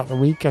at the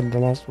weekend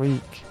of last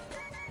week,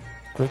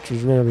 which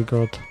was really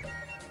good.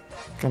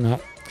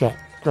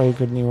 Very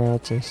good new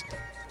artist.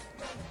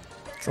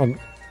 And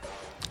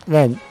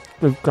then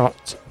we've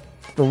got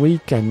The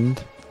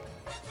Weeknd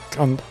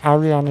and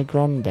Ariana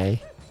Grande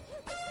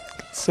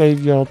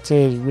Save Your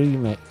Tears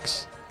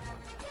remix.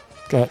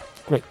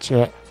 Which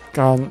I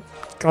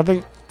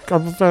think I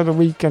prefer The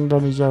Weeknd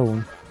on his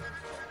own,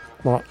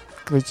 but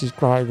this is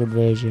quite a good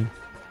version.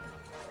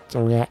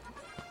 So yeah.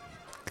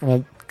 And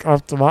then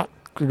after that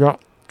we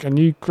got a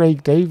new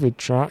Craig David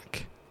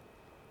track,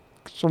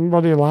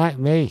 Somebody Like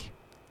Me,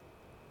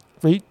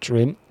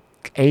 featuring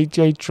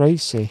AJ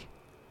Tracy,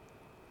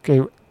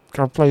 who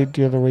I played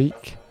the other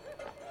week.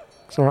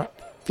 So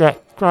yeah,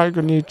 quite a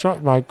good new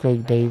track by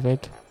Craig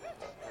David.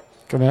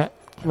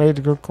 Made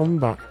a good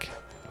comeback.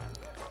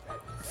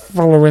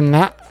 Following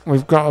that,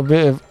 we've got a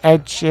bit of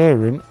Ed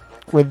Sheeran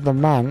with The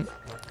Man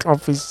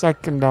off his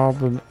second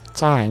album,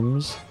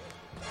 Times.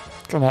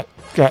 Gonna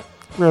get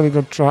really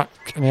good track,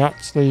 and he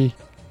actually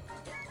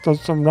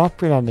does some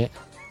rapping on it.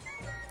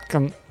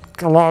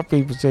 A lot of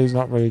people say it's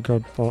not very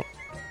good, but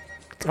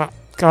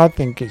I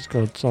think it's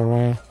good, so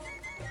I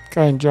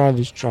enjoy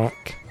this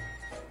track.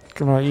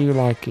 You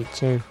like it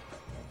too.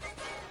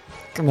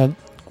 And then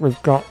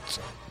we've got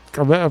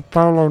a bit of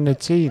Paolo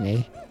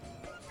Nutini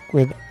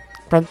with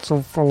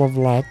Pencil Full of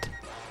Lead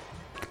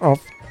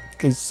off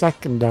his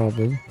second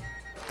album,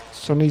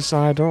 Sunny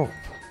Side Up.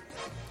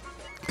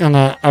 And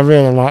I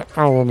really like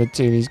Paolo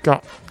Nutini. He's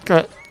got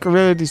a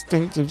really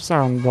distinctive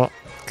sound, but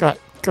I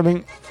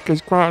think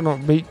it's quite an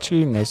upbeat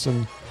tune this,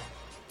 and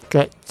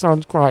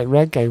sounds quite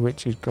reggae,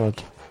 which is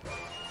good.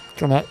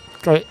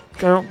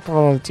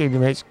 Paolo Nutini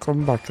makes a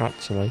comeback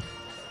actually,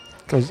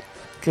 because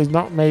he's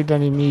not made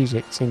any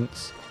music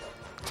since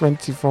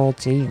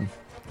 2014.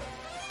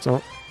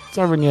 So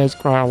 7 years,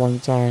 quite a long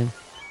time.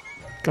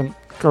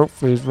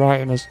 Hopefully he's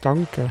writing a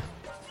stonker.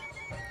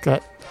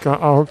 Got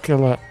all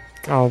killer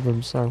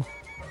album, so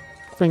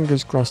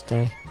fingers crossed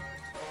there.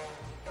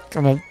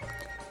 And then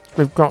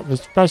we've got the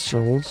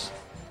Specials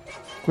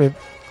with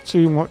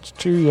Too Much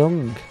Too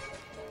Young.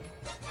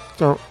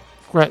 So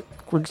we're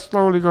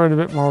slowly going a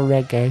bit more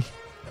reggae,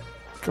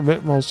 a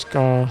bit more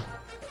ska.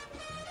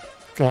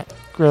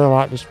 Really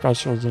like the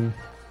Specials, and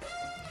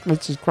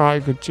this is quite a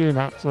good tune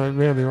actually,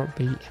 really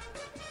upbeat.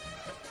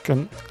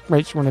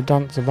 Makes you want to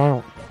dance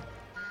about.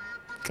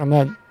 And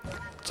then,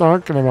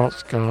 talking about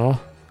ska,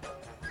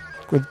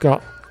 we've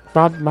got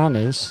Bad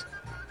Manners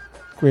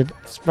with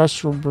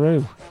Special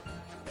Brew.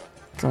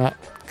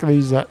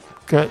 These that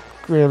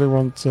really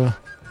want to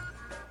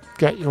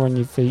get you on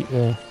your feet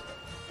there.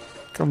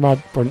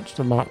 Mad Punch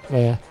the Mac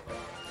there.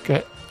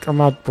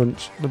 Mad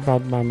Punch the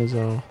Bad Manners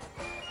are.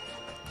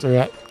 So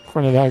yeah,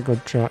 one of their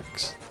good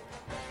tracks.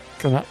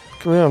 I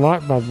really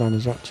like Bad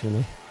Manners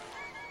actually.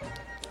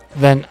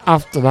 Then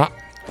after that,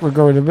 we're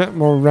going a bit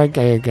more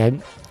reggae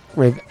again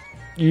with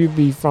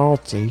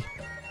UB40,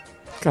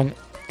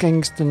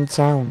 Kingston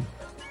Town.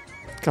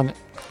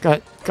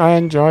 I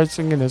enjoy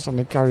singing this on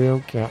the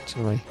karaoke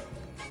actually.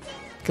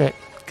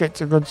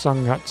 Gets a good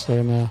song actually,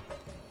 and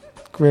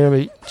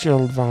really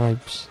chilled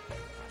vibes,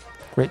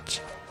 which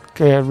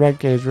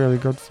reggae is really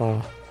good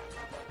for.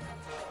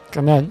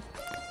 And then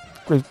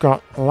we've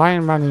got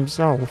Lion Man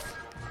himself,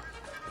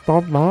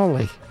 Bob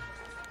Marley,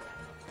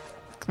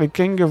 the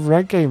king of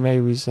reggae, may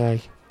we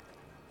say.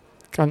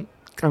 I'm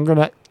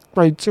gonna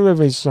play two of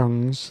his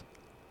songs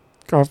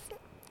off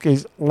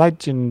his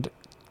Legend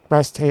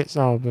Best Hits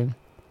album,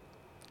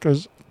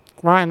 because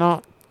why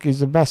not? He's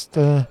the best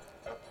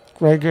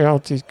reggae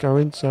artist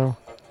going, so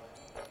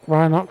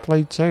why not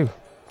play two?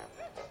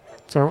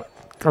 So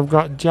I've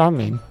got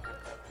Jamming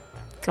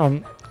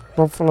on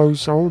Buffalo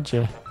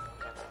Soldier,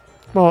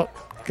 but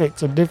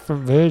it's a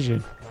different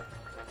version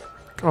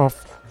of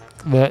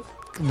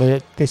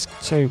the disc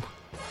 2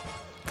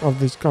 of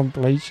this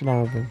compilation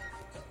album,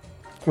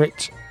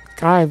 which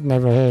I've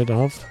never heard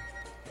of.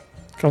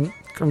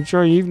 I'm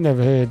sure you've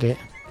never heard it.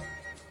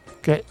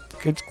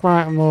 It's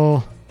quite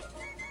more.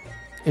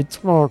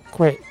 It's more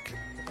quick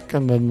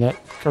than the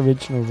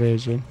original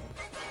version.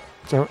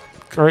 So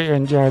great to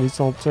enjoy this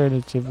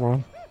alternative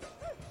one.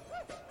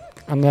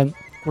 And then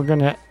we're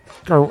gonna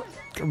go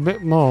a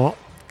bit more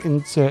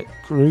into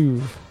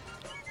groove.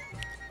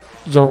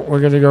 So we're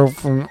gonna go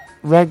from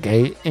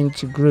reggae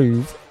into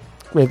groove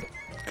with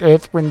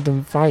Earth, Wind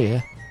and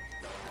Fire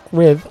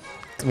with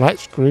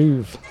Let's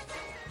Groove.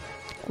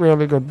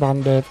 Really good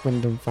band, Earth,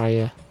 Wind and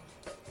Fire.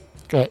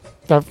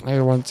 Definitely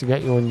the one to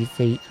get you on your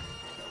feet.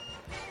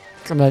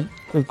 And then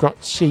we've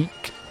got Chic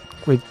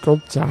with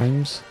Good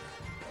Times.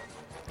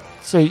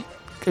 See,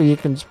 you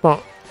can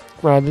spot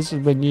where this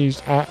has been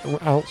used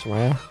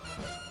elsewhere.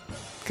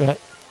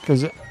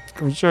 Because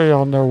I'm sure you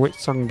all know which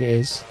song it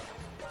is.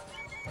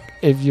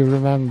 If you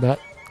remember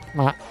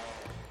that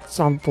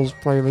samples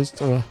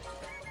playlist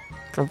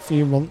a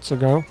few months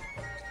ago.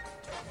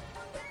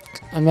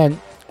 And then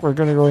we're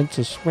going to go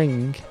into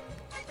swing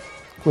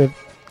with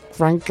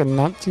Frank and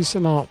Nancy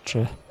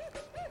Sinatra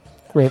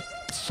with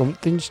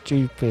Something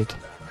Stupid.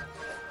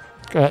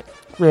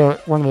 Really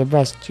one of the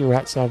best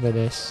duets ever,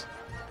 this.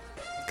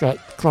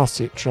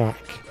 Classic track.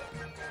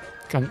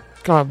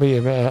 Can't beat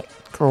a bit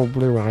of Cold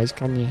Blue Eyes,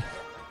 can you?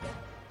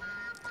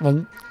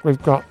 Then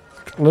we've got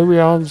Louis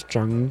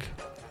Armstrong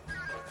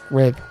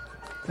with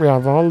We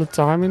Have All the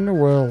Time in the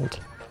World,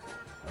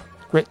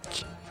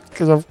 which,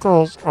 because of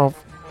course of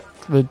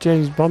the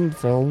James Bond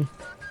film,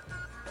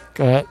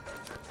 on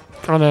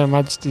Her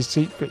Majesty's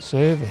Secret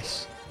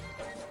Service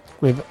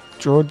with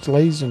George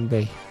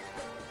Lazenby.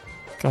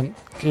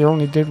 He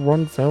only did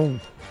one film,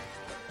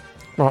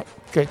 but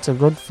it's a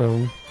good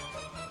film.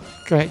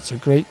 It's a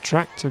great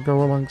track to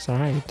go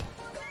alongside.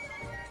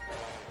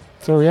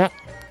 So yeah,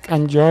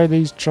 enjoy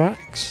these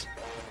tracks.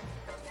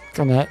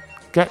 Gonna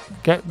get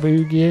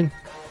boogieing.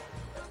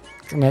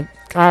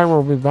 I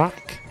will be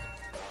back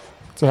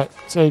to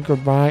say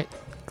goodbye,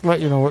 let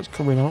you know what's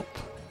coming up,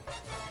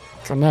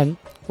 and then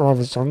we'll have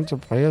a song to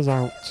play us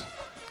out.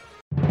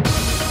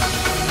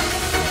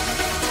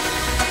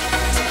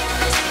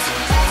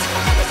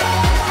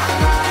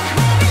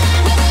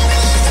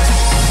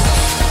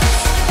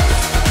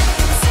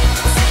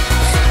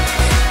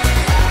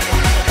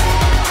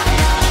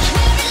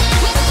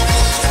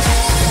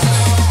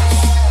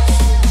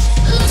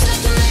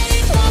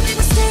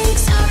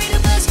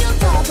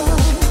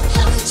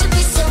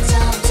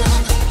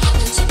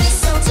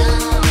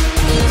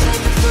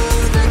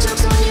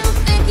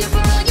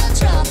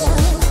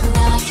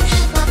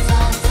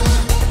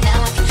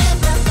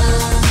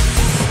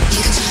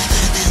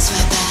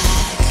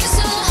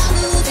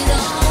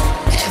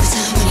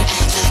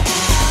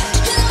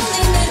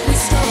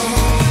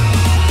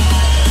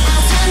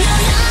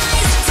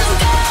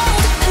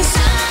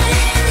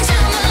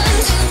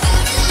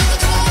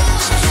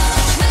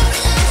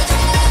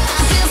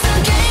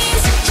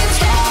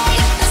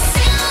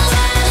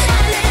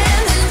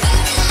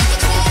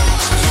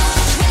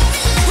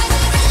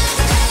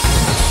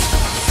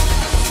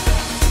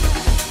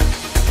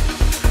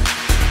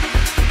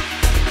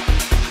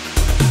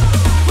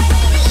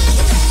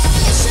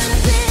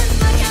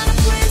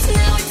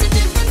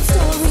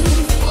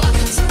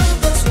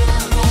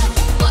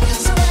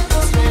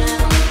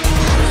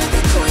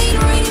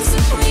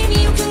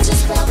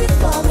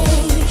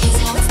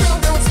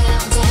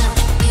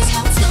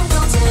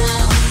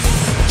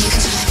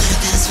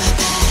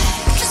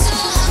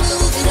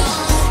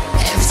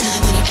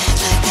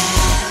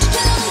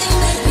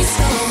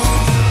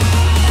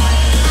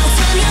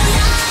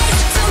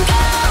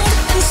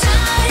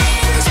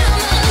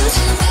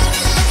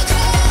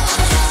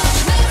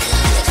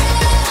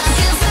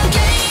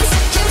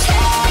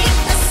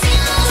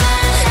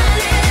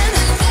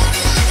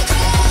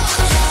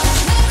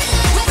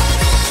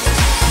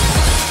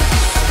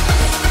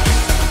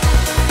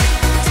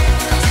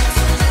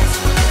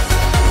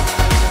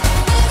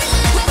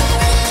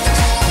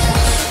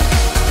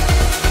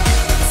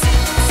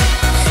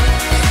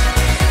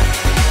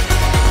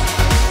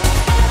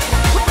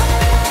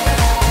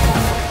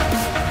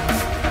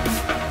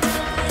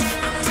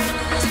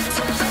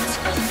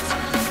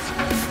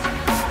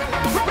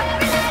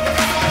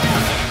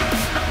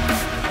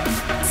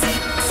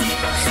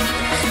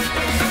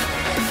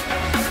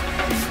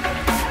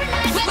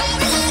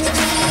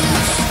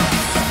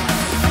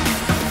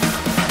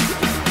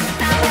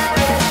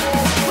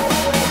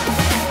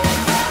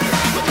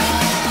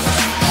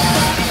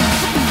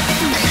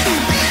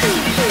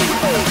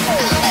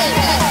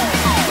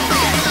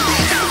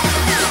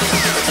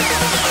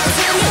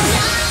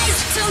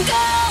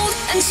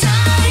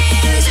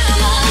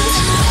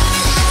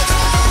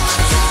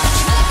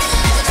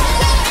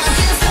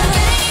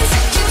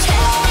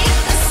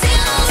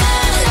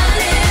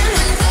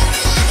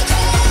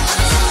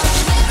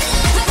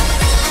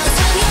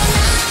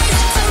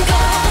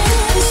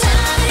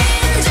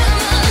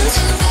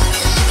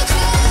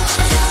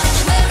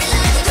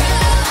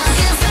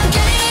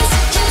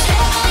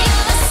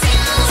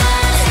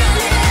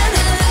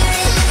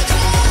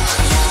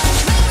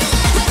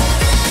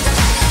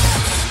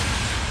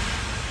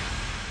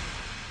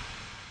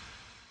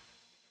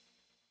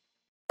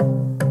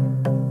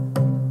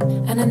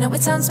 And I know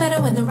it sounds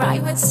better when the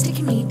right words are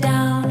sticking me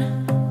down.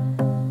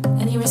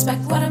 And you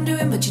respect what I'm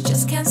doing, but you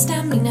just can't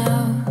stand me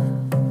now.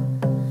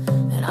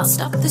 And I'll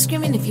stop the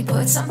screaming if you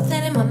put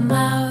something in my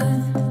mouth.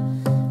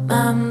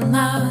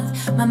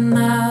 My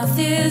mouth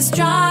is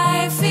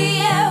dry for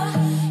you.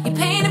 You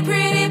paint a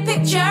pretty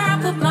picture, I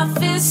put my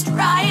fist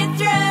right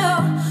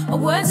through. My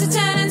words are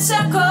turning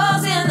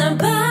circles in the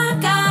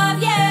back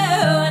of you.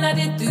 And I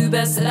did the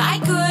best that I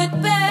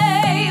could,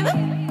 babe.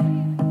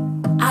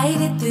 I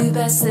did the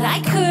best that I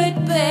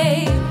could,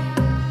 babe.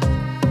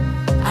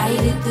 I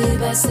did the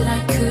best that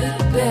I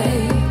could,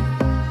 babe.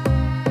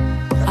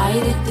 I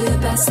did the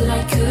best that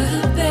I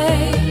could,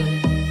 babe.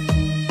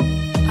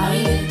 I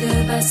did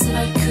the best that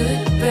I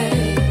could,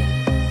 babe.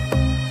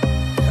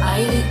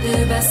 I did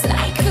the best that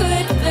I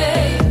could,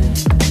 babe.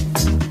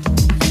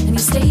 And you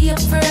stay up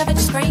forever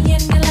just praying your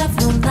love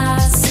won't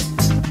last.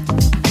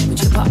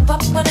 But you pop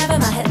up whenever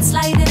my head's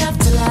light enough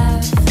to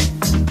laugh.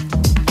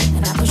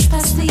 And I push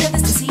past the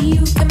others to see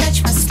you can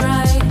match my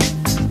stride.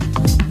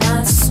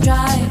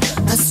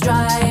 My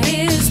stride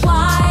is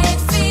wide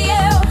for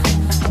you.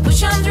 I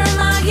push on through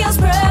my heels,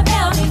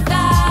 propel me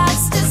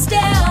faster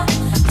still.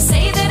 You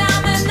say that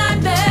I'm a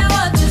nightmare,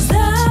 what does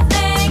that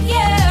make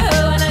you?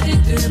 And I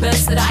did the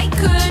best that I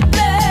could,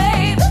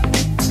 babe.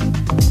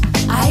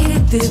 I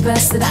did the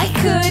best that I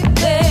could,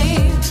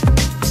 babe.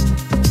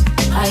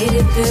 I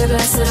did the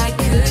best that I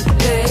could,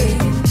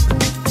 babe.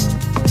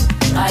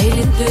 I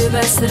did the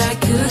best that I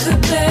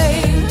could,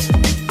 babe.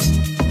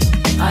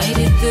 I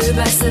did the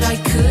best that I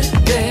could,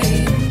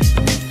 babe.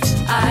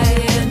 I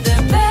did the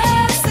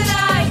best that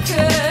I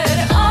could.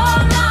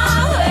 On my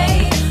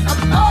way,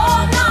 I'm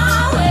on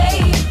my way.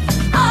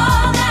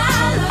 All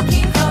that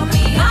looking for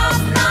me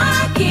off my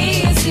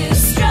gears is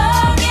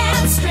strong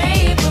and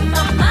straight, but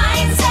my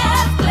mind's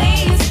half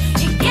glazed.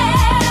 You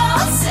get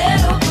all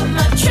settled, but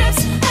my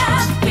trips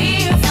have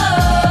been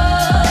fun.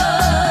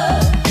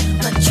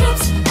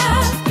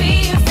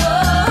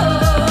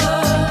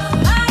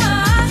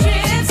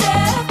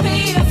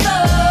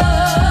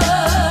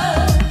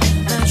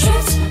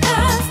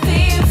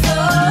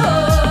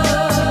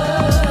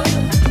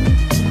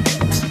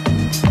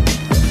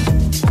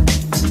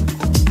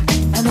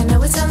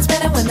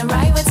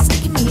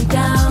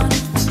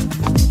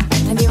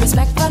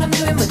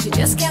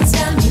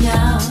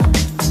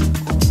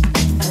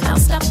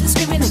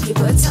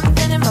 Put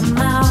something in my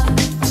mouth.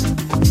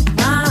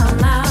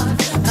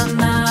 My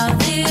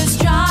mouth is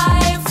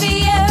dry for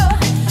you.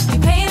 You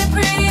paint a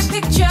pretty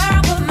picture, I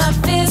put my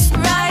fist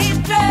right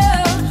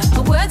through.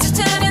 My words are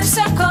turning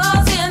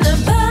circles in the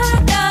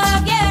back of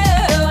you.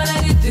 And I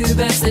did the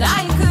best that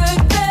I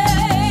could,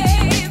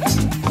 babe.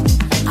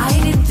 I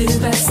did the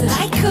best that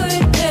I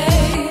could,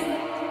 babe.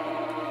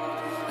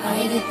 I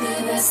did the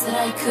best that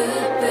I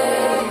could,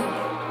 babe.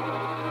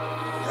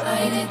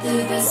 I did the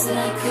best that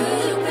I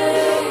could,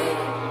 babe.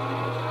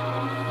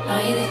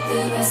 I did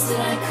the best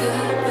that I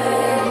could,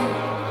 babe.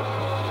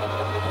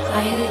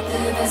 I did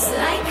the best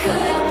that I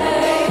could,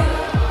 babe.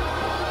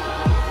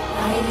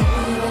 I did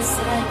the best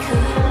that I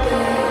could,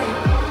 babe.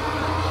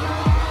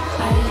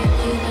 I did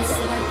the best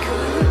that I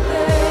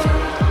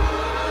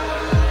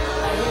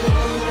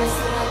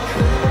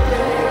could,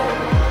 babe.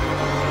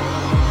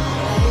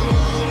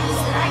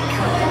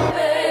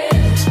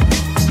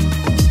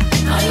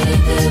 I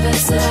did the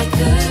best that I could, babe. I did the best that I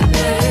could,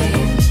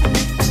 babe.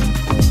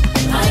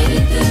 I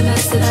did the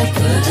best that I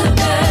could,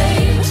 babe.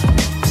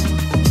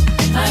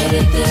 I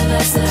did the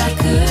best that I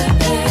could,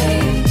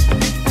 babe.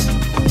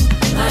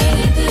 I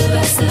did the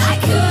best that I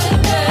could,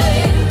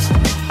 babe.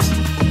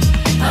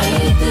 I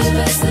did the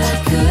best that I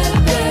could,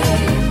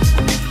 babe.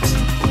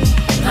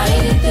 I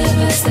did the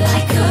best that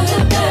I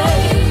could,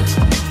 babe.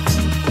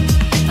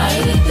 I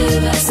did the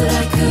best that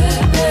I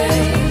could,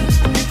 babe.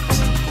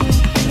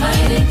 I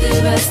did the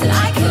best that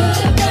I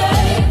could, babe.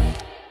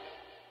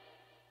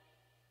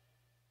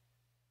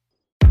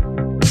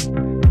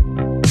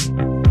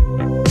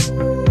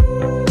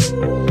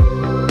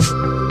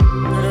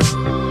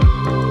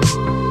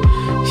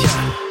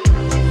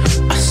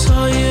 I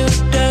saw you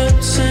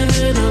dancing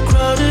in a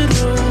crowded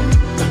room.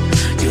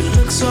 You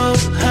look so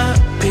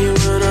happy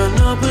when I'm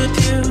not with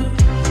you.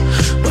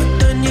 But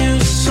then you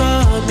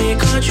saw me,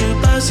 caught you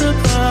by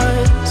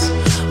surprise.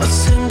 A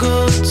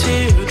single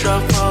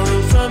teardrop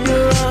falling from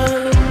your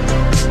eye.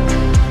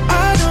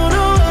 I don't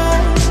know why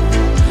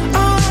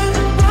I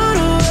run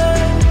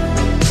away.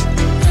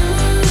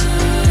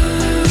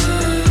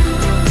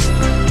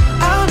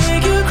 I'll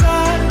make you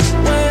cry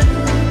when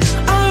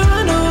I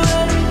run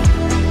away.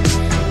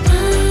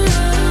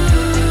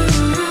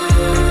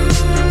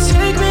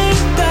 Take me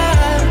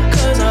back,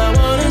 'cause I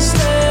wanna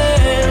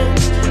stay.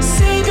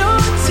 Save your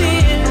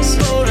tears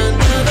for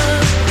another.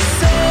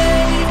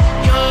 Save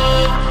your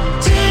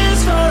tears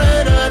for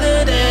another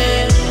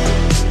day.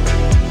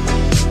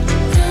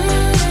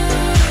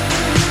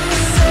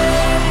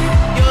 Save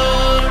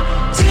your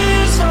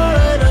tears for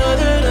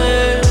another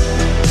day.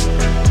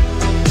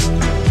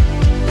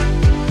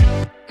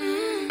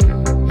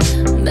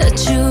 Met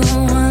you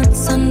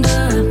once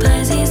under a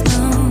Pisces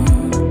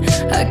moon.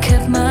 I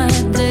kept my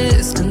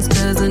distance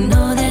 'cause I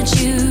know that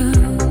you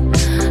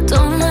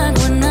don't like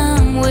when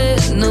I'm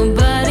with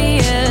nobody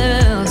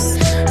else.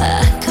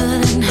 I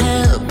couldn't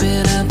help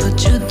it, I put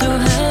you through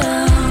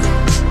hell.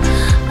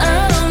 I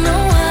don't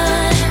know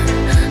why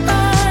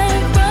I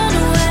run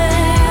away.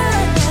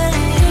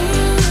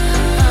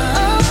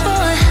 Oh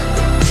boy,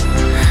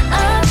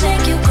 I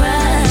make you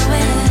cry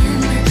when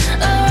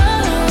I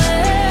run away.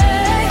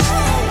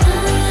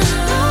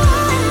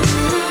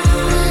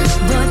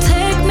 But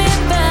take me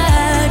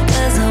back,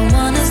 'cause I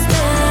wanna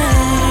stay.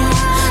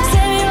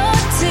 Save your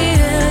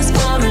tears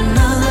for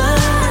another.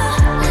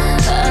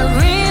 I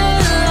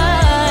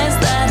realize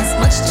that it's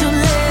much too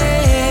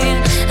late,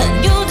 and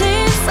you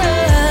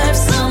deserve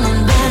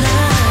someone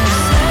better.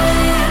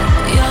 Save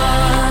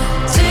your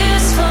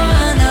tears for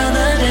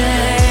another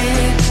day.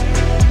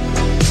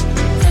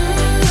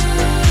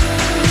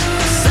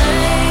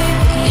 Save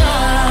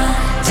your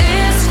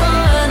tears for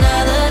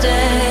another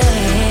day.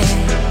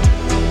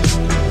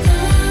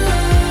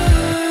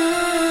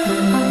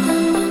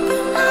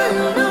 I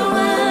don't know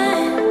why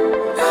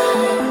I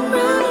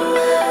run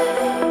away.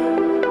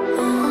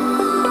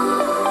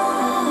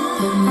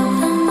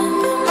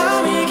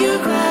 I'll make you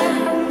cry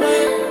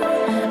when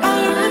I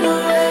run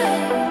away.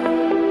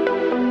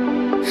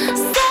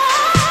 Save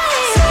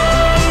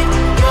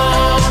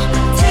your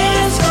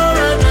tears for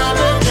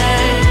another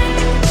day.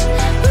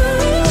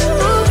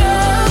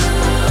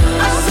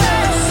 I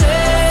said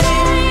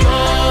save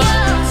your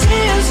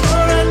tears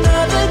for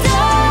another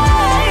day.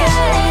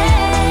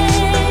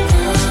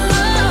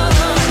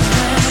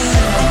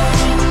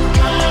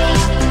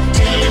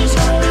 Tears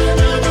for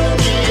another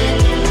day.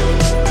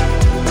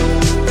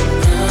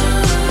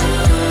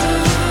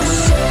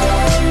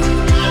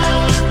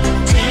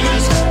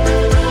 Tears for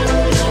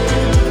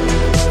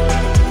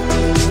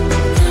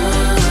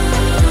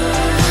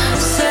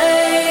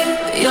save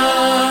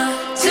your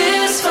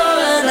tears for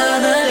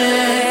another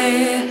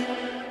day.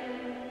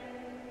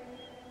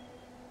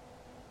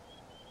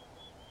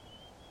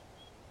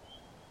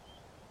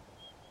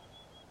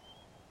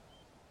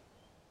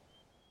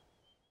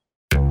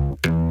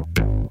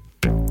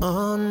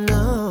 Oh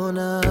no,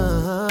 no,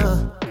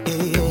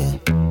 yeah.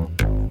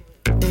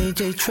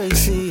 AJ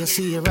Tracy, I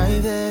see you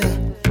right there.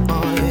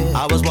 Oh yeah.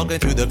 I was walking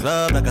through the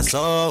club like a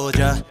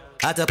soldier.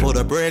 Had to pull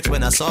the brakes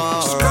when I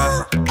saw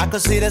her. I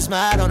could see the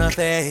smile on her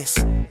face.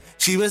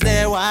 She was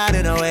there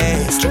winding her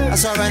waist. I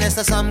saw her next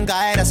to some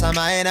guy that's a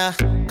minor.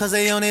 Cause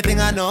the only thing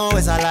I know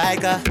is I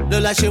like her.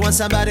 Look like she wants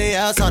somebody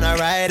else on her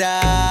rider.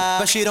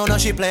 But she don't know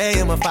she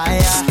playing with fire.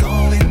 It's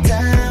going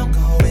down,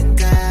 going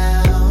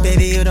down.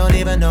 Baby, you don't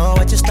even know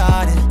what you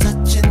started.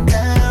 Touching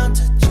down,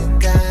 touching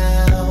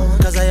down.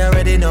 Cause I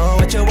already know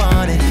what you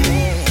wanted.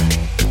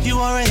 You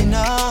already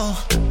know,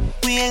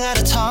 we ain't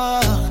gotta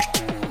talk.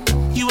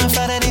 You ain't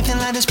felt anything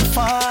like this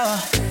before.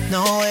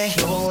 No way,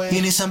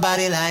 you need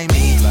somebody like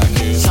me.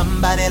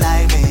 Somebody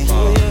like me.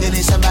 You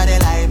need somebody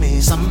like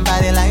me.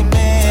 Somebody like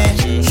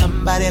me.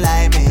 Somebody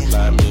like me.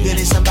 You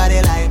need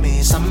somebody like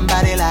me.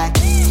 Somebody like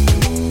me.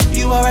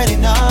 You already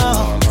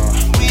know,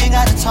 we ain't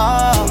gotta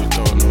talk.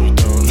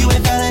 You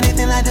ain't felt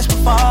anything like this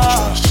before.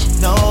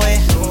 No way,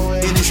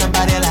 you need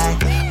somebody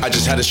like me. I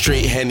just had a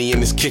straight Henny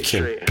and it's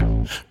kicking.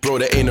 Bro,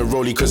 that ain't a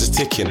rollie cause it's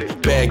ticking.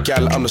 Bad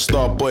gal, I'm the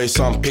star boy,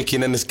 so I'm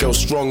picking. And this girl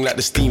strong like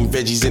the steamed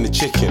veggies in the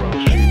chicken.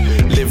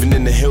 Living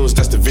in the hills,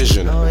 that's the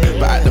vision.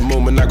 But at the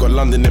moment I got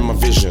London in my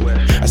vision.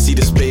 I see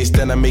the space,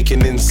 then I make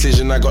an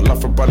incision. I got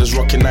love for brothers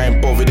rocking, I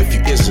ain't bothered if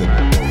you isn't.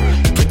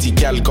 Pretty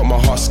gal got my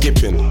heart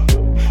skipping.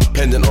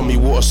 Pendant on me,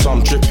 water, so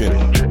I'm dripping.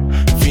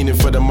 Feeling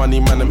for the money,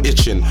 man, I'm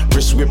itching.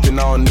 Wrist whipping,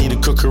 I don't need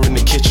a cooker in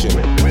the kitchen.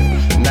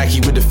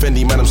 Nike with the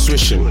Fendi, man, I'm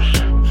swishing.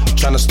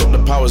 Tryna stop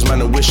the powers,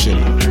 man, I'm wishing.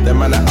 Them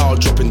man are out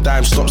dropping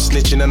dimes, stop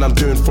snitching. And I'm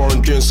doing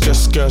foreign, doing skirt,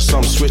 so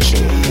I'm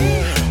switching.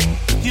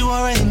 You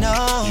already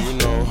know,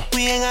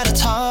 we ain't gotta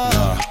talk.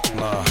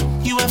 Nah.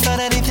 You ain't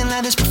felt anything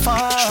like this before.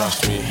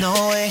 Trust me. No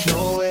way,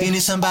 you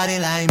need somebody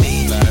like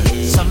me.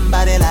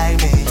 Somebody like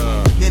me.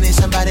 You need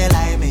somebody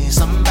like me.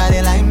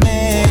 Somebody like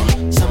me.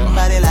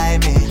 Somebody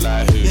like me.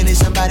 You need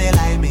somebody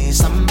like me.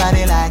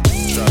 Somebody like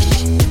me.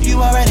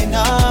 You already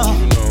know,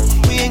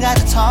 we ain't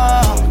gotta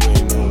talk.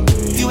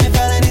 You ain't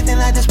felt anything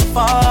like this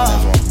before.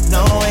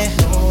 No way,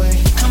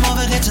 come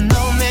over, get to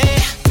know me.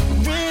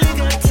 Really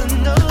get to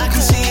know me. I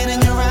can see it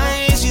in your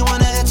eyes. You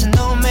wanna get to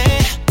know me.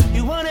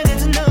 You wanna get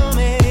to know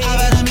me. How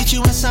about I meet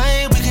you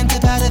inside? We can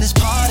dip out of this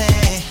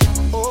party.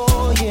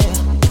 Oh yeah.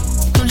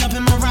 Come jump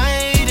in my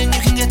ride and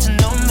you can get to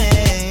know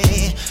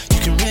me. You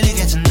can really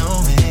get to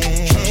know me.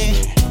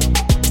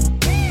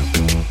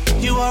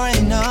 You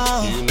already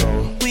know,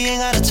 we ain't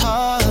gotta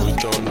talk. We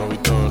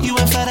don't. You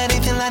ain't felt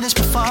anything like this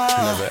before.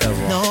 Never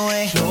ever. No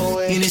way,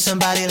 you need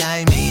somebody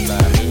like me.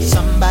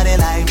 Somebody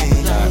like me.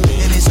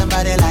 You need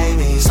somebody like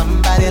me.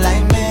 Somebody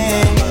like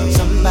me.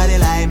 Somebody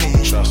like me.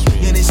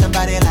 You need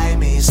somebody like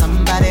me.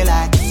 Somebody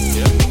like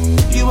me.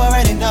 You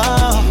already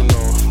know,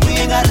 we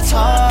ain't gotta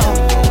talk.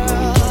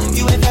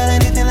 You ain't felt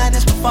anything like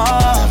this before.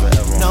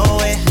 No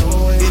way,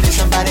 you need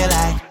somebody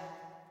like me.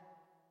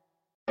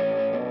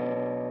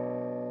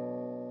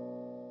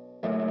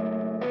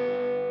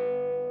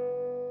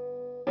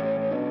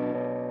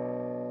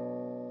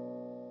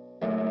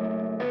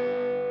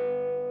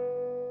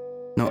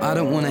 No, I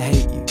don't wanna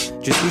hate you,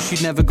 just wish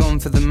you'd never gone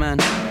for the man.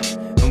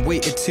 And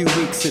waited 2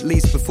 weeks at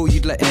least before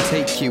you'd let him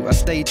take you. I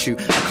stayed true,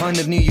 I kind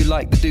of knew you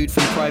liked the dude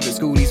from private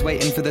school. He's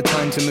waiting for the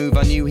time to move,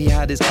 I knew he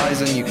had his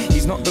eyes on you.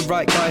 He's not the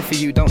right guy for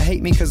you, don't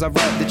hate me cause I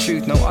write the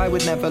truth. No, I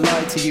would never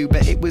lie to you,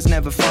 but it was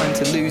never fine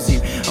to lose you.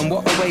 And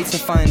what a way to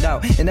find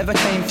out, it never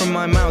came from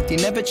my mouth. You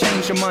never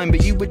changed your mind,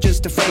 but you were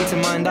just afraid to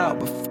mind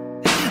out.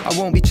 I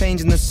won't be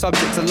changing the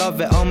subject, I love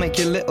it. I'll make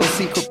your little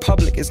secret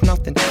public, it's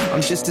nothing.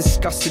 I'm just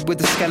disgusted with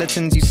the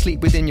skeletons you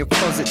sleep within your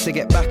closet to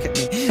get back at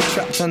me.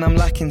 Trapped and I'm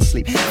lacking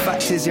sleep.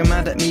 Fact is you're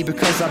mad at me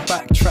because I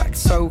backtracked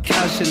so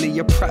casually.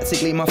 You're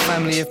practically my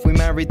family. If we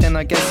married then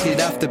I guess you'd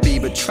have to be.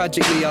 But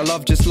tragically our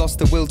love just lost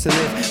the will to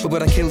live. But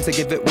would I kill to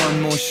give it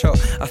one more shot?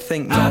 I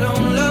think not. I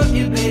don't love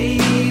you,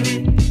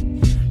 baby.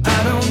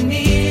 I don't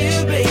need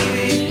you,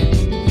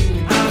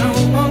 baby. I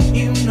don't want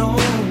you, no.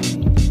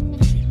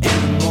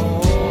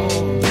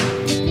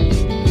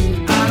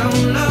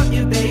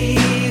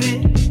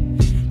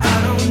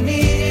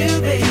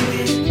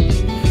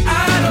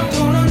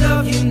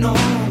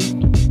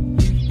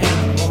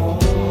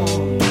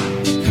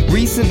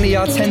 Recently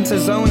I tend to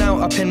zone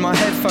out up in my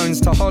headphones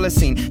to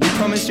Holocene. You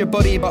promised your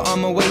body but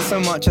I'm away so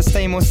much I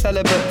stay more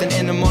celibate than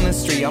in a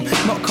monastery. I'm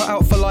not cut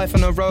out for life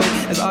on a road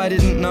as I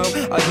didn't know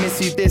I'd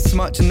miss you this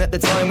much and at the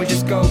time we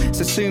just go.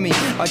 So sue me,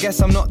 I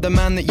guess I'm not the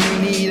man that you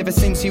need. Ever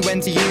since you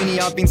went to uni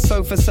I've been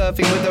sofa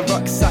surfing with a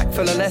rucksack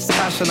full of less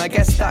cash. And I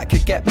guess that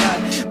could get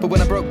bad, but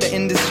when I broke the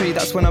industry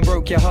that's when I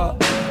broke your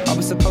heart. I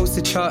was supposed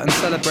to chart and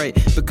celebrate,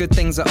 but good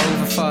things are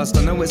over fast.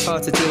 I know it's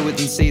hard to deal with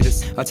and see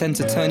this. I tend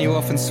to turn you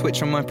off and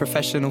switch on my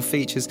professional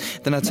features.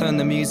 Then I turn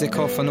the music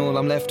off and all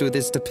I'm left with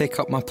is to pick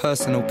up my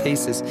personal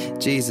pieces.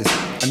 Jesus,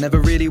 I never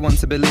really want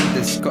to believe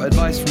this. Got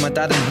advice from my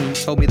dad and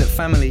he told me that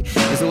family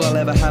is all I'll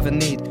ever have and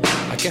need.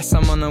 I guess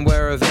I'm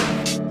unaware of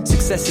it.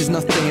 Success is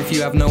nothing if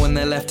you have no one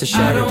there left to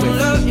share it with. I don't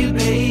love you,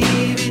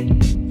 baby.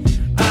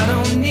 I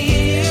don't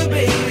need you,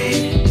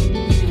 baby.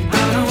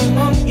 I don't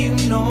want you,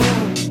 no.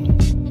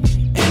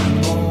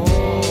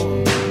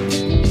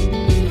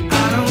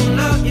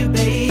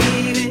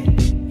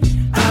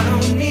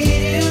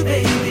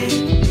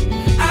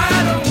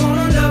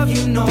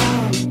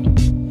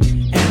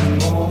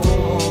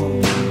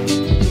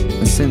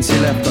 Since you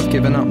I've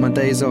given up my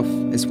days off.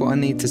 It's what I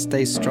need to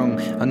stay strong.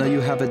 I know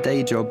you have a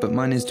day job, but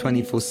mine is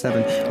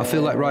 24/7. I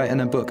feel like writing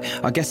a book.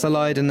 I guess I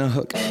lied in the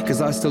hook, cause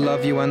I still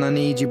love you and I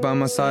need you by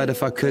my side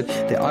if I could.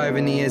 The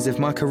irony is, if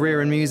my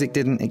career in music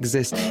didn't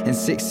exist, in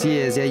 6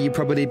 years, yeah, you'd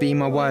probably be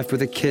my wife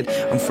with a kid.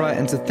 I'm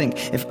frightened to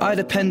think, if I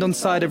depend on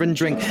cider and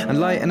drink and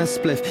light and a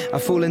spliff, I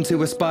fall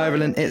into a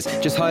spiral and it's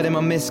just hiding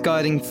my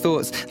misguiding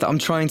thoughts that I'm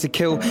trying to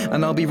kill.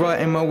 And I'll be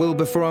writing my will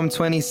before I'm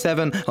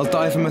 27. I'll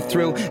die from a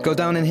thrill, go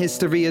down in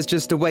history as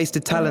just a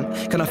wasted talent.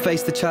 Can I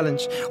face the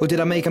challenge, or did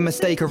I make a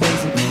mistake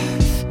erasing?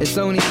 It's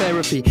only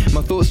therapy,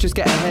 my thoughts just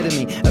get ahead of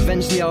me.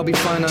 Eventually I'll be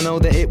fine, I know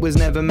that it was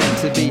never meant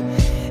to be.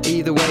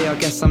 Either way, I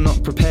guess I'm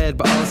not prepared,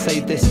 but I'll say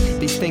this: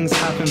 these things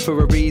happen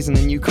for a reason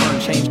and you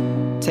can't change.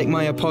 Take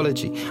my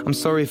apology, I'm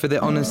sorry for the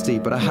honesty,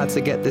 but I had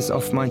to get this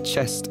off my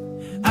chest.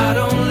 I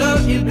don't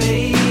love you,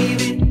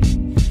 baby.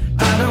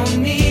 I don't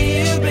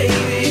need you,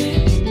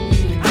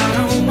 baby. I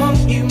don't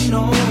want you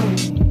no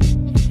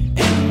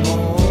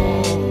anymore.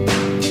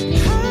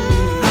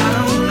 I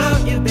don't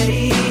love you,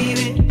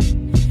 baby.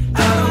 I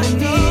don't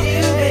need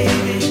you,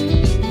 baby.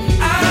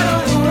 I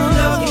don't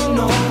love you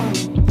no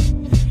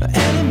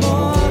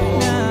anymore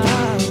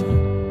now.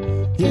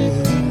 Yeah.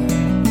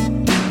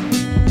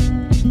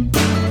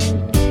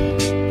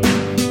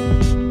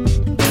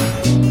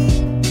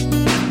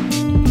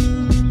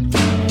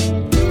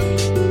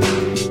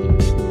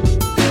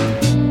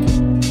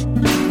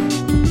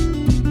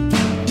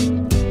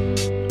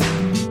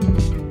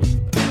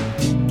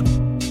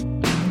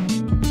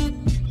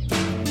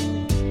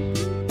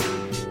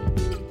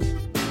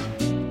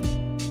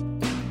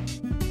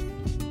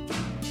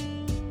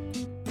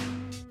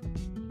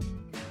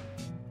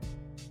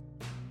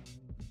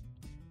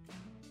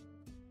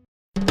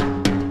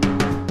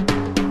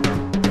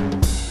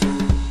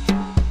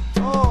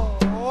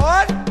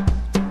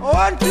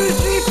 One, two,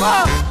 three,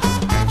 four.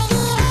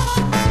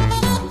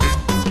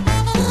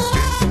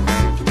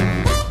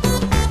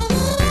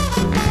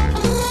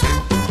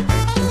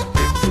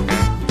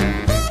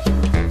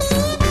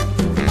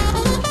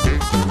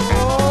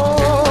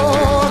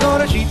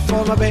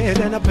 My bed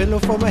and a pillow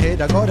for my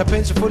head. I got a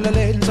pencil full of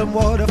lead and some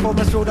water for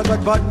my throat. I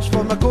got buttons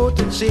for my coat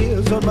and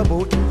sails on my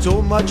boat.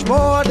 So much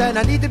more than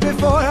I needed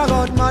before. I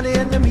got money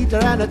in the meter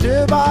and a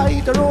turbo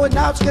heater. Oh, and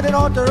now it's getting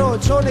on the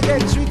road, slowly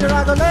getting sweeter.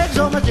 I got legs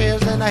on my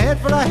chairs and a head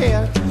for a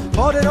hair.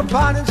 Bought it up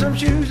pan and some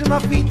shoes on my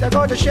feet. I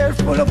got a shelf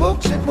full of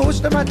books and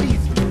most of my teeth.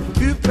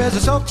 Few pairs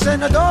of socks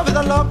and a door with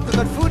a lock. I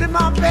got food in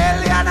my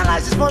belly and a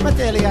license for my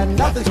telly, and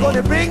nothing's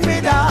gonna bring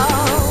me down.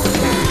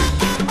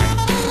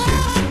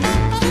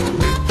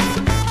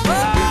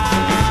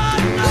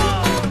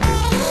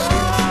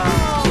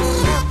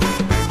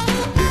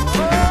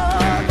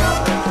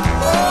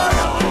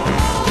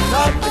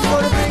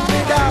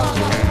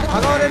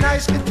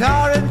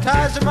 Guitar and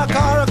tires in my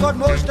car. I got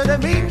most of the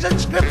memes and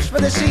scripts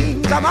for the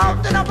scenes. I'm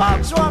out and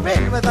about, so I'm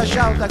in with a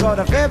shout. I got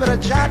a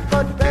favourite chat,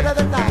 but better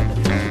than that.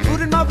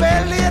 Food in my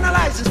belly and a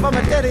license for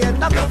my teddy, and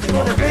nothing's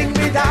gonna bring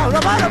me down.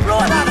 I'm out of blow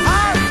that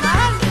hard,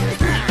 man.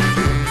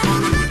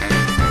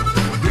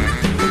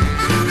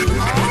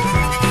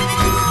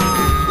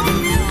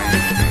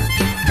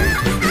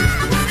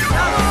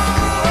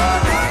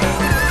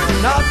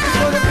 Nothing's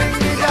gonna bring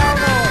me down.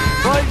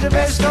 Oh, boys, the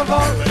best of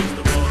all,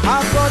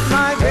 I've got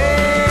my baby.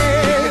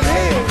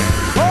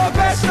 Oh,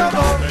 best of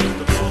all,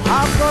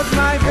 I've got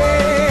my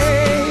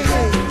baby.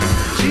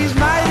 She's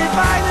mighty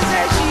fine and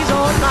says she's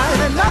all mine,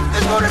 and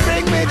nothing's gonna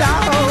bring me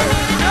down.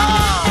 No!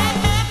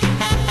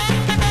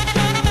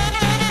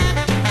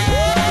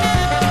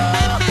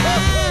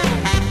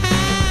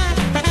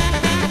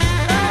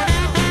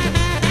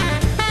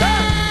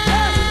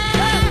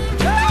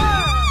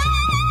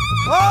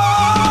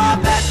 Oh,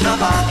 best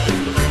of all,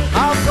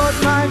 I've got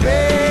my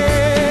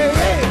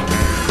baby.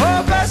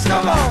 Oh, best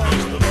of all,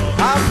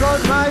 I've got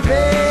my baby.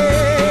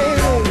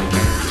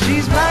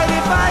 She's mighty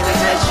fine and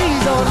says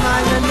she's all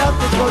mine, and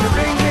nothing's gonna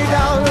bring me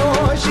down.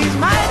 Oh, she's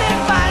mighty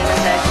fine and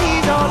says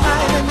she's all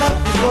mine, and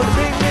nothing's gonna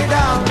bring me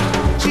down.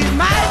 She's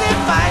mighty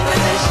fine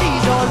and says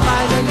she's all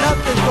mine, and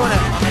nothing's gonna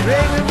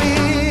bring me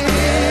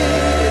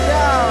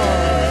down.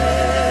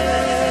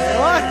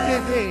 What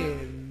is it?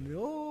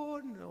 Oh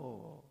no.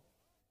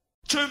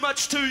 Too much,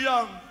 too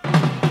young.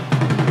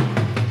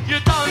 You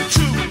done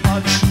too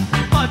much,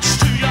 much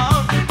too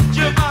young.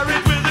 You're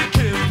married with a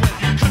kid when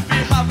you could be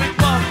having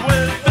fun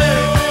with me.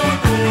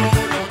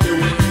 Don't do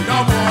it no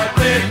more,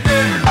 baby.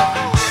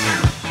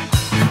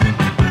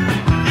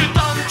 You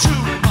done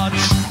too much,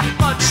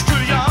 much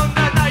too young.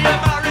 And now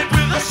you're married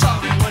with a son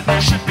when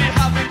you should be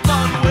having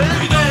fun with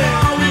me.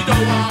 We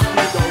don't want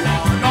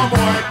no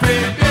more,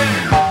 baby.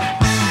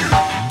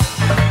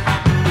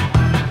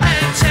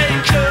 And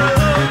take you,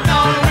 no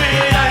we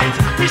ain't.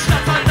 He's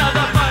got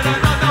another man,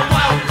 another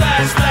wild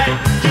fast lane.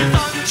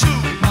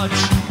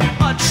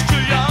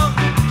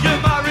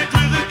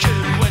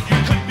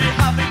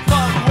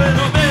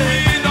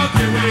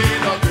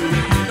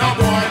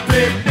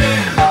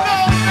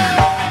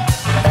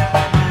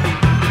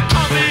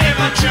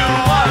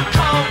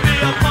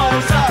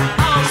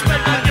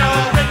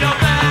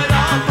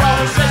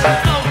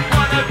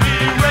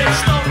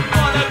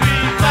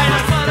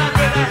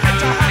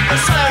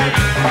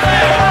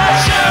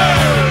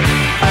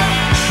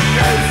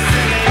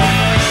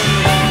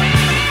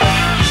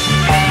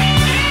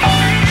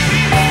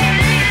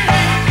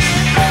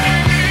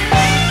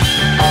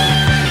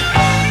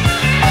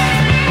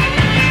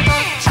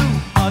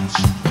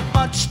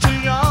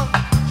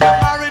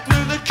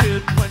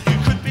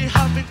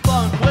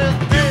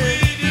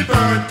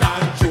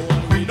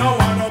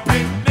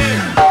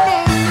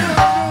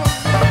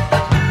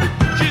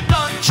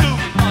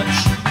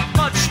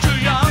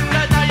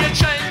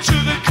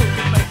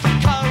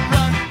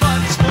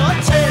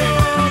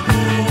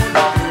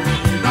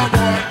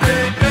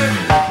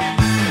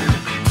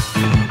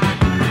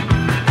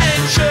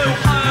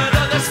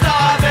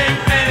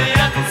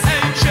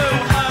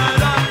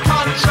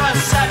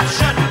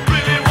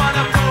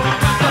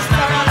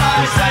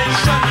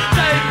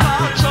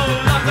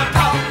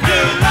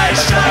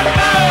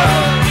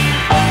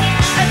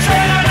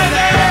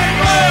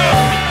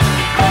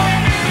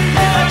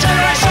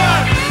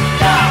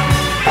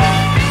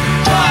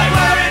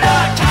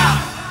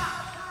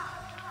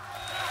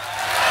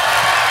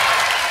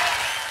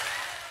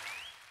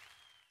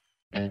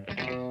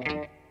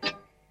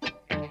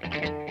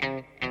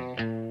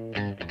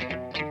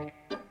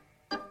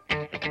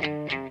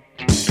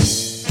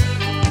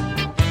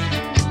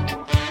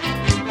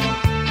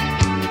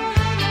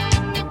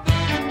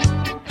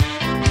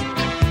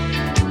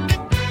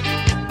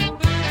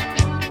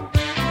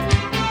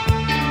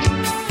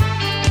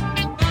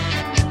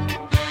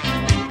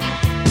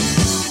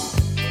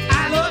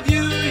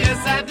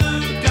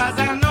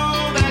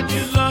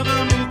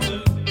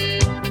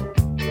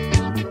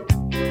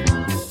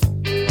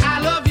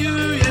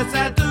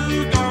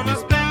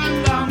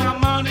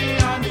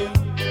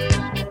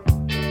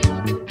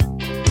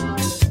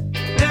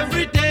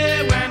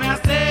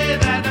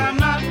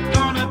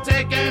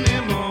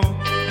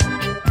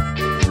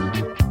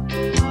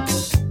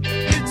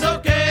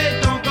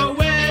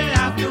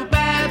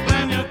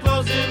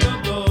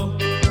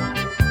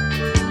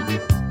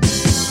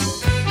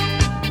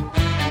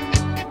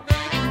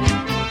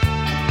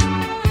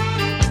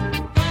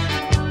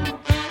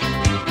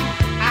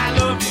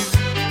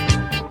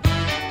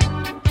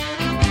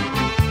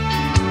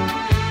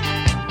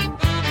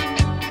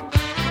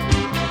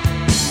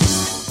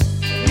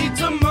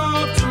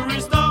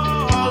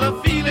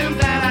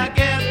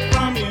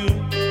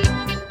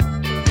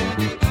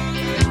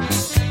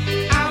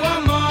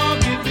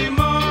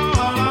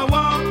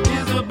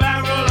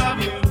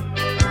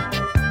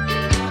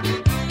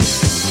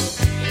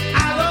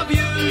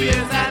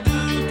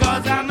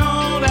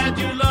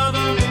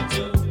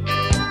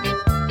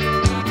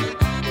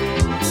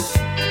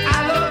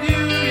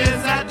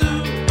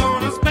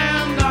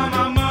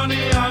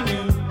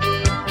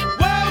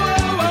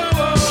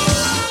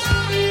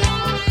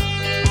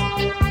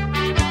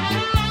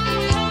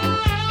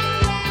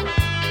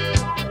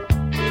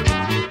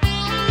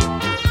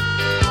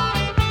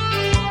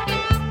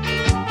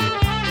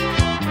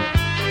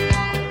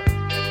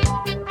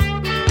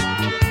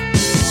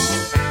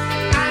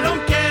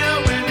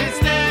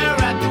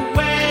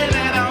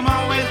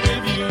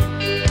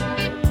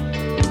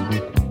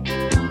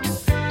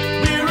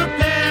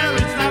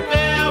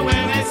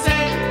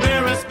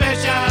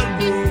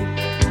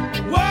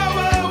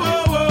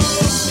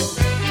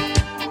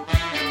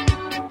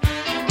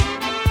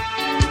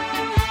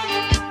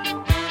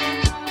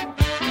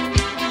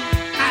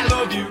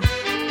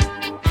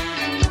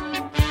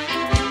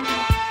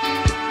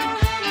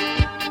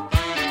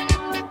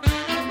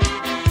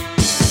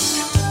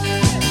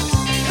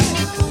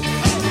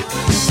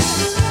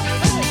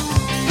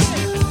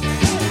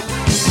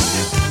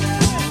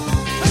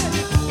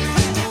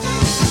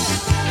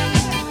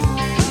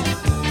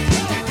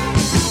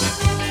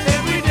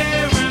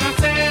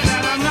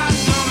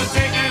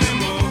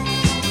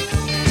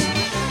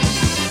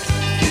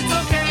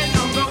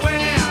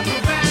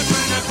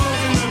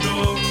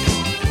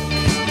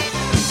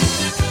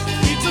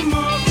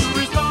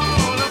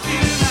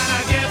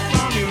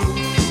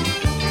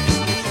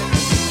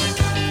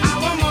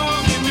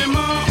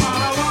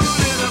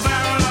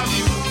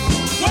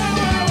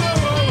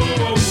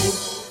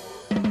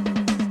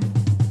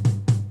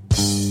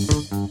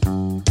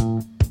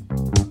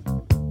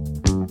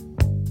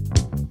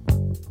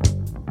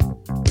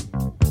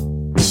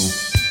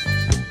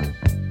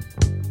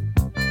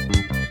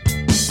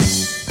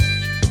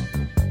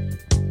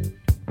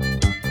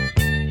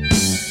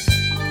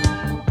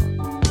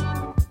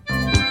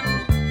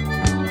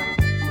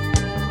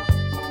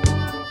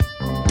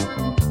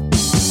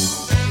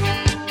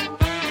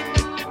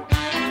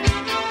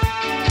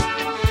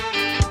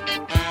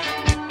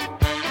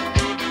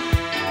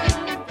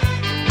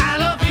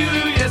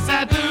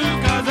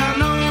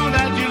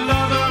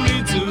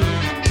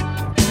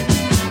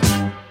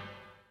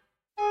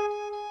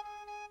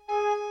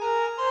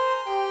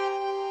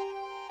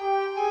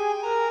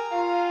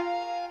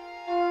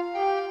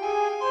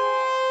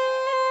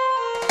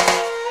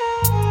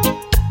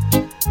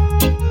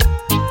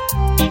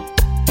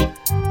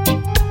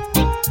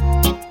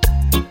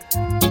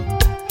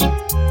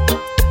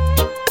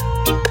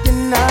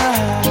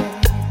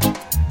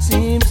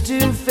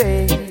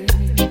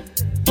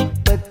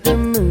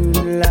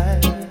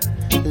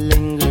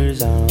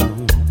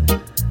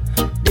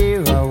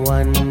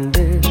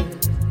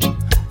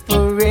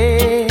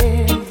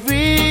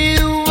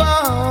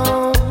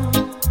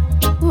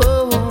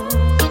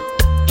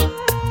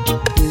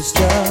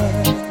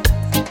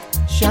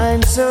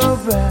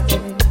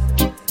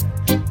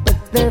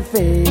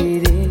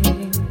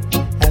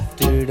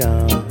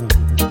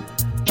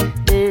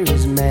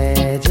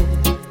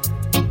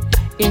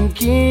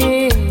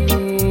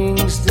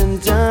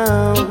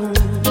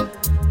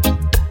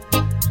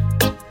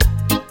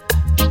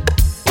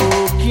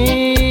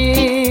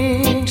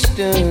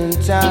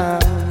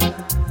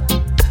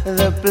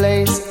 the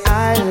place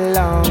I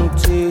long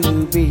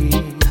to be.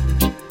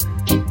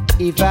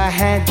 If I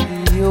had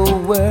your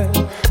word,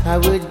 I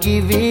would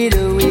give it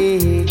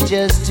away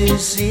just to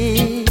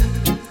see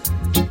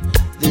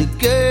the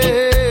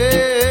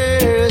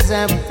girls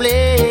I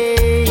play.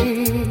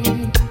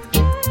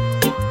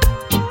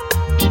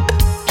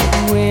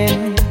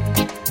 When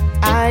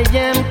I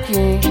am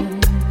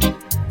king,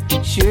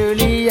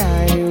 surely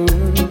I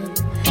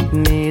would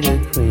need a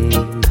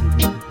queen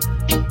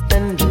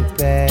and a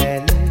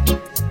palace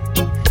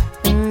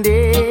and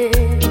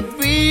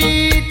everything,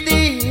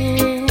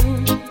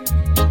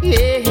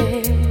 yeah.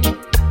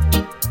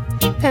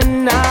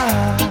 And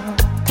now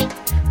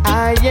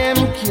I am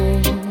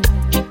king,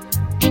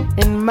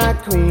 and my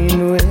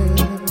queen will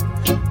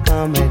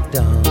come at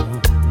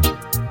dawn.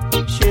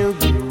 She'll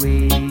be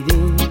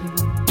waiting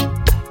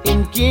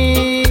in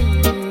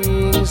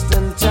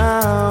Kingston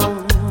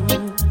Town.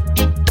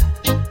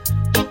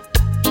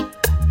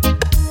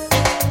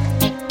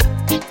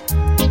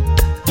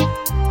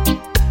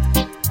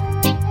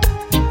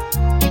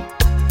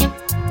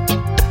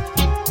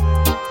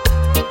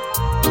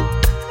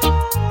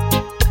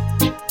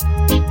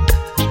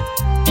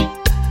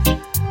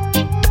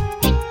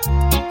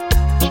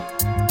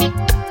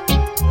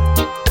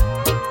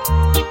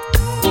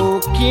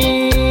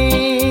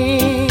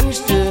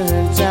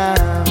 Kingston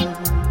Town,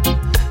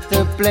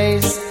 the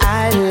place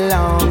I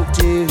long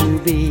to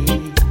be.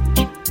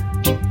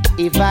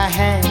 If I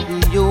had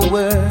your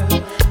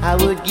word, I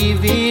would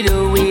give it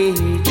away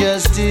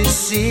just to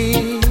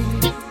see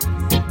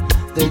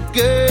the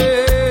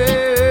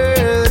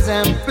girls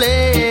and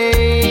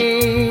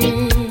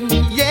play.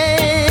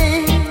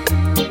 Yeah,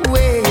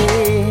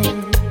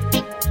 when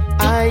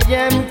I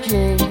am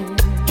king,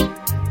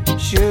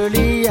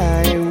 surely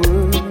I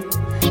would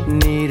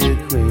need a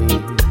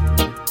queen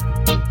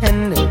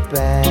and a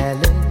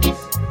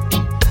palace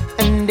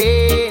and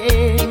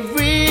everything,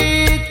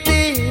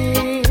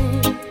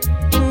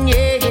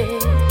 yeah.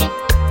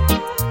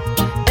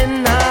 And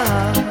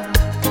now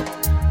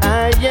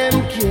I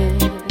am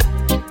king,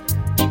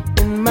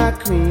 and my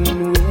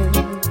queen will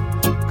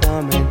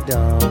come at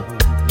dawn.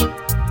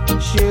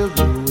 She'll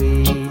be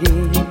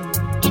waiting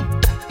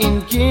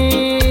in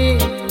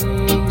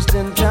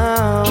Kingston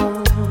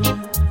Town.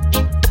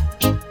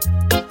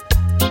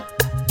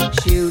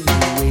 She'll be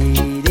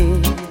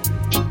waiting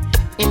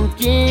in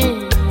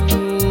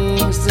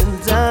Kingston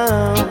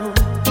Town.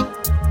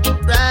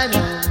 Right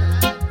now,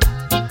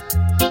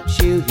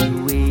 she'll be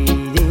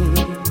waiting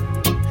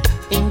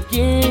in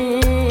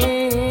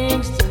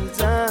Kingston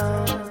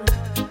Town.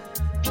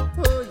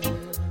 Oh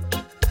yeah,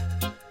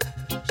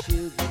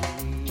 she'll be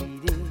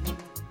waiting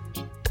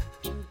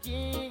in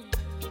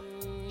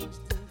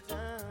Kingston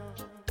Town.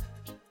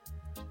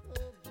 Oh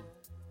boy.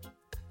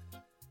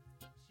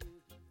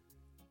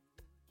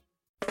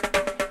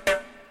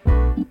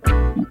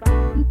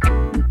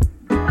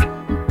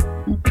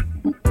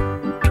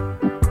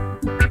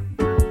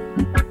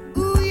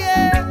 Ooh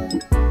yeah.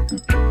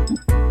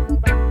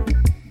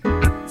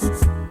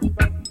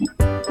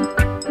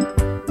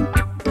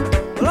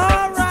 Well,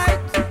 all right,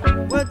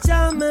 we're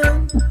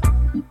jamming.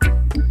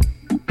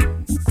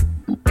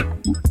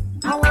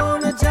 I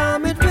wanna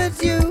jam it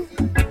with you.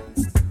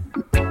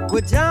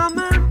 We're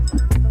jamming,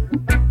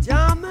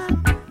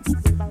 jamming,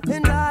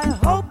 and I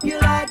hope you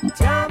like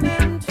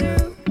jamming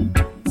too.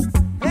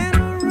 Ain't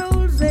no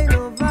rules, ain't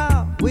no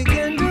vow. We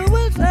can do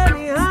it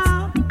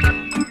anyhow.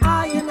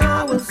 I and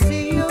I will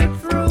see you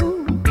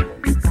through.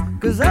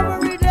 'Cause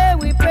every day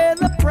we pay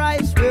the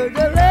price. We're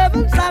the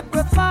living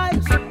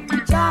sacrifice.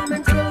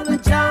 Jamming till the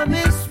jam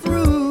is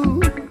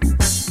through.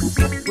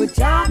 We're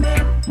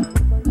jamming.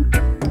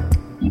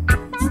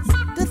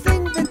 To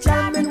think that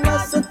jamming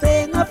was a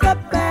thing of the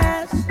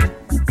past.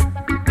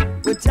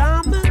 We're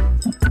jamming.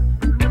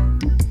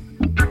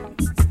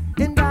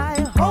 And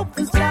I hope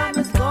this jam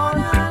is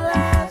gonna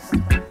last.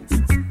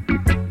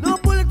 No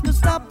bullet can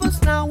stop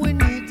us now. We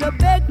need to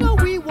beg, no,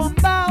 we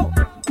won't bow.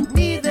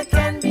 Neither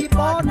can be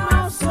bought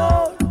nor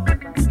sold.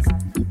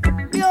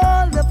 We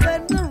all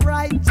defend the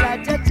right.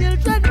 Judge, our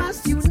children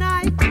must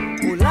unite.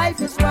 Oh,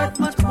 life is worth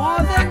much more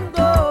than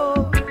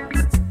gold.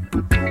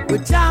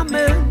 We're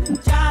jamming,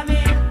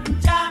 jamming,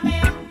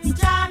 jamming,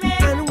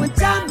 jamming, and we're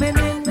jamming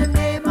in the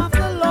name of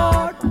the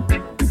Lord.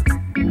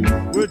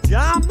 We're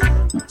jamming,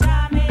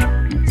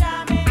 jamming,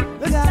 jamming,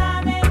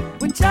 jamming.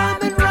 We're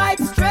jamming right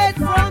straight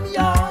from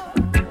your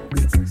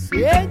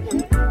sing.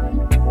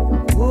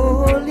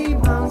 Holy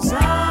Mount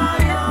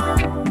Zion,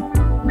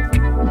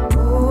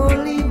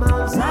 Holy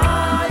Mount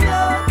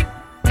Zion,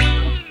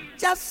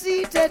 just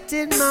seated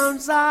in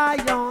Mount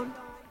Zion,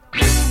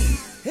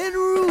 it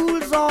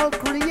rules all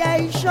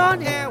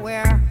creation. Here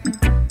we're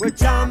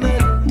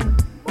jamming.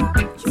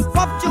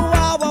 Pop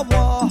Chihuahua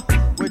war,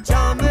 we're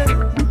jamming.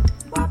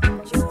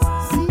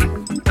 See,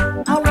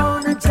 I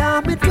wanna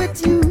jam it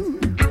with you.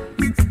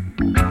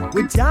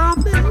 We're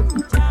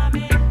jamming,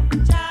 jamming,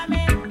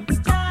 jamming,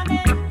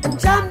 jamming, and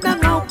jam them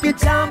hope you're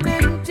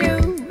jamming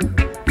too.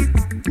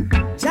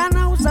 Jah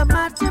knows how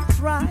much you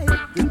try,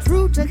 the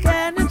truth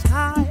again is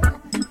high.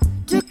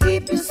 To keep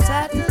keep you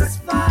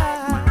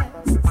satisfied.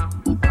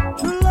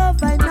 True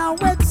love I know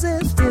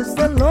exists is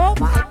the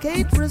love I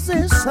can't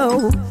resist.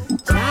 So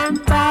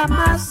stand by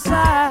my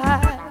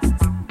side.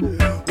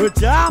 We're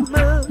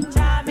jamming,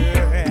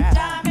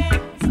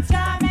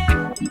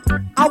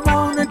 I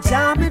wanna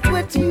jam it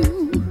with you.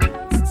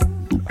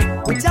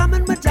 We're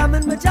jamming, we're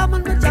jamming, we're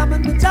jamming, we're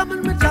jamming, we're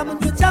jamming, we're jamming,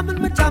 we're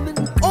jamming, we're jamming.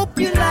 Hope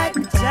you like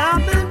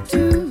jamming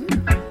too.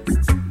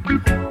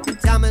 We're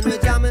jamming, we're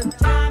jamming,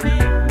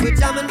 we're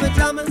jamming, we're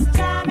jamming.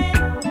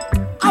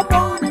 I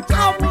wanna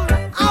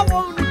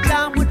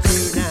jam with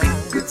you now.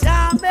 We're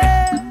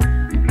jamming,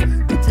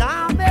 we're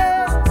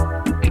jamming.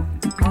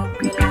 Hope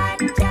you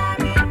like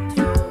jamming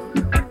too.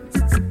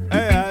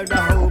 And I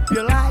hope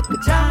you like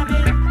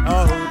jamming. I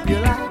hope you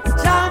like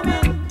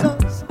jamming,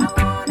 'cause I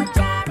wanna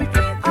jam with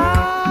you. I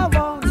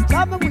wanna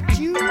jam with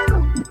you.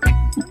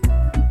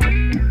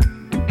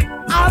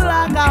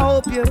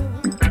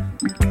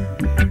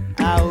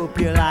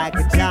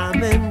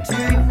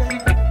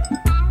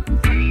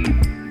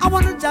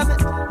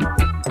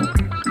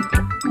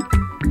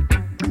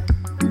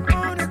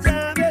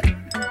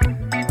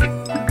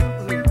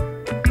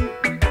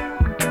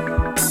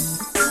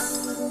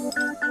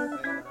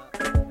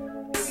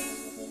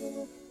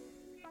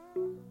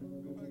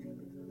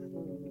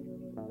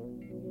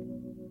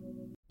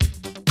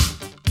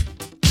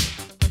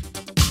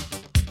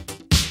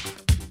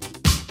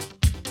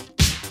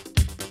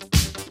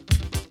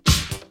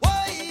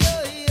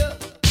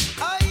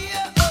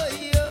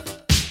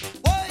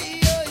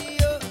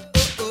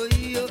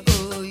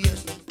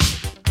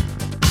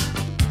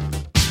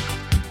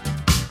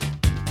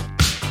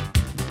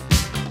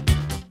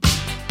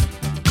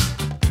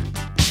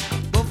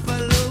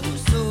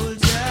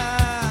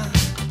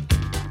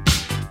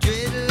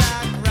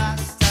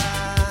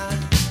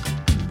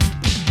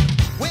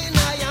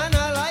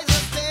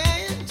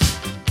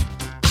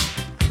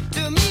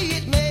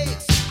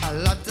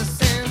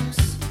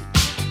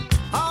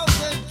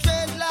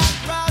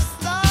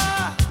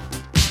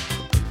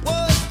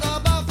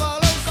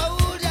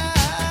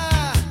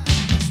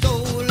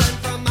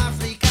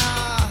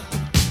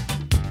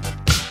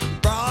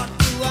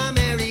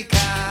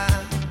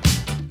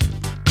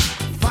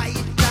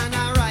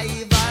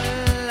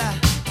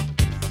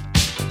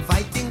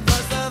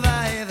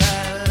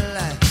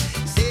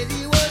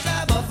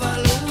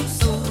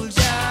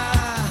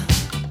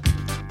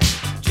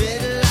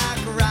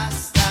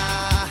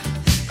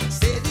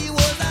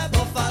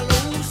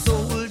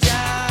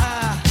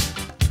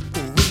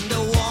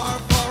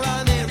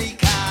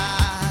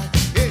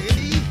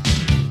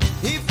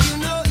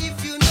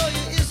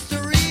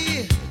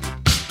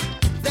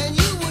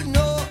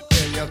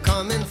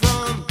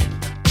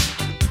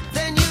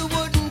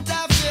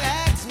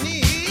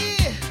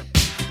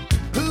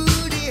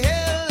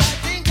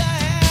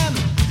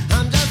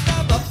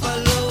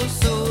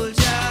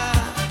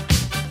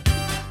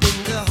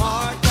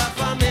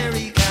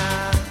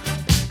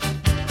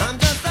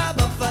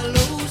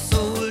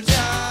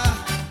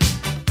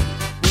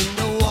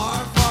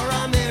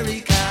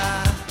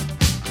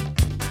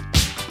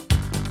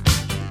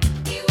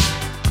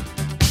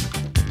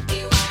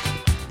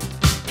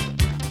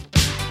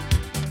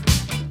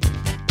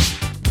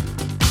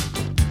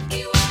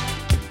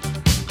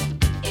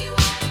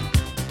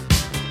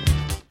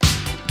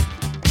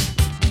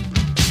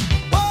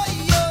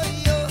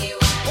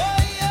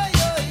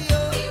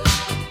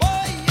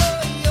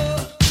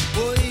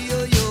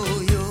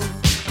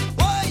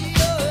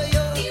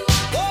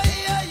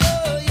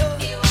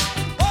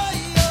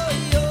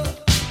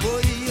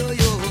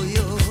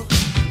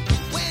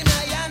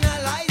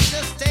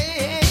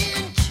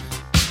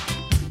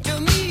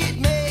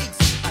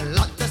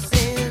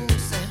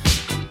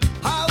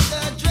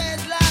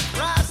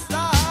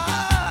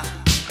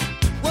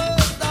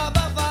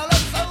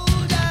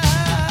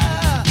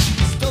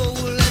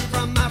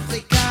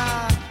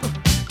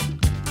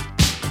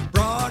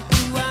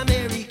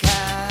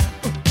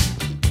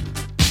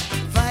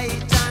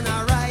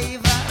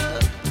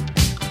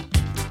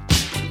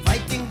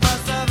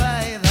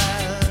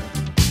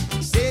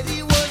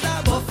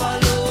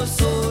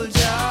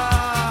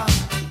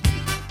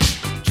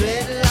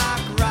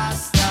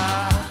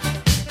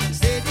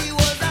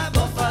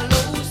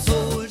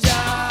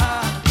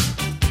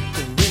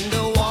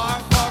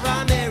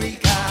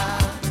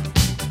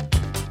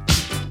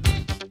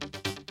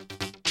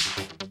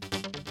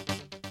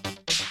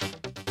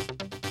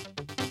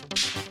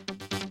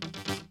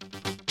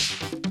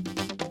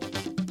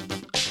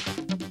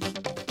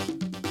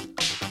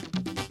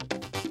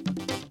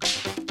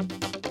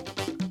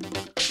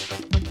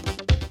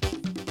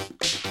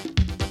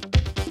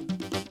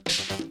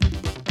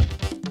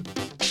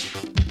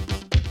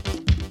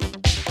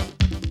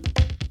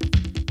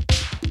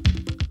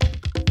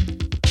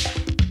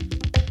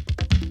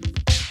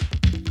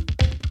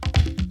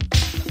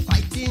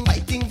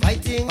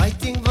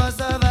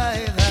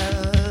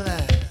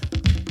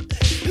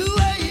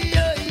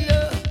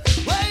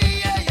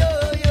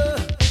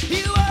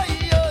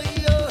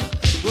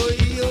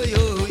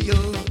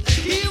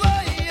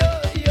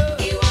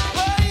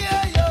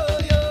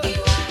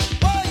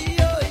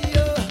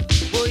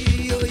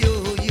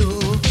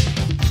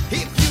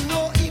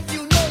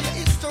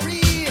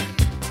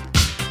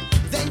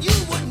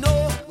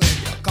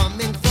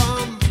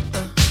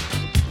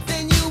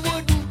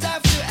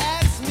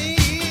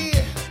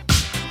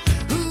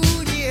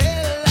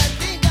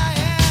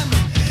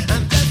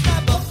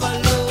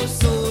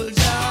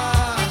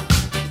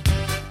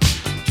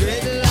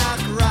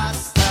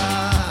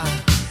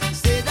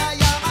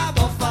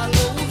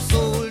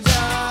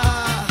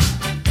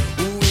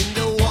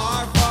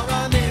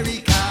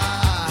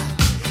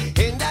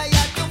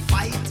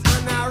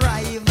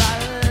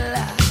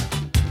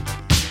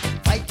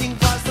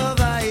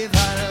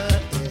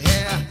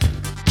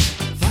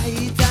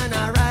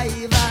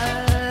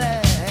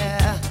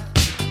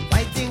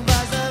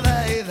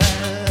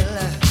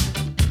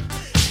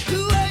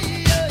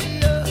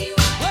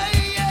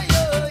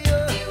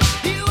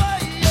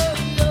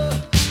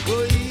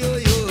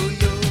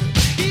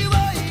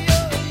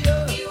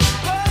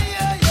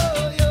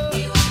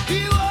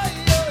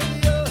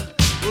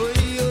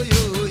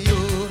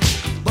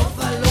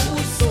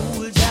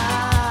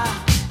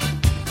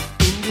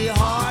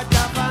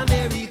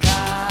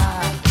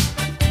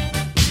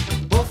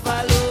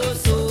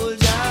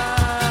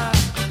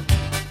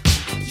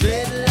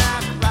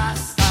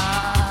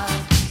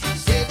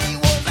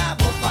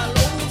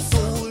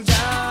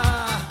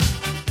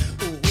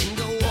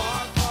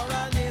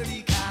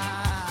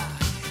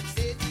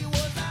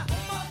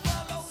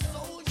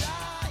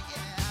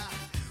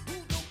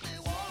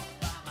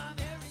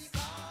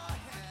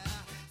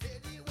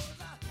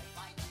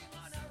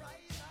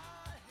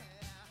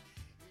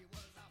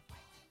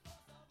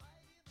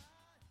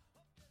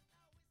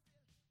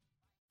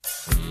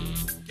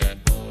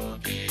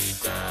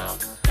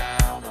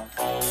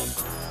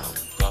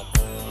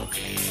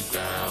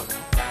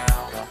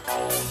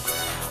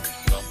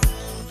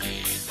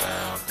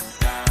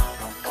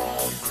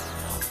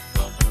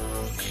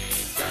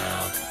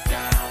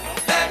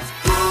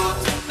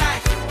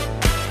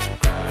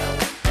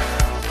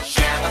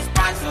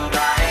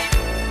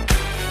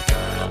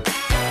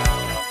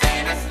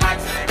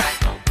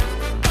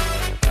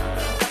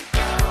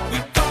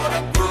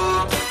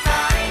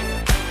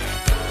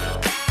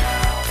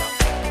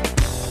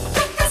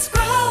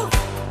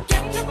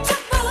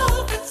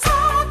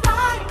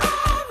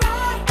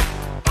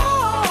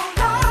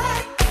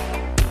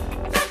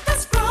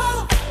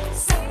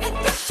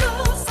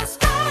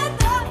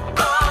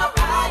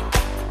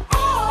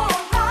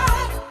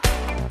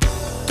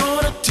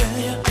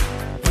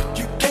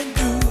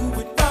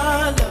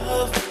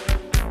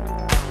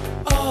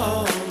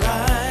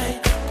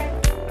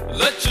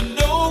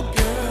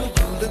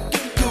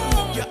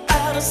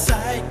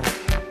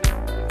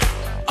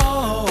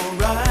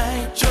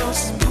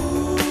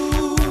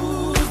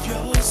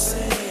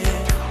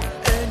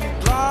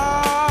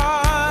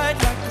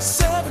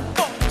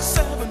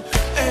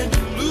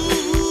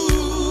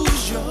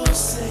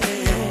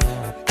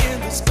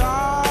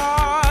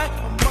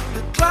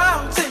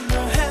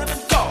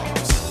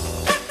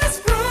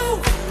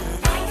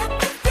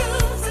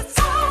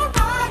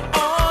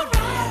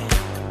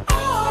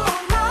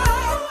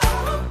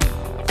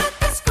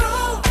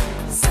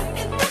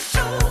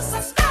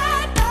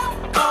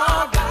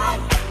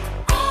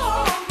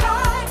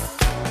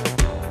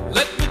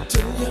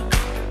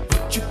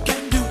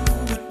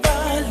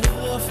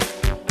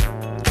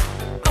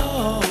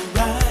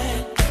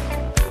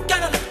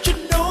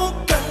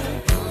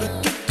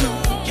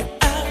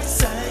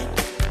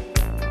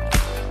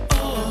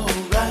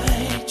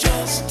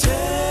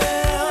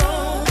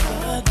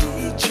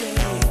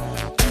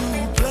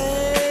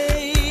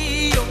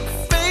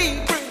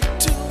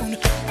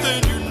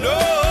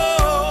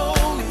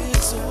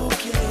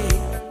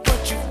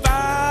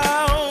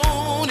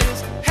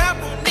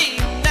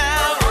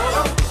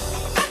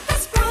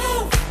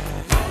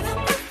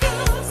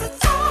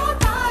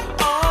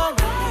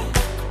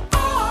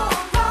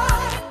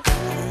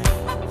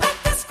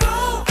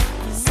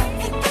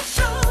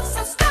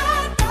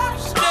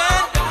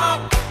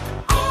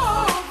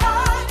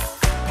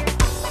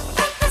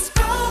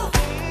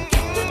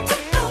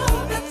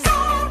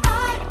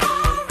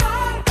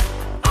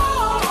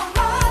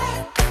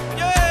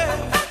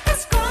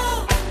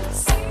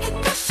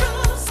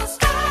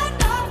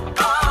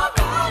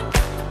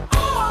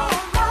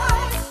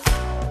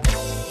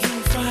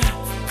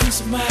 peace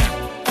of mind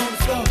on the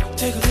floor.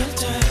 Take a little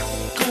time,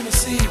 come and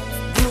see,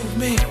 groove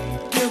me,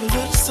 give a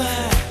little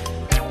sign.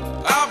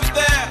 I'll be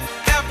there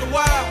after a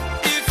while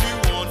if you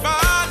want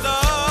my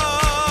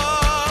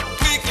love.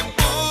 We can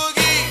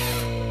boogie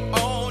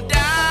on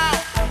down,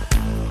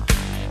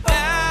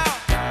 down,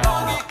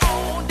 boogie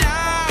on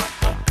down,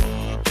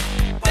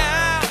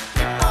 down,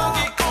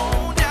 boogie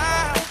on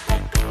down,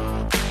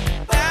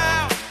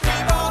 down, we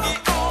boogie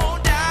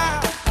on down,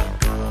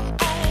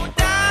 on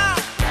down.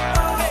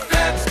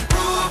 Let's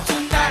groove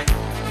tonight.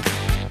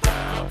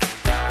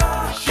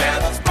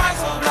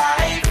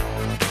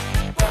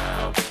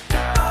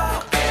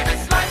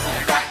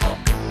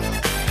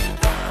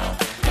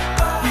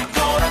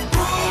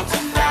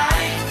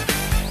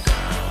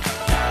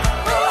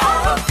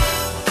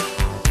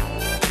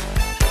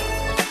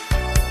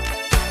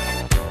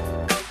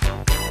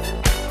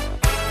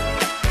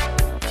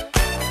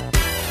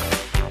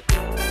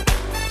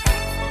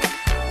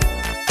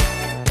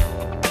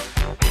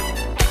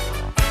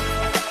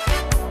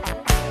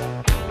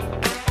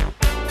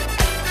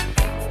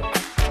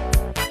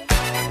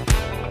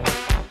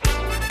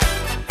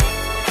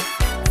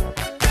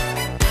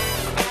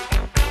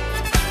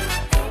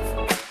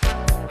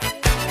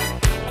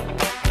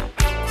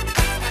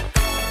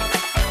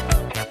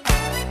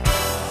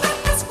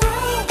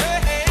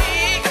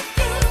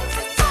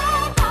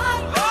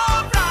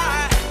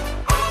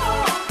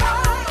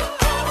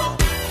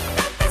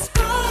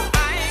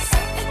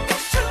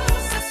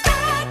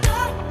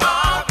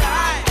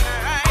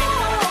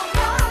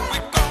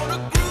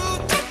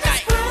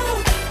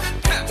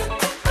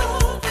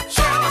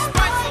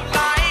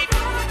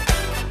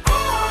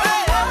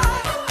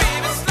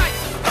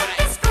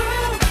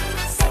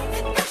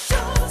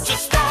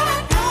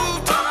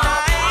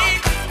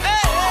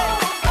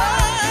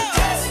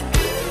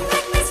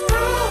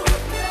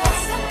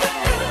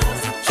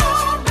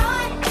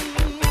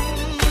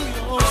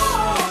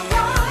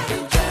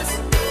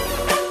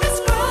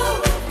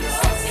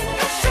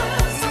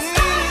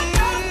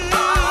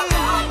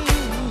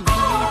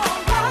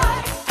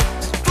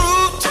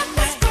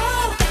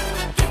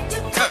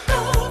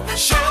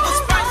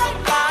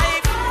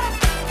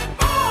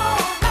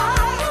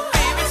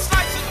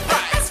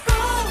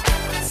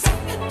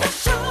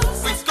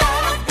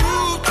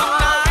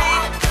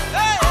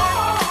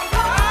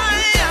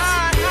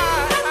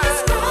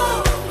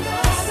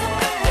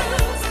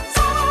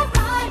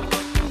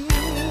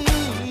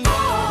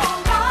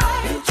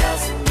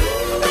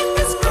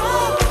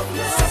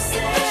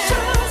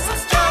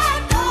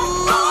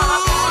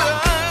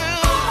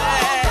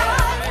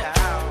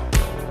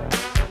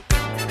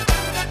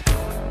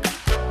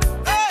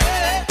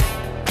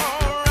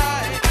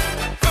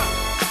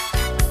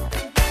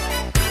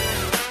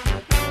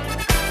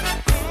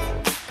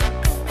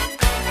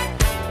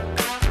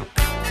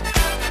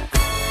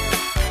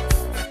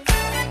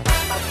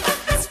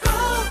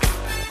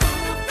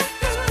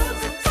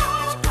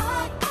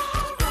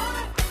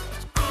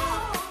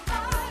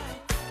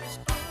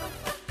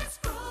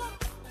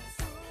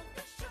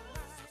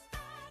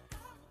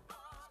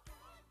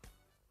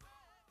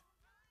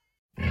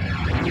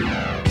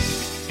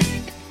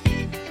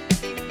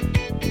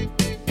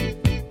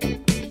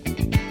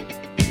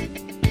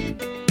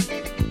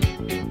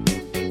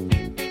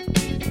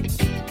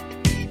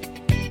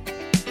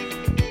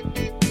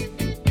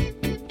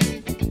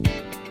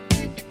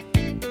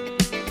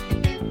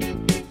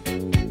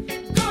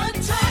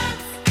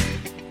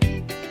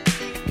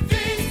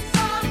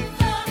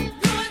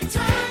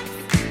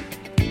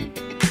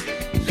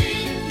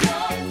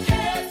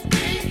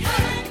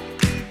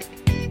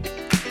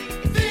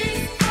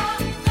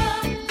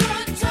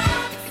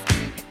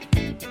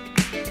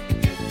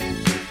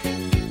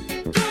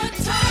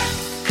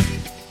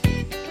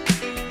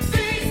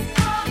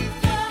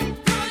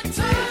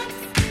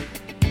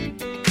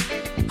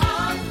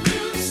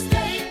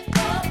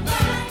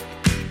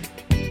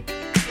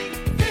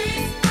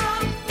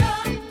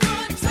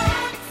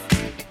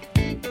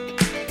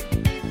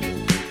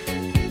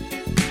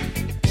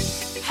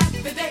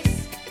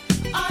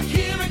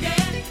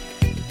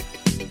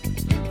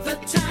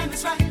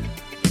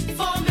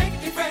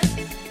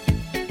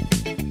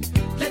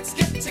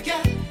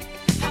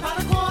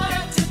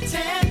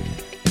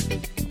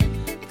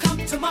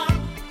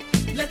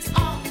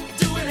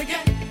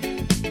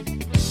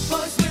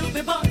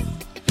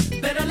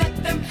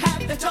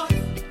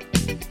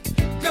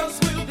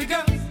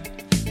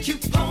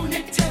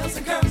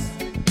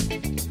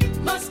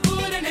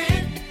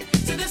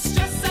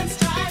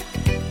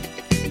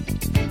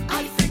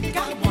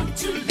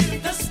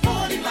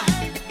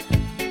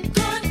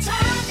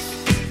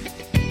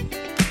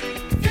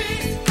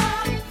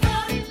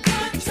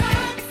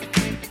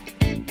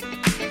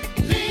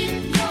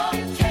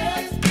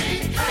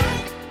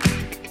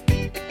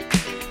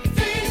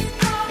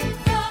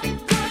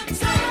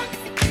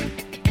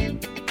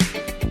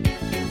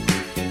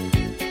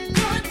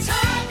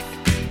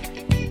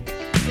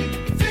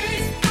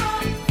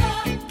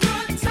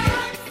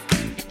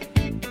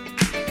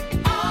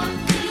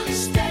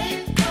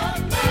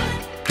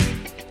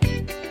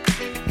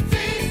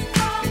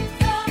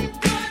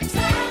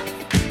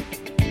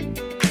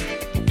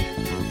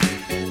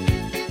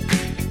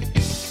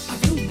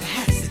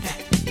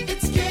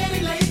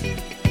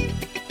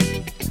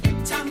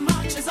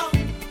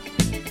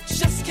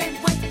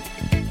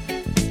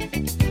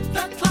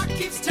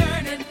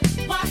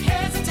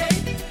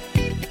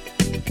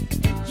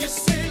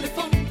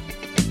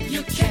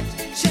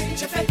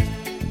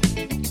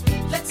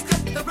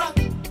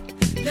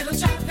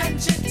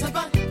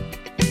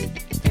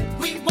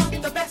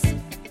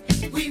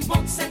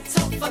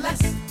 for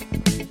less.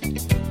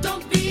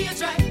 Don't be a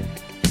drag,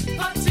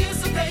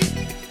 participate.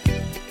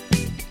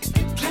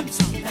 Clamps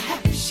on the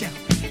half shell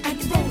and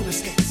roller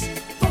skates,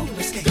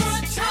 roller skates.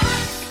 Good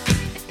time.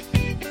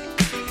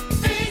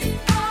 These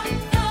are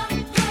the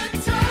good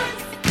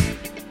times.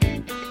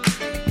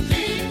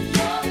 Leave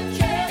your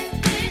cares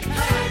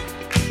behind.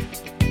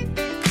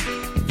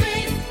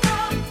 These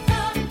are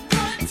the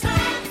good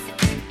times.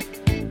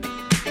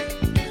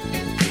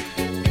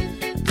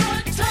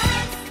 Good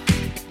times.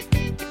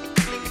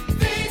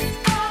 These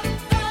are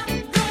the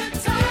good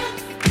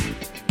times.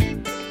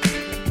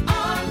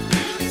 Our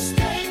new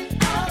state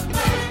of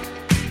mind.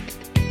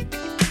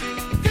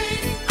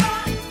 These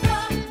are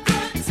the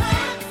good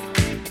times.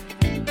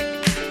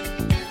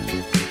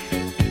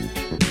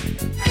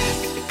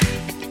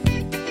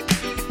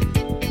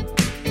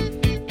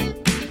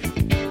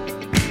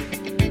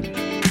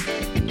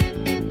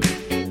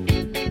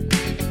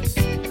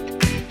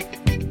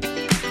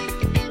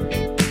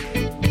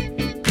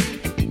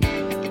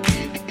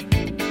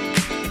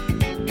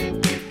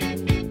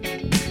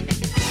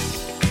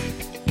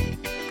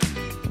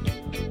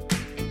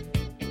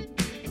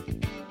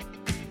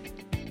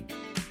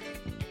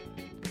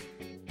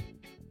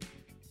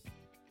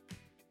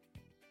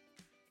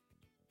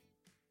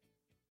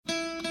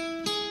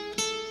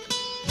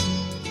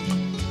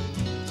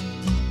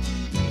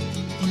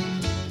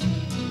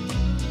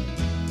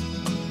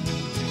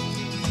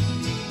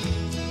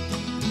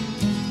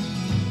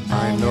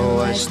 I know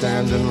I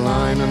stand in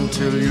line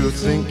until you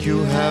think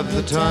you have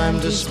the time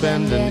to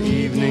spend an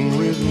evening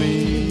with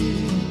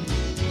me.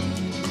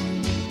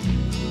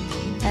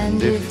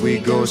 And if we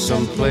go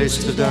someplace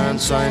to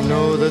dance, I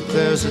know that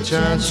there's a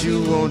chance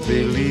you won't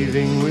be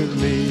leaving with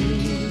me.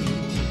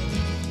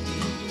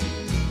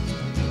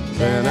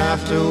 Then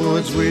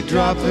afterwards we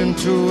drop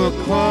into a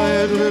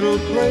quiet little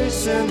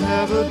place and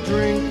have a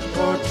drink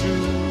or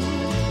two.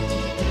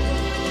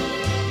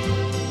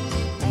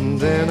 And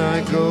then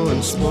I go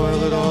and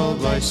spoil it all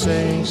by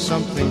saying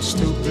something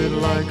stupid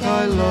like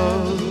I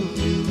love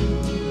you.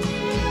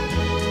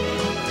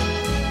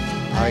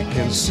 I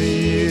can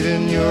see it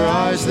in your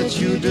eyes that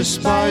you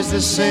despise the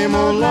same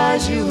old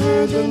lies you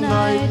heard the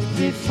night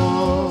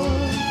before.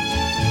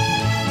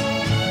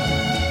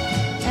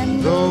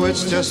 And though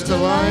it's just a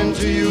line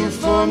to you,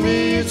 for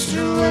me it's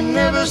true and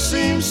never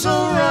seemed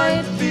so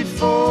right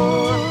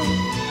before.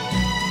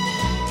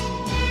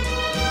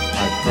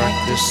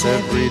 Practice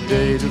every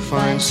day to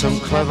find some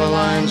clever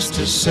lines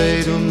to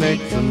say to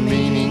make the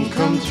meaning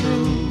come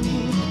through.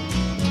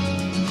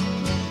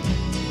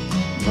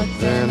 But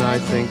then I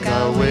think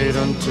I'll wait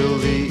until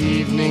the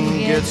evening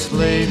gets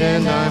late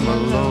and I'm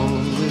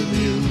alone with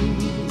you.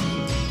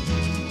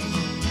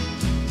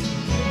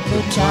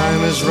 The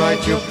time is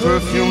right, your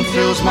perfume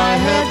fills my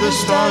head, the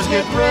stars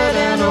get red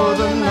and oh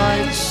the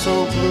night's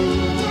so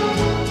blue.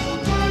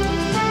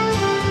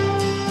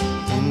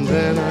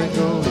 Then I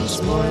go and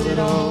spoil it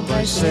all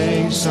by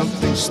saying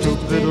something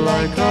stupid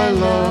like I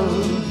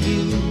love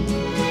you.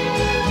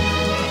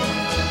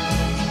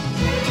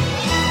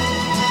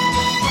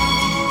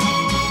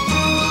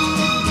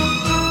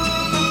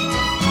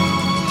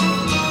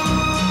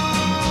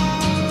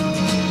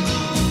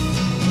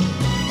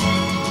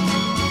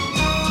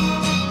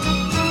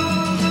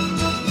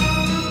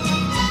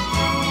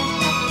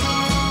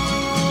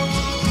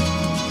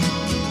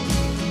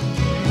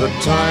 The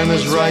time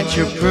is right,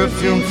 your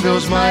perfume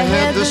fills my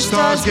head, the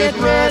stars get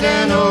red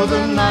and oh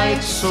the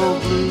night's so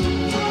blue.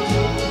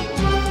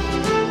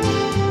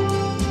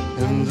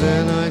 And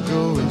then I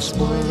go and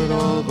spoil it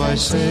all by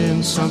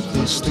saying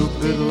something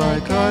stupid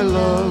like I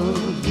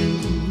love you.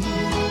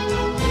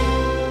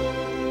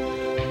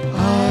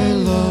 I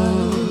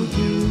love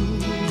you.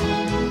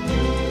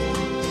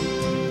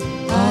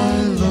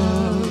 I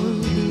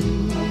love you.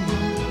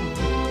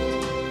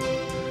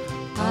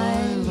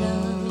 I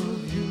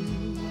love you.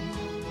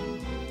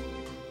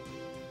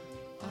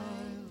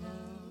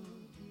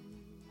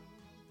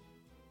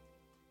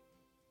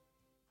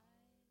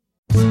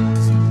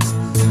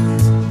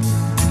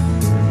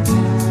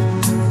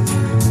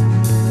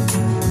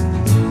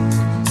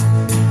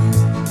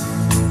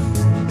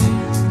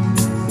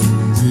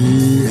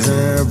 We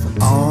have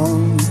all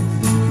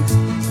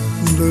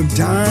the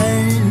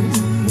time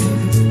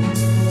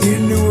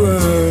in the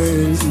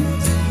world,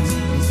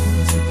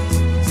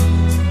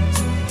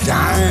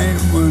 time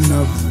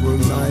enough for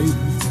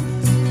life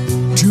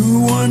to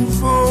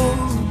unfold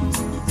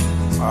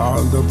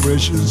all the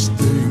precious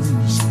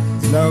things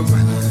love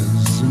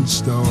has in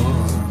store.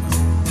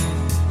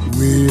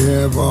 We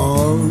have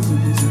all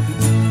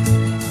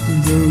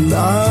the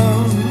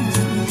love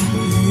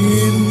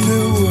in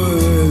the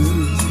world.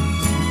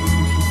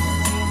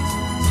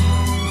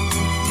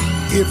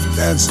 If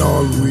that's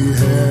all we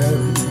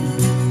have,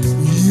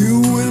 you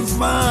will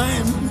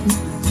find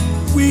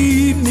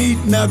we need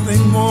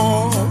nothing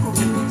more.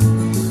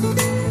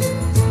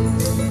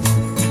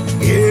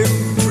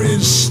 Every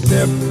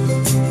step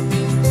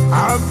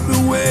of the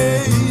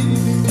way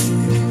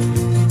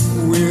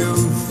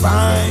will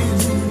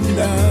find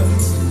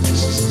us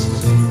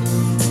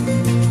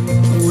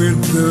with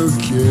the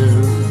care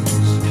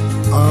cares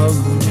of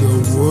the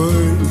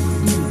world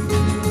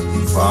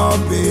far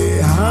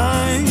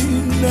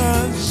behind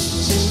us.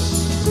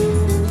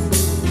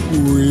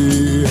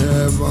 We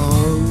have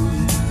all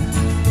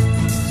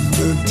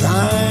the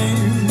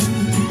time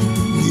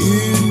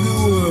in the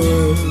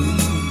world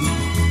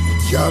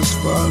just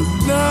for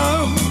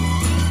love,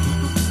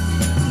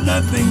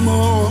 nothing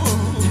more,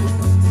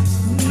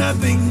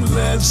 nothing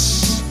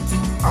less,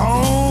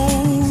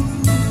 only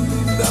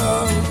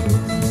love.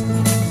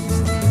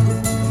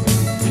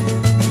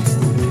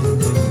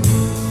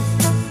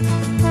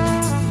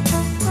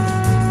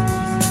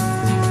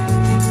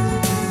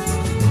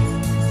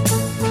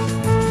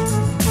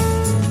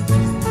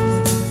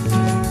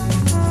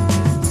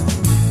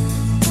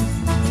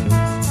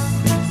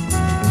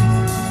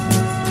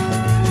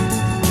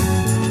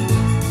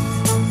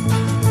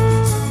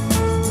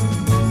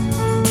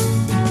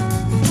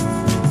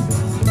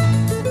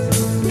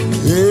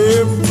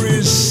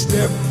 Every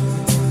step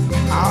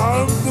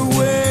of the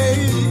way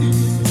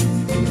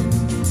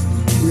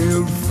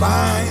will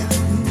find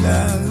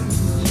us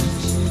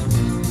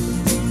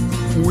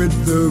with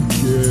the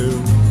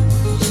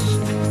cares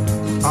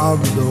of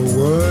the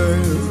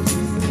world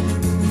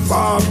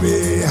far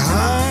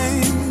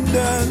behind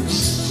us.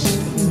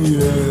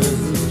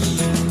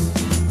 Yes,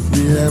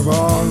 we have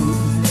all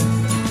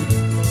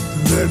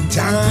the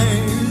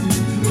time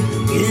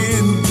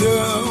in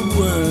the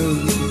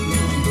world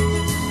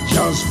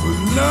just for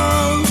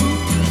love,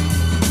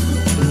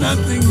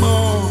 nothing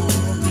more,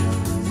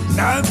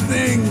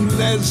 nothing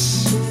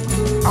less,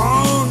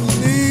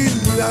 only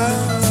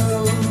love.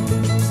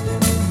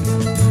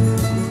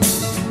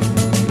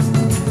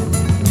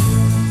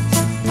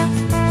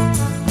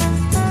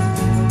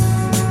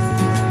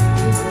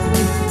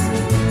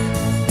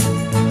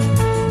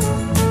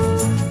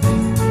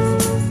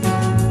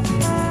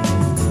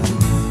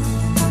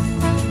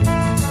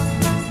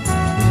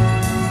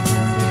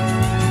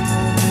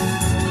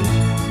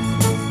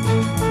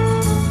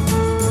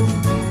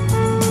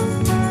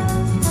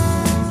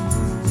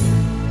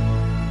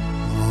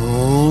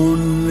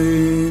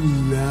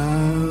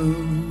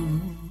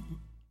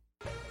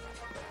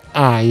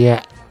 Ah,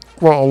 yeah.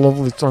 What a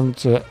lovely song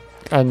to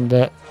end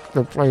the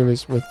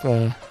playlist with.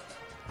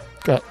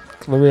 Get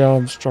Louis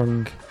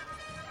Armstrong.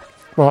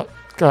 But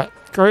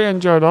great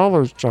enjoyed all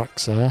those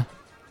tracks there.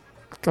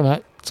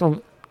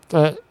 Some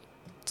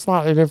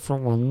slightly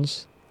different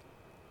ones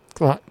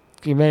that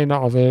you may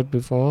not have heard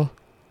before,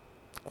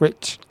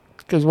 which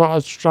is what I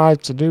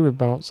strive to do with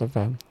Bounce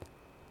FM.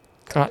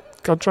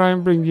 Can try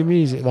and bring you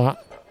music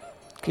that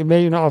you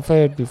may not have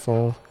heard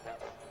before.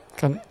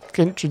 Can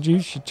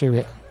introduce you to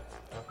it.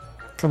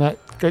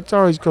 It's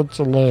always good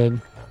to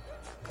learn.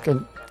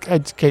 Can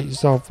educate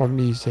yourself on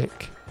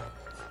music.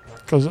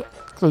 Because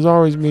there's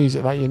always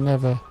music that you've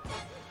never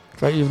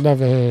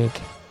heard.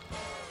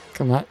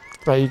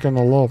 That you're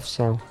gonna love.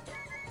 So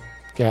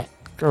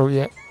go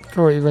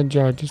you've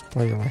enjoyed this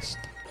playlist.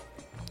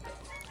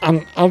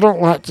 And I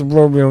don't like to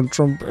blow my own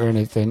trumpet or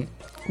anything,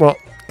 but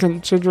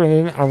considering I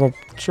didn't have a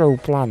show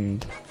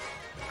planned,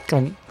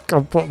 can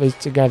put this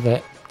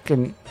together,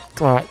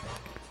 like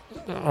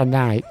a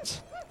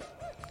night.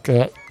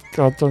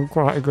 I've done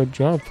quite a good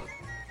job.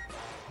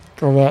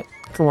 Come up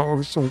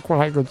with some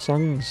quite good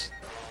songs.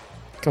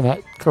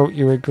 Hope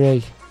you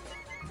agree.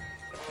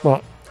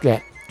 But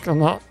I don't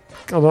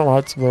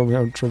like to blow my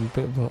own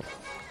trumpet,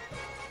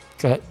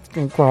 but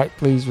I'm quite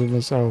pleased with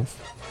myself.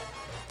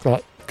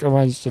 I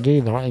managed to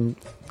do that in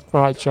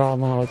quite a short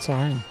amount of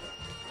time.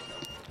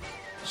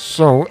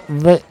 So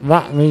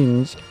that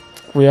means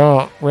we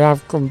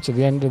have come to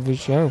the end of the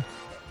show,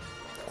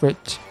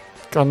 which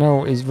I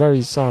know is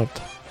very sad.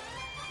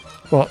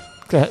 But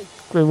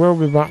we will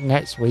be back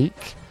next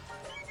week.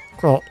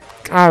 Well,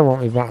 I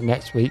won't be back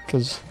next week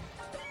because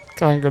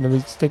I'm going to be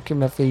sticking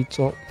my feet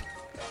up,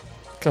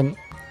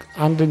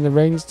 handing the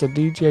reins to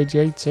DJ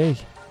JT,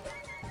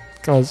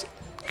 because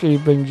he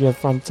brings you a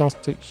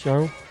fantastic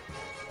show.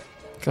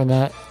 I'll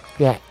let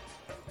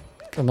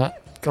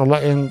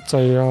him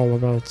tell you all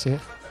about it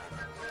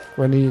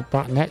when he's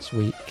back next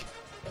week.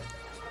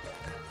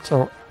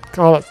 So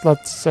all that's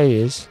left to say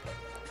is,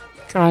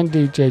 kind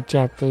DJ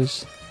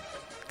Chappers,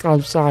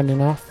 I'm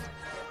signing off.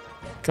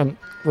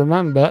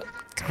 Remember,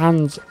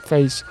 hands,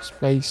 face,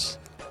 space,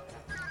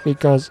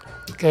 because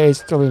it is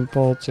still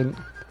important.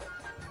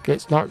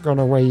 It's not gone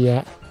away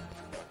yet.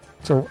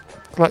 So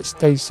let's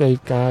stay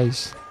safe,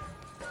 guys.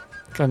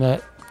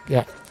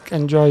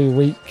 Enjoy your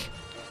week.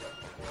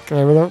 We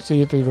don't see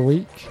you through the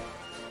week.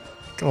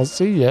 I'll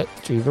see you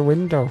through the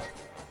window.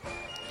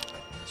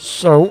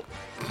 So,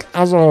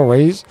 as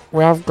always,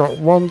 we have got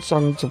one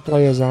song to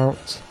play us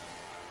out.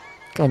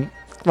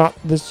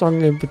 The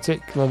song in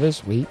particular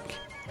this week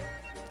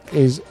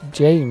is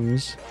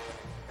James,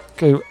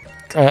 who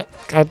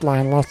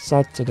headlined last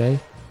Saturday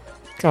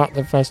at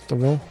the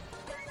festival.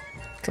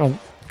 I'm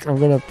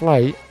going to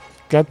play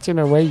Getting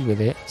Away With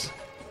It,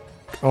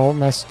 All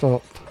Messed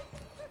Up.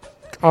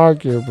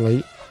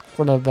 Arguably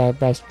one of their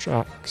best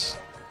tracks.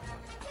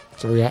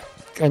 So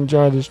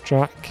enjoy this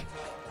track.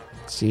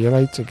 See you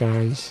later,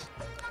 guys.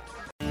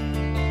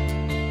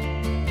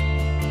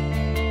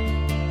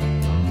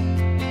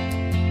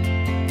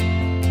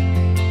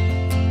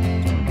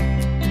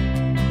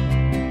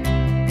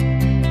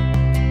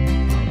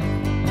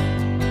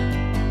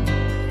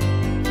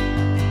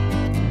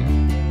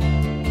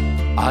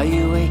 Are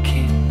you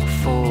aching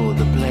for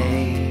the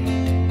blade?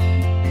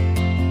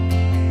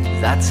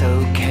 That's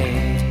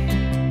okay.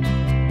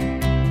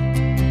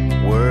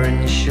 We're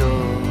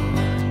insured.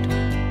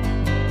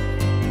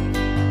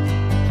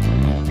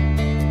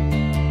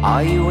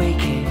 Are you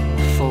aching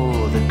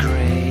for the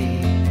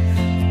grave?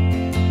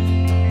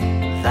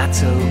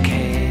 That's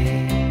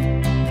okay.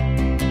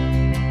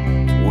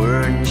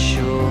 We're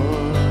insured.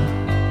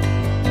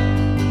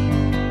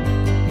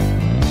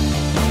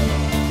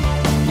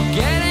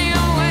 Getting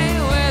away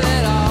with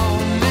it all,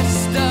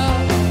 mister.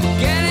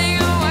 Getting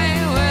away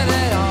with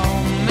it all,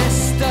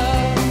 mister.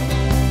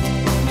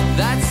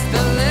 That's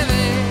the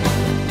living.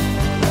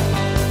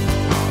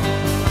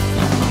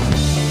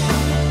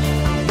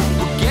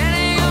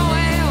 Getting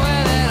away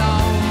with it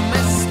all,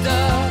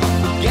 mister.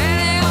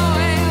 Getting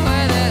away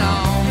with it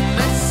all,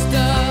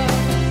 mister.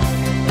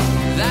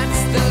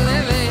 That's the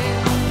living.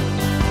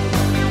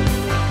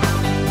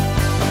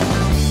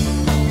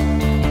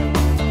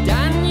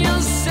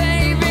 Daniel's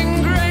saving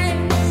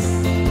grace.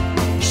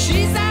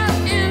 She's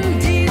out in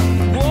deep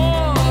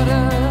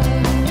water.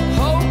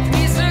 Hope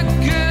he's a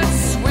good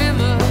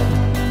swimmer.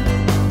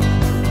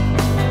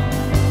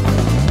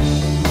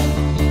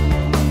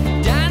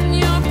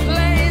 Daniel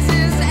plays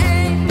his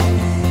ace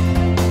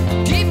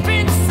deep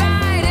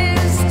inside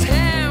his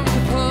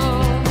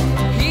temple.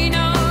 He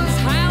knows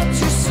how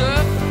to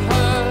surf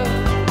her.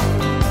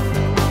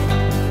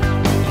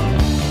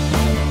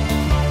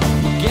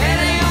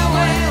 Getting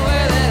away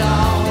with it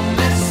all,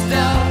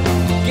 mister.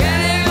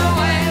 Getting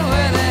away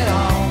with it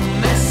all,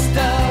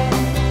 mister.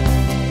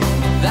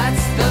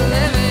 That's the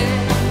living.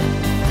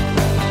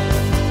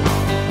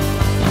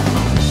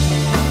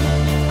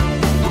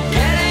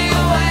 Getting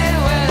away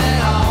with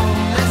it all,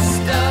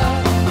 mister.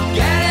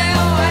 Getting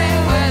away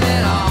with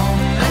it all,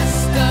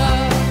 mister.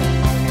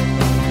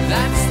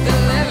 That's the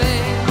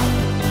living.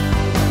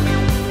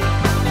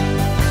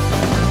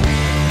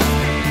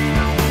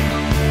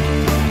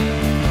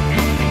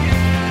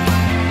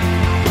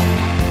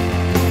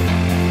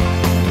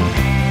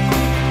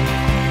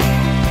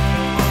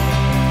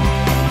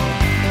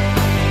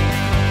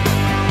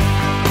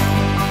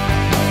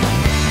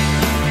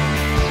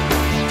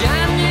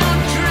 Daniel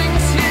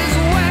drinks his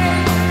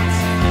weight,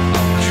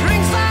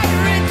 drinks like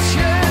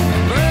Richard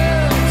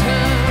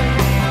Burton,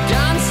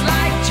 dance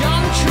like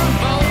John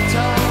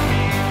Travolta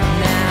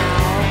now.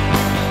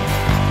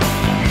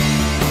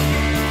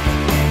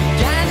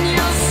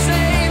 Daniel's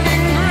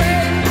saving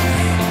grace,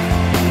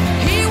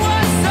 he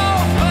was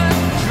over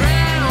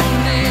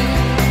drowning,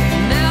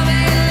 now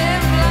they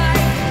live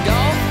like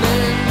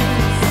dolphins.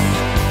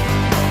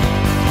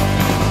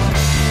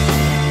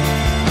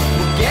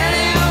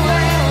 Getting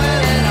away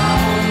with it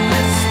all,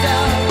 mister.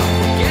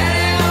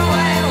 Getting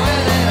away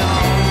with it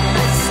all,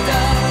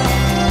 mister.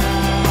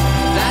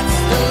 That's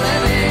the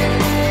living.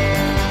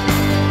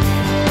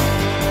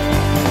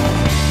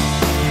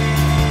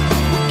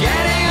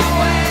 Getting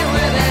away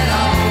with it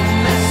all,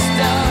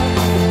 mister.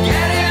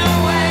 Getting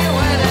away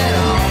with it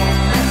all,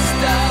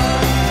 mister.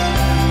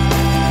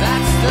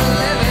 That's the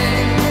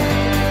living.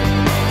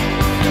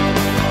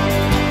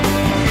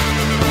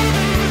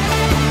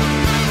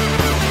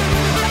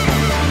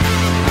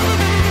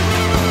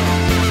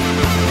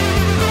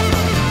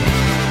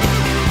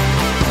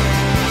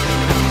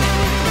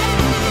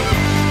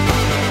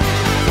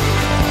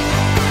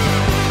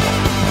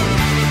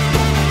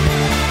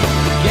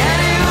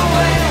 Getting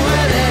away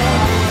with it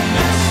all,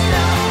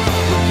 mister.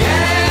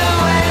 Getting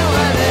away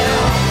with it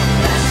all,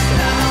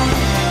 mister.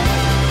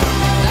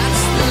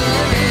 That's the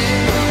living.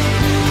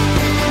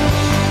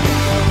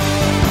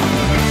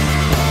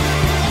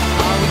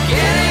 Are we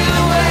getting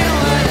away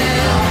with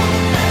it all,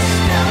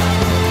 mister?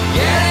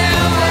 Getting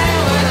away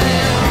with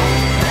it all,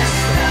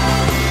 mister.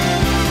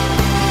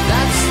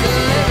 That's the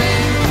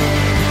living.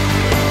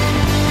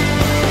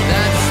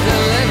 That's the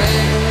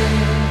living.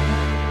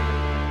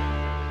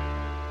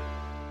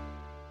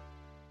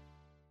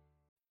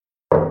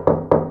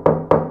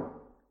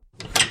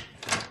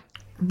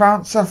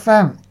 Bounce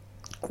FM,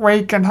 where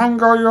you can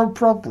hang all your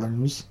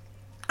problems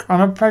on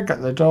a peg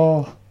at the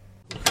door.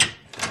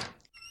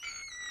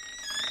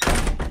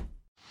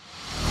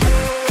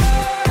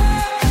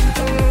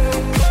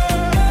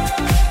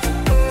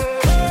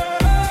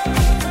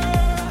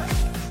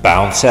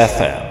 Bounce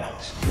FM,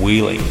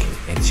 wheeling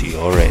into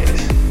your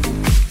ears.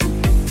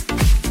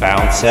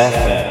 Bounce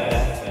FM.